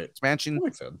get the expansion, that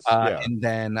makes sense. And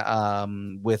then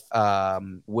with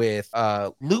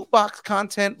loot box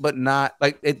content, but not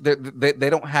like they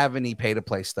don't have any pay to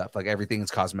play stuff. Like everything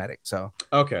is cosmetic. So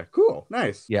okay, cool,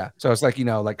 nice. Yeah, so it's like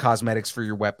like cosmetics for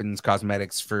your weapons,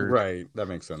 cosmetics for that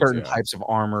makes sense. Certain types of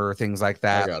armor, things like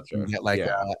that. I gotcha. You get like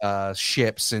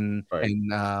ships and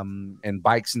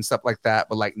bikes and stuff like that,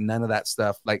 but like none of that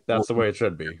stuff. Like that's the way it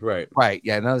should be, right? Right.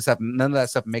 Yeah. None of that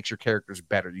stuff makes your characters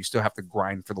better. You still have to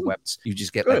grind for the weapons. You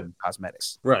just get like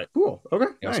cosmetics. Right. Cool. Okay.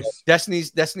 Nice. So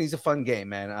Destiny's a fun game,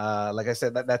 man. Like I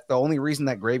said, that's the only reason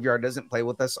that Graveyard doesn't play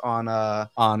with us on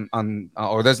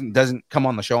or doesn't come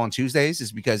on the show on Tuesdays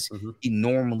is because he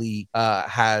normally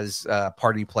has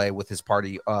party play with his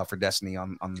party for Destiny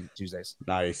on Tuesdays.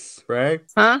 Nice. Ray?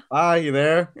 Huh? Hi, you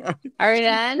there? Are we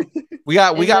done? we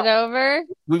got it over?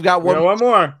 We've got one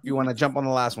more. You want to jump on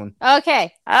the last one?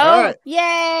 Okay. Right.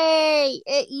 Yay.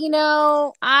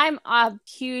 I'm a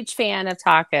huge fan of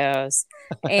tacos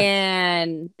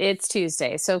and it's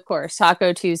Tuesday. So of course,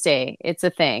 Taco Tuesday, it's a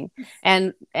thing.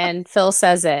 And Phil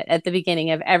says it at the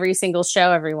beginning of every single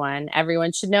show, everyone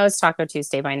should know it's Taco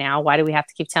Tuesday by now. Why do we have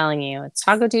to keep telling you it's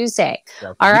Taco Tuesday?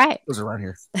 Yeah, all right. Those around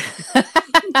here.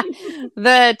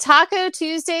 The Taco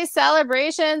Tuesday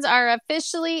celebrations are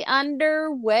officially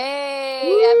underway,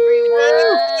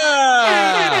 everyone.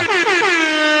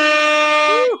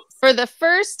 For the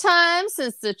first time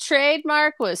since the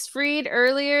trademark was freed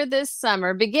earlier this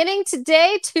summer, beginning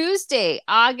today, Tuesday,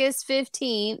 August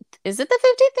 15th. Is it the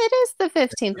 15th? It is the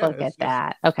 15th. Yeah, Look at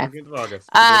that. Okay. August.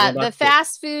 The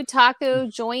fast food taco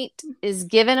joint is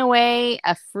giving away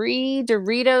a free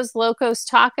Doritos Locos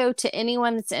taco to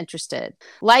anyone that's interested.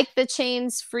 Like the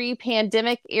chain's free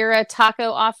pandemic era taco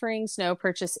offerings, no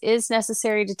purchase is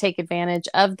necessary to take advantage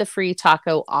of the free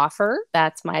taco offer.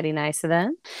 That's mighty nice of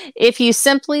them. If you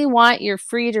simply want your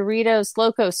free Doritos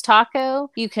Locos taco,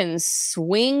 you can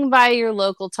swing by your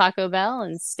local Taco Bell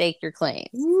and stake your claim.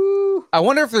 Woo. I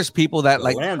wonder if there's people that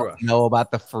like Land rush. know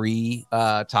about the free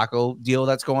taco deal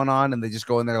that's going on, and they just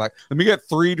go in there like, let me get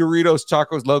 3 Doritos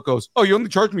Tacos Locos. Oh, you only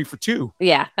charged me for 2.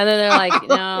 Yeah, and then they're like,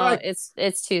 no, it's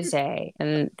Tuesday,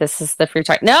 and this is the free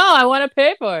taco. No, I want to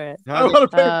pay for it. I want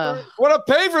to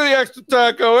pay for the extra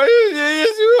taco.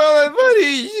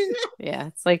 Yeah,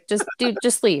 it's like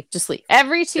just leave.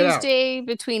 Every Tuesday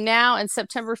between now and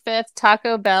September 5th,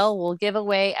 Taco Bell will give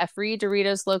away a free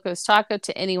Doritos Locos taco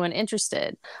to anyone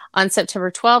interested. On September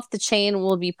 12th, the chain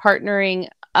will be partnering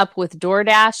up with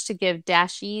DoorDash to give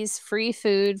Dashies free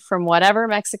food from whatever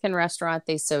Mexican restaurant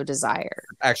they so desire.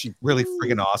 Actually, really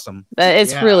freaking awesome.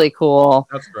 It's really cool.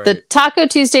 That's great. The Taco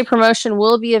Tuesday promotion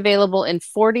will be available in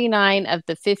 49 of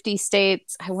the 50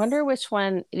 states. I wonder which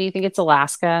one. Do you think it's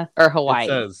Alaska or Hawaii? It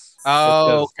says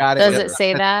Oh, got it. Does Yeah. it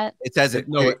say that? It says it.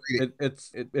 No, Read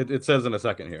it says in a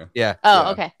second here. Yeah.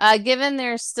 Oh, Yeah. okay. Given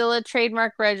there's still a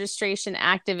trademark registration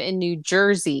active in New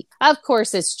Jersey. Of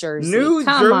course it's Jersey. New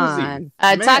Come Jersey. on.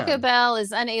 Man. Taco Bell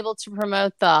is unable to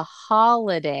promote the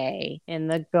holiday in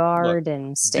the Garden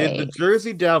Did State. the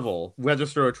Jersey Devil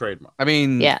register a trademark? I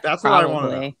mean, Yeah, That's what I want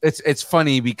to know. probably. it's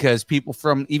funny because people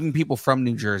from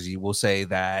New Jersey will say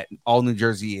that all New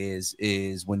Jersey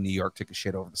is when New York took a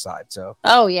shit over the side. So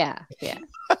Oh, yeah. Yeah.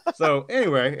 So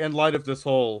anyway, in light of this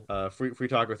whole free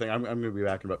taco thing, I'm going to be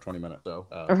back in about 20 minutes. So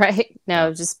Right?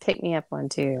 No, just pick me up one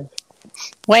too.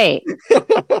 Wait,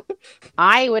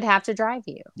 I would have to drive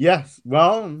you. yes,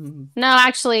 well, No,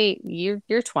 actually,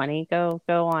 you're 20. Go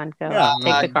on. Go. Yeah,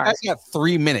 Take the you car. guys got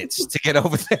 3 minutes to get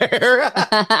over there.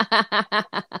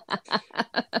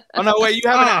 Oh no, wait, you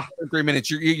have an hour and 3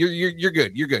 minutes. You're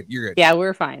good. You're good. Yeah,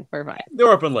 we're fine. We're fine. they're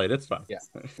open late. It's fine. Yeah.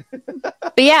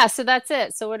 But yeah, so that's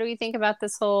it. So what do we think about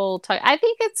this whole I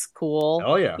think it's cool.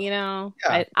 Oh yeah. You know,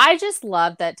 Yeah. I just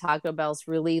love that Taco Bell's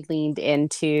really leaned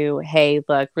into, hey,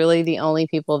 look, really the only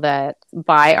people that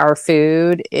buy our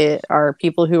food are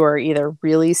people who are either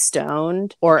really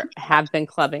stoned or have been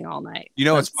clubbing all night. You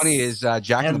know what's funny is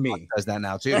Jack in And the Box me. does that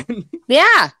now too.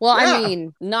 Yeah. Well, Yeah. I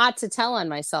mean, not to tell on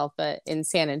myself, but in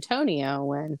San Antonio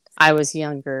when I was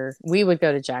younger, we would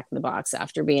go to Jack in the Box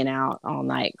after being out all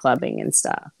night clubbing and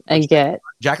stuff and get.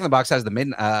 Jack in the Box has the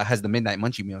midnight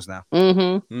munchie meals now.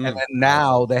 Mm-hmm. Mm. And then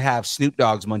now they have Snoop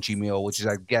Dogg's munchie meal, which is,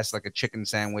 I guess, like a chicken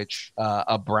sandwich,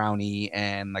 a brownie,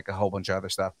 and like a whole bunch of other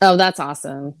stuff. Oh, that's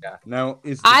awesome. Now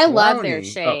is the I love their brownie-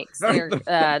 shakes.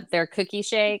 Oh, Their cookie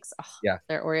shakes. Oh, Yeah.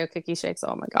 Their Oreo cookie shakes.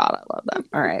 Oh my god, I love them.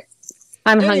 All right.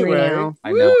 I'm hungry Anyway, now.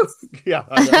 I know. woo! Yeah,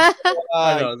 I know.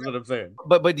 I Uh, know. That's what I'm saying.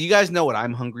 but do you guys know what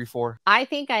I'm hungry for? I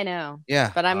think I know.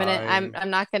 Yeah. But I'm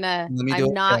not gonna Let me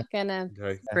do it.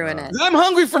 Okay. ruin it. I'm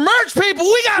hungry for merch, people.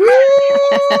 We got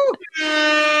merch.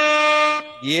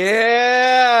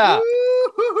 Yeah.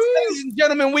 Ladies and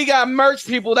gentlemen, we got merch,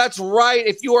 people. That's right.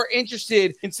 If you are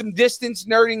interested in some distance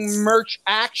nerding merch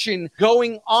action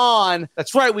going on,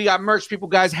 that's right. We got merch, people,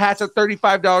 guys. Hats are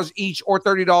 $35 each or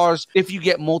 $30 if you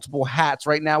get multiple hats.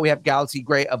 Right now, we have Galaxy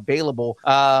Gray available.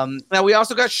 Now, we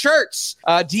also got shirts.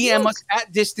 DM us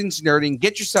at Distance Nerding.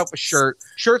 Get yourself a shirt.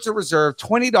 Shirts are reserved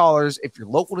 $20 if you're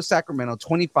local to Sacramento,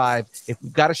 $25 if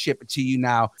we've got to ship it to you.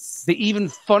 Now, the even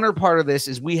funner part of this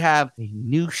is we have a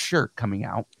new shirt coming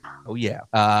out. Oh, yeah.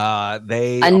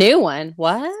 A new one.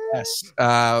 What? Yes,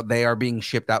 they are being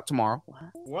shipped out tomorrow,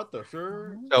 What the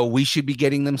sure? so we should be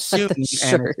getting them soon. The And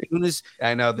shirt.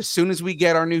 as soon as we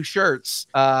get our new shirts,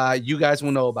 you guys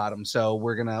will know about them. So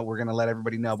we're gonna let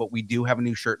everybody know. But we do have a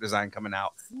new shirt design coming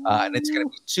out, and it's gonna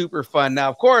be super fun. Now,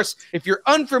 of course, if you're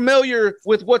unfamiliar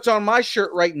with what's on my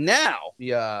shirt right now,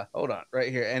 hold on, right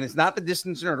here, and it's not the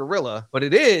Distance Nerdorilla, but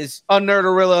it is a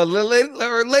Nerdorilla.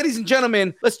 Ladies and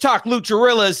gentlemen, let's talk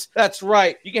Lucharillas. That's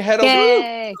right. You can head over to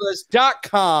Yay.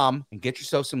 Lucharillas.com and get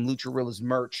yourself some Lucharillas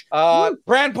merch.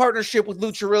 Brand partnership with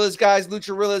Lucharillas, guys.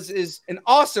 Lucharillas is an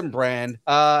awesome brand.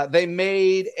 They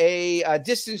made a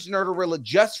Distance Nerdorilla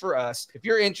just for us. If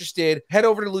you're interested, head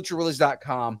over to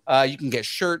Lucharillas.com. You can get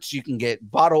shirts, you can get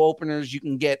bottle openers, you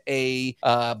can get a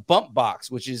bump box,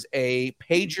 which is a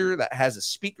pager that has a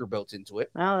speaker built into it.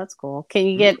 Oh, that's cool. Can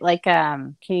you get what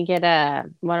am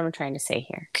I trying to say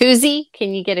here? Koozie?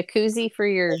 Can you get a koozie for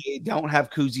your They don't have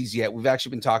koozies yet. We've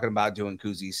actually been talking about doing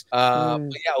koozies. But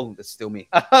yeah, oh, that's still me.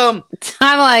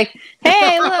 I'm like,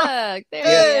 hey, look, there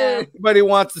Yeah, we go. everybody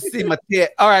wants to see my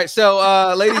tit. All right,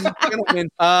 so ladies and gentlemen,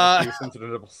 Your sensitive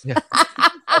nipples.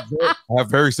 I have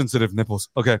very sensitive nipples.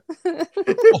 Okay.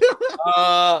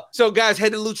 So guys,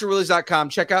 head to lucharillas.com.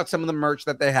 Check out some of the merch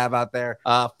that they have out there.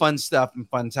 Fun stuff and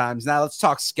fun times. Now let's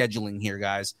talk scheduling here,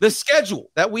 guys. The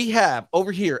schedule that we have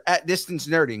over here at Distance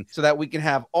Nerding so that we can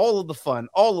have all of the fun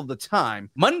all of the time.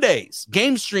 Mondays,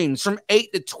 game streams from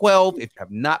 8 to 12. If you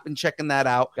have not been checking that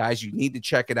out, guys, you need to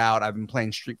check it out. I've been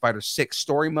playing Street Fighter 6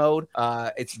 story mode.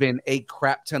 It's been a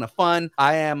crap ton of fun.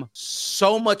 I am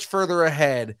so much further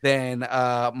ahead than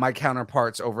my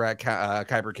counterparts over at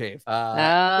Kyber Cave.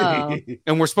 Oh.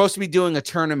 And we're supposed to be doing a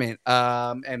tournament.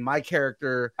 And my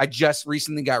character, I just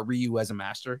recently got Ryu as a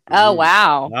master. Oh,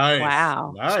 wow. Nice.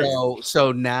 Wow. Nice.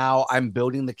 So now I'm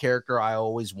building the character I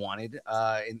always wanted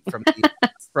from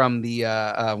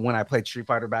the when I played Street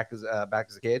Fighter back as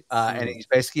a kid, and he's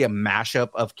basically a mashup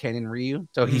of Ken and Ryu.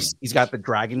 So he's got the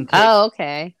dragon kick. Oh,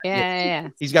 okay. Yeah.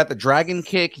 He's got the dragon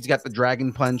kick. He's got the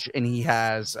dragon punch, and he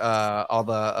has all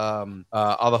the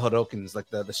Hadokens, like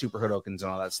the super Hadokens and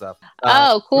all that stuff.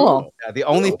 Oh, cool. The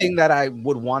only thing that I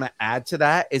would want to add to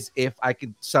that is if I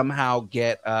could somehow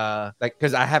get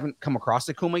because I haven't come across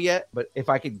Akuma yet, but if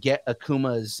I could get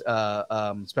Akuma's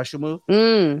special move,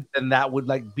 then that would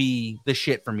like be the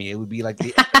shit for me. It would be like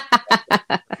the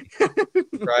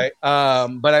right.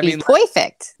 But I mean,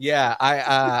 perfect. Yeah,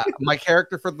 I my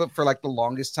character for like the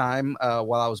longest time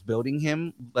while I was building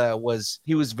him was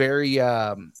very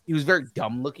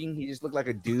dumb looking. He just looked like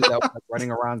a dude that was like,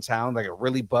 running around town, like a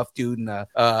really buff dude in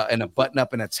a button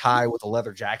up and a tie with a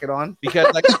leather jacket on,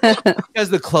 because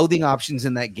the clothing options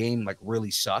in that game like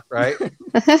really suck, right?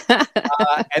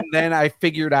 And then I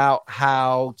figured out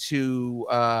how to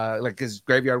because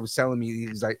Graveyard was telling me,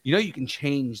 he's like, you can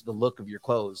change the look of your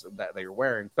clothes that you're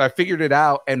wearing. So I figured it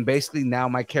out, and basically now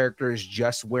my character is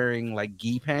just wearing like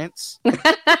gi pants.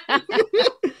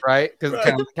 Right, because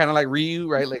kind of like Ryu,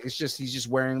 right? Like he's just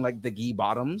wearing like the gi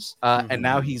bottoms, and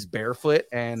now he's barefoot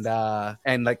and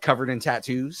like covered in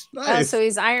tattoos. Nice. Oh, so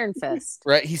he's Iron Fist,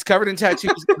 right? He's covered in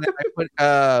tattoos. And then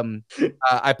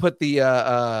I put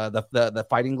the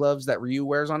fighting gloves that Ryu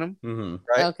wears on him.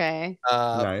 Right? Okay.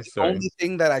 Nice. The only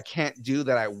thing that I can't do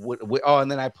that I would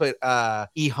and then I put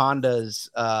E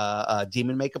Honda's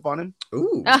demon makeup on him.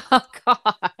 Ooh. Oh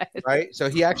God. Right, so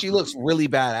he actually looks really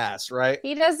badass. Right.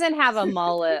 He doesn't have a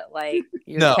mullet like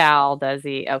your Cal, does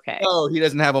he? Okay. No, he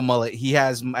doesn't have a mullet. He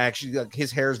has actually like,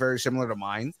 his hair is very similar to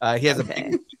mine. He has a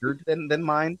bigger beard than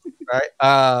mine, right?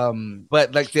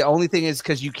 But like the only thing is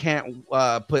because you can't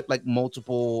put like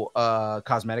multiple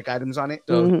cosmetic items on it.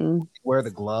 So wear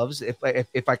the gloves. If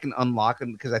I can unlock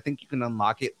them, because I think you can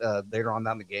unlock it later on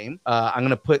down the game. I'm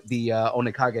gonna put the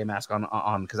Onikage mask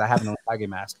on because I have an Onikage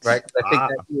mask, right? I think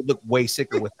that you would look way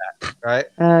sicker with that, right?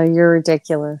 You're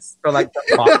ridiculous. So like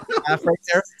the bottom half right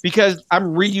there, because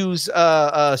I'm Ryu's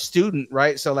student,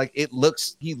 right? So like he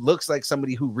looks like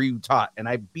somebody who Ryu taught, and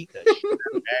I beat the shit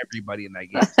out of everybody in that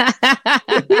game.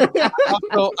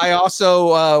 I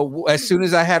also as soon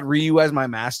as I had Ryu as my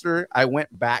master, I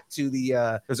went back to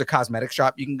there's a cosmetic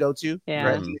shop you can go to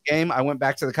right in the game. I went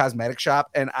back to the cosmetic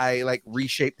shop and I like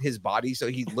reshaped his body so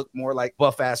he looked more like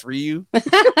buff ass Ryu.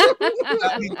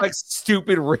 He's like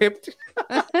stupid ripped.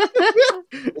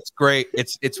 It's great.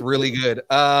 It's really good.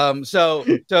 So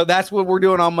that's what we're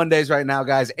doing on Mondays right now,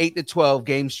 guys. 8 to 12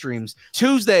 game streams.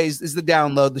 Tuesdays is the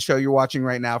download, the show you're watching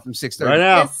right now from 6:30. Right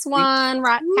now. This one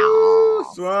right now.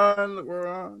 This one we're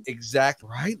on. Exact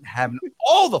right. Having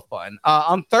all the fun.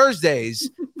 On Thursdays,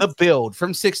 the build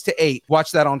from 6 to 8.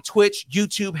 Watch that on Twitch,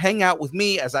 YouTube. Hang out with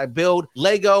me as I build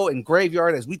Lego and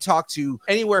Graveyard as we talk to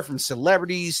anywhere from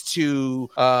celebrities to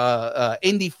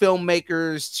indie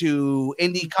filmmakers to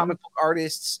indie comic book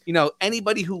artists.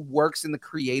 Anybody who works in the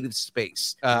creative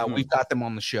space. We've got them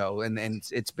on the show, and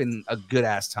it's been a good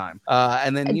ass time.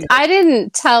 And then I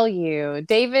didn't tell you,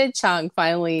 David Chung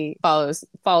finally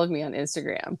followed me on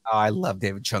Instagram. Oh, I love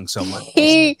David Chung so much.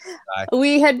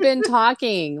 We had been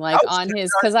talking on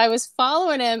his, because I was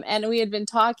following him and we had been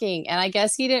talking, and I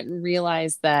guess he didn't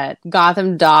realize that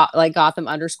Gotham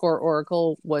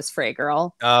 _Oracle was Frey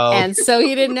Girl. Oh. And so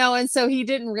he didn't know, and so he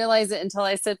didn't realize it until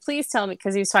I said, please tell me,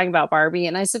 because he was talking about Barbie,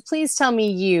 and I said, please tell me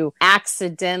you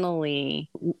accidentally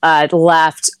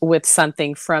left with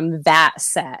something from that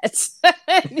set.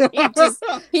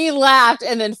 he laughed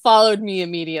and then followed me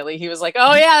immediately. He was like,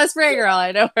 oh yeah, that's Frey Girl,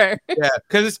 I know her. Yeah,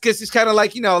 because it's kind of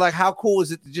like, like how cool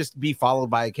is it to just be followed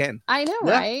by a Ken? I know,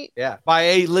 right? Yeah, by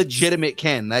a legitimate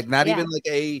Ken, like not even like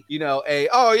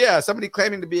somebody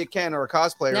claiming to be a Ken or a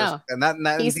cosplayer. No, and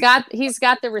not he's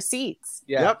got the receipts.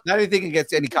 Yeah, not anything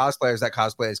against any cosplayers that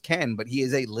cosplay as Ken, but he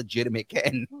is a legitimate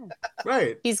Ken.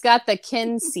 Right. He's got the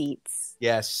Ken seats.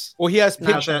 Yes. Well, he has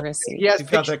pictures. He has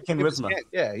got that Ken Wisma.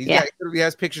 Yeah, he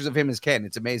has pictures of him as Ken.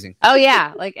 It's amazing. Oh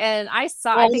yeah, and I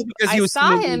saw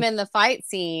him in the fight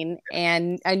scene,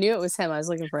 and I knew it was him. I was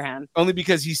looking for him. Only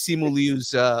because he's Simu Liu's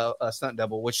stunt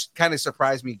double, which kind of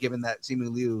surprised me, given that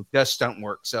Simu Liu does stunt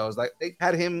work. So I was like, they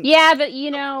had him. Yeah, but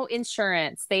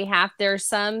insurance. There's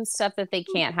some stuff that they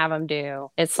can't have him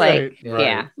do. It's like,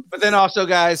 yeah. But then also,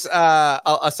 guys,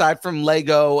 aside from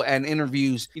Lego and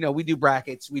interviews, we do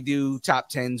brackets, we do top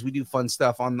tens. We do fun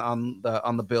stuff on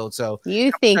the build. So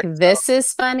You think this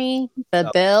is funny? The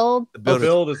build? The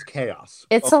build is chaos.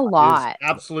 It's a It is lot.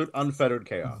 absolute unfettered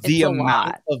chaos. the It's a amount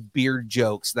lot. of beard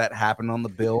jokes that happen on the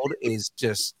build is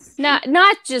just Not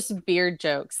just beard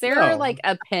jokes. There are No. like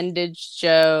appendage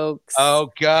jokes.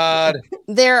 oh god.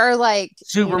 There are like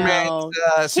Superman,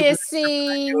 Superman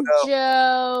kissing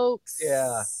jokes.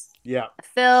 Yeah. Yeah.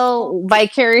 Phil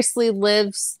vicariously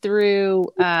lives through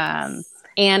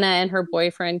Anna and her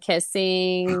boyfriend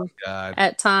kissing God.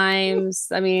 at times.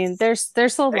 I mean, there's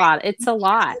a lot. It's a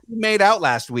lot. We made out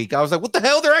last week. I was like, what the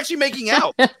hell? They're actually making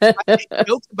out. I make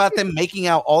jokes about them making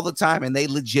out all the time, and they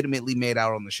legitimately made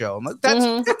out on the show. I'm like, that's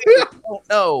Mhm.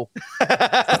 no.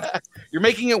 You're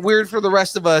making it weird for the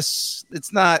rest of us.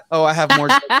 It's not. Oh, I have more.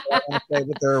 Jokes I want to say,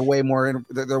 but they're way more.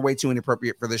 They're way too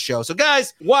inappropriate for this show. So,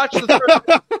 guys, watch the third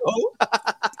episode.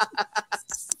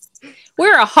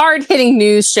 We're a hard-hitting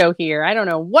news show here. I don't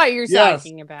know what you're Yes.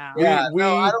 talking about. Yeah,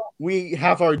 We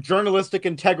have our journalistic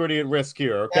integrity at risk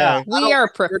here. Okay. Yeah. We are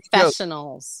dirty jokes.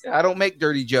 professionals. I don't make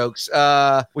dirty jokes,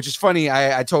 which is funny.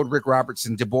 I told Rick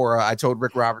Robertson, I told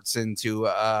Rick Robertson to,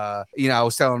 I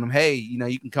was telling him, hey,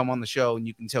 you can come on the show and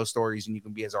you can tell stories and you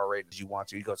can be as R-rated as you want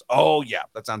to. He goes, oh, yeah,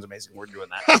 that sounds amazing. We're doing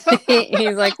that.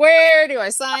 He's like, where do I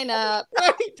sign up?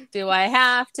 Do I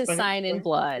have to sign in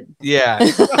blood? Yeah.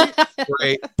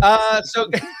 Great.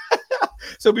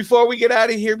 So before we get out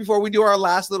of here, before we do our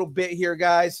last little bit here,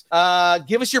 guys,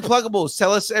 give us your pluggables.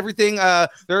 Tell us everything.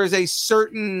 There is a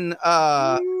certain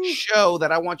show that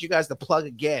I want you guys to plug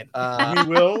again. We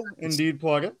will indeed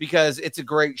plug it. Because it's a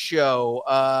great show.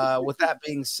 With that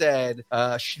being said,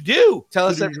 Shadu, tell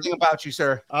us everything about you,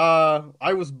 sir.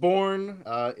 I was born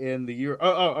in the year.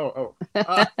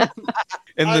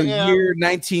 In the year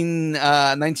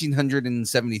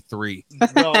 1973.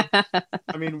 Well,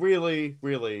 I mean, really,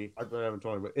 I haven't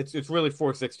told you, but it's really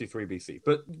 463 BC.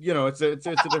 But it's a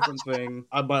different thing.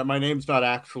 My name's not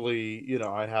actually,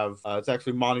 I have it's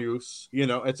actually Manius.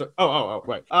 It's a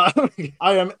right. I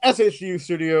am SHU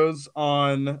Studios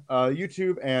on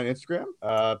YouTube and Instagram.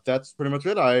 That's pretty much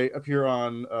it. I appear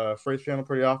on Phrase Channel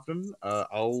pretty often.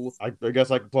 I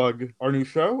guess I could plug our new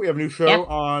show. We have a new show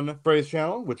on Phrase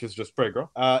Channel, which is just Pray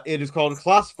Girl. It is called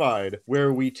Classified,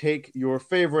 where we take your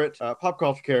favorite pop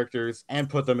culture characters and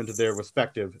put them into their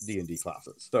respective D&D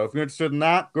classes. So if you're interested in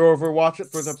that, go over, watch it.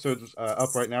 First episode's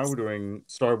up right now. We're doing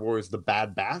Star Wars: The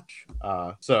Bad Batch.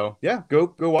 So yeah,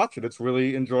 go watch it. It's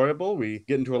really enjoyable. We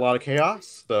get into a lot of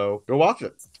chaos, so go watch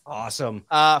it. Awesome.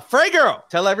 Frey Girl,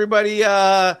 tell everybody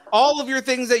all of your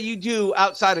things that you do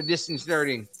outside of distance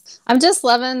nerding. I'm just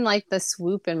loving like the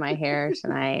swoop in my hair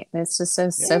tonight. It's just so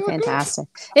fantastic.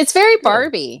 It's very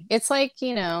Barbie. It's like,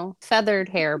 feathered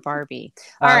hair Barbie.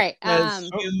 All right.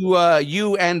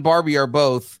 You and Barbie are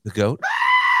both the goat.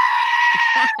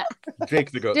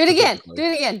 Jake the goat. Do it again. Do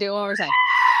it one more time.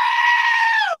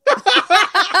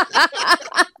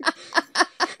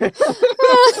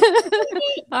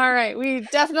 All right, we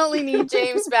definitely need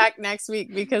James back next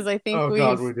week because I think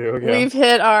we've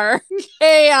hit our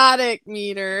chaotic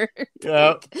meter.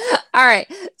 Yep. All right,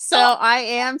 so I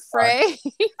am Frey.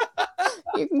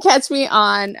 You can catch me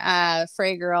on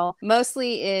Frey Girl.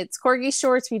 Mostly it's Corgi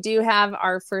Shorts. We do have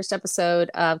our first episode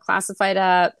of Classified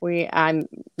up. I'm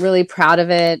really proud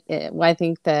of it. I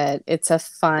think that it's a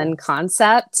fun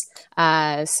concept.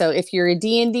 So if you're a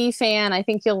D&D fan, I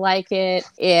think you'll like it.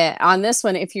 On this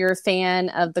one, if you're a fan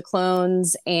of the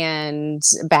clones and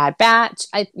Bad Batch,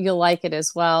 you'll like it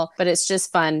as well. But it's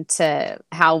just fun to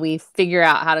how we figure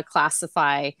out how to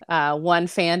classify one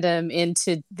fandom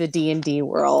into the D&D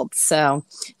world. So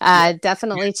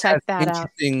definitely check that out.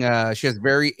 She has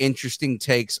very interesting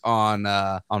takes on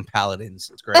paladins.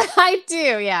 It's great. I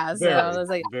do, yeah. So I was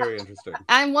like, very interesting.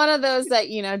 I'm one of those that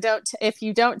if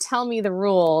you don't tell me the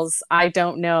rules, I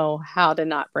don't know how to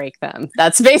not break them.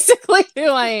 That's basically who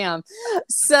I am.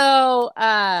 So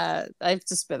I've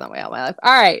just been that way all my life.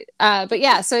 All right. But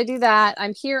yeah, so I do that.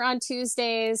 I'm here on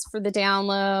Tuesdays for the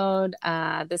download.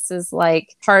 This is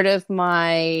like part of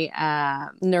my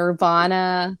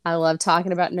nirvana. I love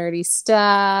talking about nerdy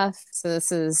stuff. So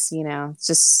this is,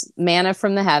 just manna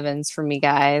from the heavens for me,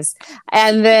 guys.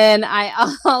 And then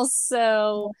I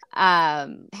also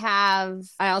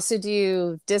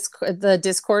do the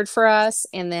Discord Discord for us.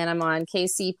 And then I'm on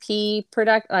KCP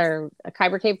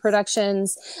Kyber Cave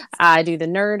Productions. I do the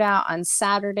Nerd Out on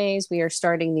Saturdays. We are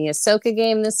starting the Ahsoka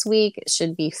game this week. It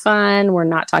should be fun. We're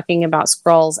not talking about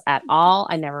scrolls at all.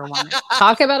 I never want to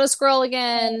talk about a scroll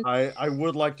again. I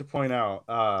would like to point out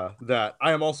that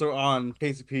I am also on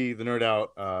KCP, the Nerd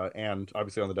Out, and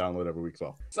obviously on the download every week as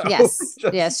well. So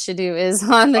Yes, Shadu is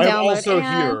on the I'm download. also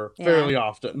here fairly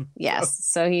often. Yes,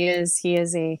 so he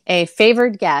is a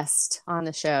favored guest on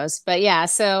the shows. But yeah,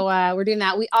 so we're doing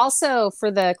that. We also,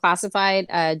 for the classified,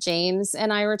 James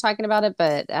and I were talking about it,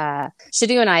 but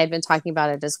Shadu and I had been talking about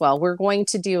it as well. We're going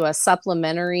to do a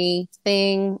supplementary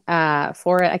thing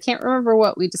for it. I can't remember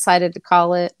what we decided to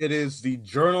call it. It is the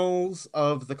Journals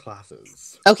of the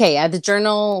Classes. Okay, the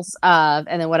journals of,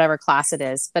 and then whatever class it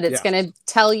is, but it's going to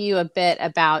tell you a bit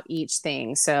about each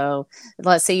thing. So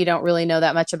let's say you don't really know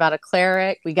that much about a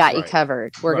cleric, we got you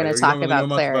covered. We're going to talk about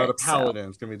clerics. About a paladin,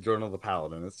 it's going to be the Journal of the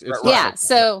Paladin. It's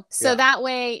so that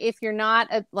way, if you're not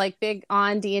big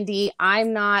on D&D,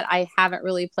 I'm not. I haven't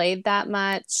really played that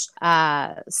much.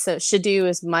 So Shadu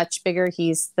is much bigger.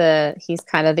 He's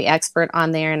kind of the expert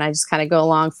on there, and I just kind of go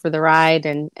along for the ride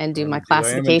and do my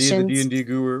classifications. I am indeed the D&D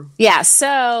guru. Yeah,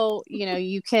 so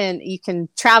you can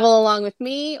travel along with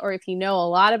me, or if you know a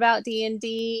lot about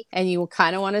D&D and you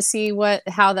kind of want to see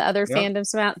how the other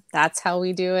fandoms come out, that's how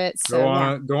we do it.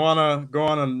 So go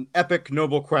on an epic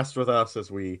noble quest with us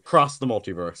as we cross the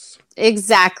multiverse.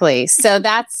 Exactly. So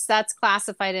that's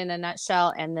classified in a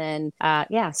nutshell. And then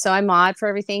so I mod for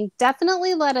everything.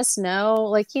 Definitely let us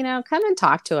know, come and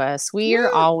talk to us. We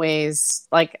are always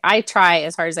I try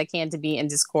as hard as I can to be in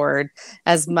Discord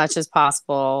as much as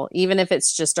possible. Even if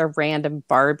it's just a random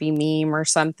Barbie meme or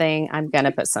something, I'm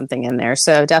gonna put something in there.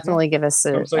 So definitely give us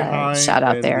a shout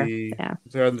out there.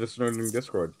 Say on this nerding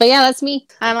Discord. But yeah, that's me.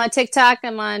 I'm on TikTok.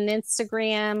 I'm on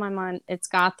Instagram. It's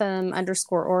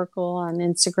Gotham_Oracle on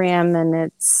Instagram, and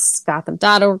it's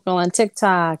Gotham.Oracle on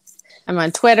TikTok. I'm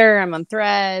on Twitter. I'm on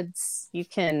Threads. You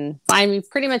can find me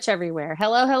pretty much everywhere.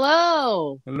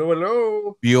 Hello.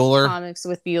 Bueller. Comics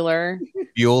with Bueller.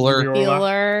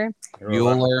 Bueller.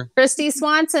 Christy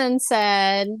Swanson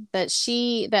said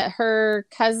that her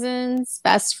cousin's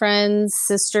best friend's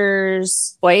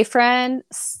sister's boyfriend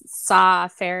saw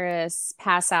Ferris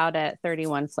pass out at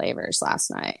 31 Flavors last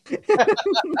night.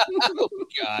 Oh,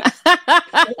 God.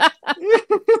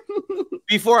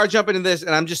 Before I jump into this,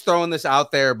 and I'm just throwing this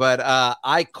out there, but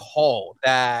I called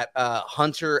that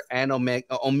Hunter and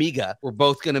Omega were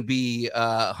both going to be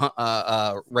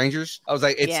Rangers. I was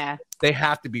like, they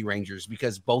have to be Rangers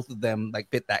because both of them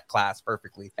fit that class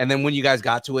perfectly. And then when you guys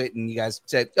got to it and you guys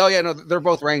said, oh yeah, no, they're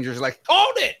both Rangers,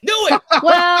 called it, knew it.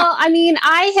 Well, I mean,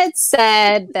 I had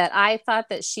said that I thought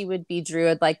that she would be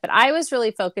Druid, but I was really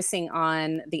focusing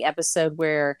on the episode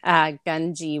where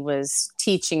Gunji was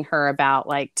teaching her about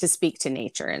to speak to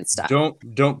nature and stuff. Don't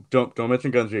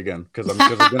mention Gunji again because I'm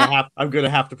gonna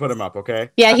have to put him up.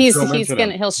 Okay. Yeah,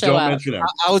 he'll show up. Mention him.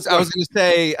 I was gonna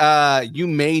say you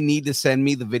may need to send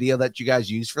me the video that you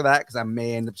guys use for that because I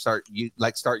may end up start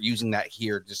using that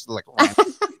here just It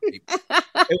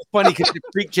was funny because it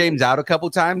freaked James out a couple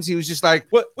times. He was just like,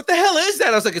 what the hell is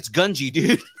that? I was like, it's Gunji,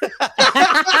 dude.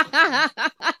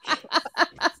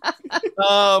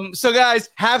 So guys,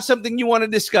 have something you want to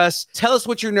discuss. Tell us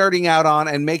what you're nerding out on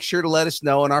and make sure to let us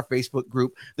know in our Facebook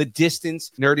group, The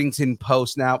Distance Nerdington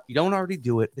Post. Now, if you don't already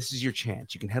do it, this is your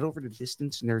chance. You can head over to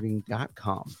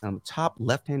distancenerding.com. On the top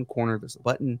left-hand corner, there's a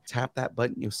button. Tap that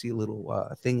button. You'll see a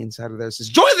little thing inside of there that says,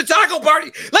 join the taco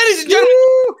party. Ladies and gentlemen,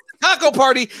 taco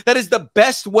party. That is the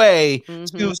best way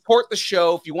to support the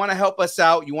show. If you want to help us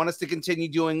out, you want us to continue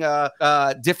doing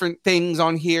different things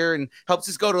on here and helps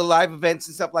us go to live events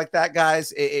and stuff like that,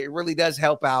 guys. It really does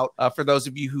help out for those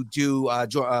of you who do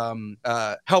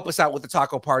help us out with the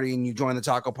taco party and you join the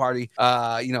taco party.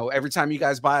 Every time you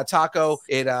guys buy a taco,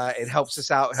 it helps us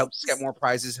out, helps us get more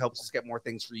prizes, helps us get more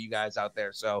things for you guys out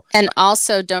there. So, and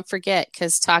also don't forget,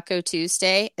 because Taco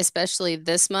Tuesday, especially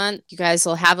this month, you guys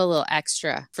will have a little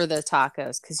extra for the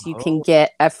tacos because you can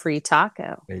get a free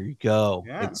taco. There you go.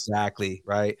 Yeah. Exactly.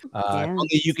 Right. Only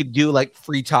you could do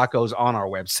free tacos on our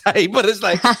website, but it's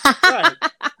right.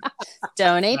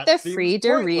 Donate the free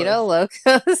Dorito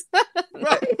Locos.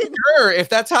 Right. Sure, if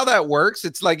that's how that works,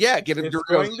 it's get a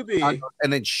Dorito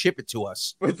and then ship it to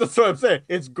us. That's what I'm saying.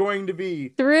 It's going to be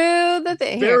through the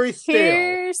thing. Very stale.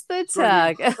 Here's the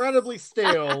tug. Incredibly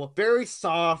stale, very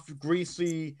soft,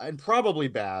 greasy, and probably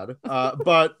bad.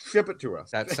 But ship it to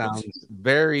us. That sounds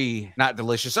very not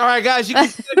delicious. All right, guys, you can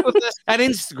connect with us at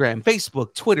Instagram,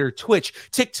 Facebook, Twitter, Twitch,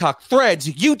 TikTok, Threads,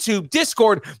 YouTube,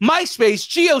 Discord, MySpace,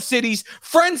 GeoCities,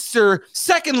 Friendster,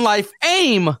 Second Life,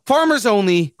 AIM, Farmers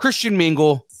Only, Christian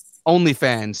Mingle.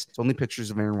 OnlyFans. It's only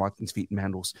pictures of Aaron Watson's feet and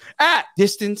handles at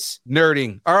Distance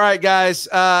Nerding. All right, guys.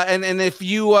 And if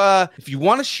you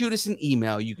want to shoot us an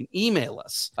email, you can email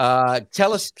us.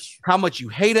 Tell us how much you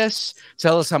hate us.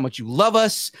 Tell us how much you love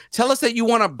us. Tell us that you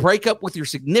want to break up with your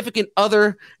significant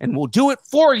other, and we'll do it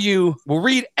for you. We'll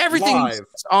read everything Live.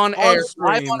 on air, Stream.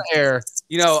 live on air.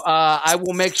 I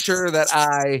will make sure that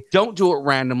I don't do it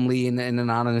randomly and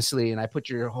anonymously, and I put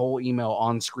your whole email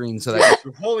on screen so that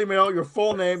Your whole email, your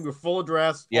full name, your full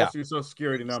address, also your social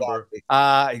security number.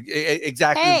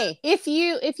 Exactly. Hey, if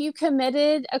you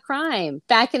committed a crime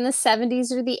back in the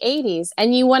 70s or the 80s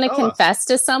and you want to confess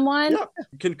to someone,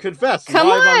 you can confess. Come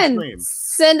live on, stream.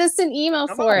 send us an email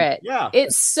for it. Yeah,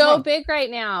 it's so big right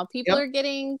now. People are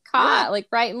getting caught like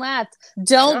right and left.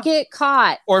 Don't get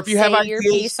caught. Or if you have your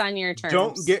ideas, piece on your terms.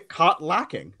 Don't get caught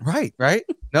lacking. Right.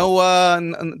 No,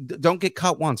 don't get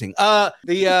caught wanting. Or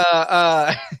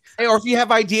if you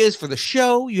have ideas for the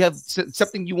show, you have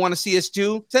something you want to see us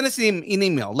do, send us an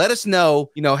email. Let us know,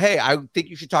 hey, I think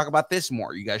you should talk about this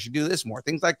more. You guys should do this more.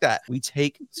 Things like that. We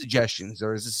take suggestions.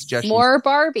 There is a suggestion. More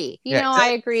Barbie. I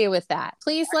agree with that.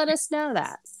 Please let us know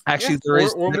that. Actually, there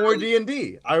is or more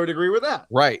D&D. I would agree with that.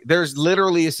 Right. There's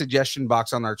literally a suggestion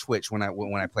box on our Twitch when I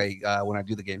play when I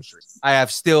do the game stream. I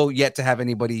have still yet to have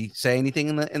anybody say anything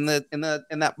in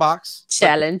that box.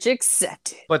 Challenge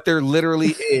accepted. But there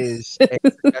literally is a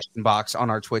suggestion box on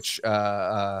our Twitch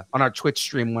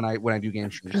stream when I do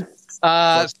game streams.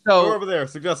 So go over there,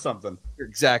 suggest something.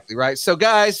 Exactly right. So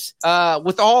guys,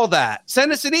 with all that,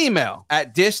 send us an email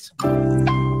at dist.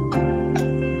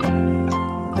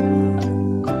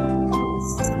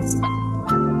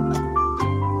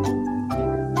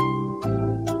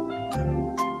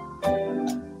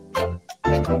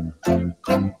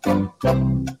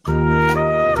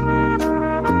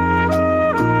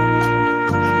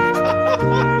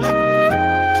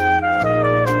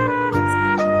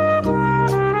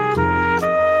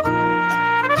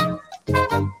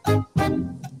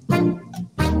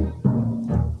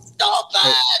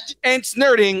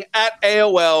 Nerding at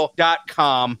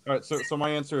AOL.com. All right, so my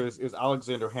answer is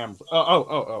Alexander Hamilton.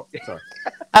 Oh, sorry.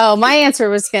 Oh, my answer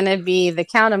was going to be the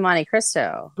Count of Monte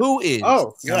Cristo. Who is?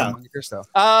 Oh, Count of Monte Cristo.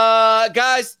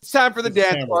 Guys, it's time for the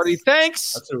dance party.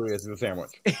 Thanks. That's who he is. The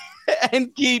sandwich.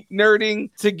 And keep nerding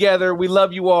together. We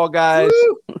love you all, guys.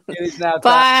 It is now time.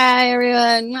 Bye,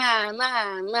 everyone. Mwah,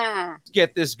 mwah, mwah. Let's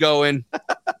get this going. All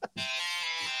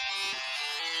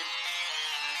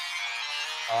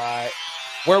right.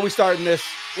 Where are we starting this?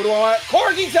 What do I want?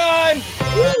 Corgi time!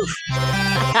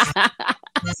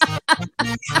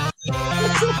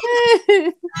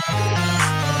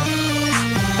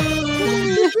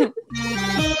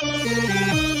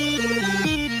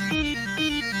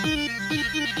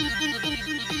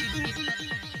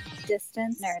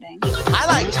 Distance Nerding. I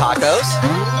like tacos.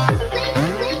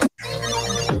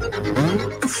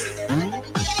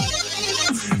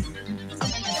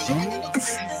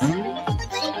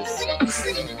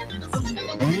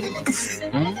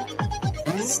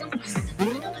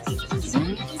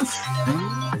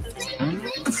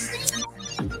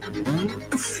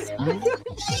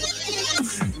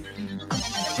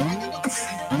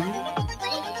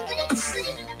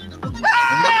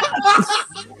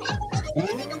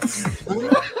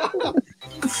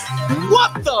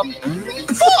 What the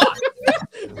fuck?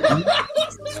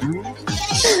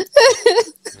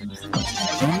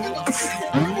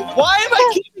 Why am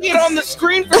I keeping it on the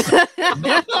screen for?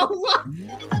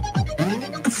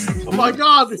 Oh my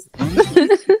god!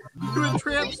 You're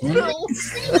entranced still.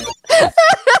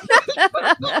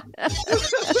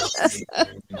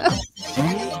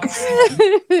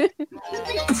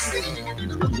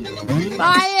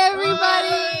 Bye,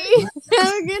 everybody.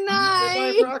 Have a good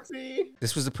night. Bye, Roxy.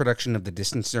 This was a production of the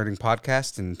Distance Nerding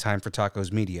Podcast and Time for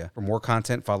Tacos Media. For more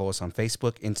content, follow us on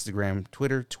Facebook, Instagram,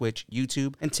 Twitter, Twitch,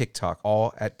 YouTube, and TikTok,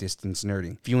 all at Distance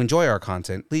Nerding. If you enjoy our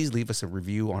content, please leave us a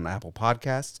review on Apple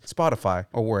Podcasts, Spotify,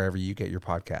 or wherever you get your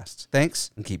podcasts.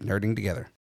 Thanks, and keep nerding together.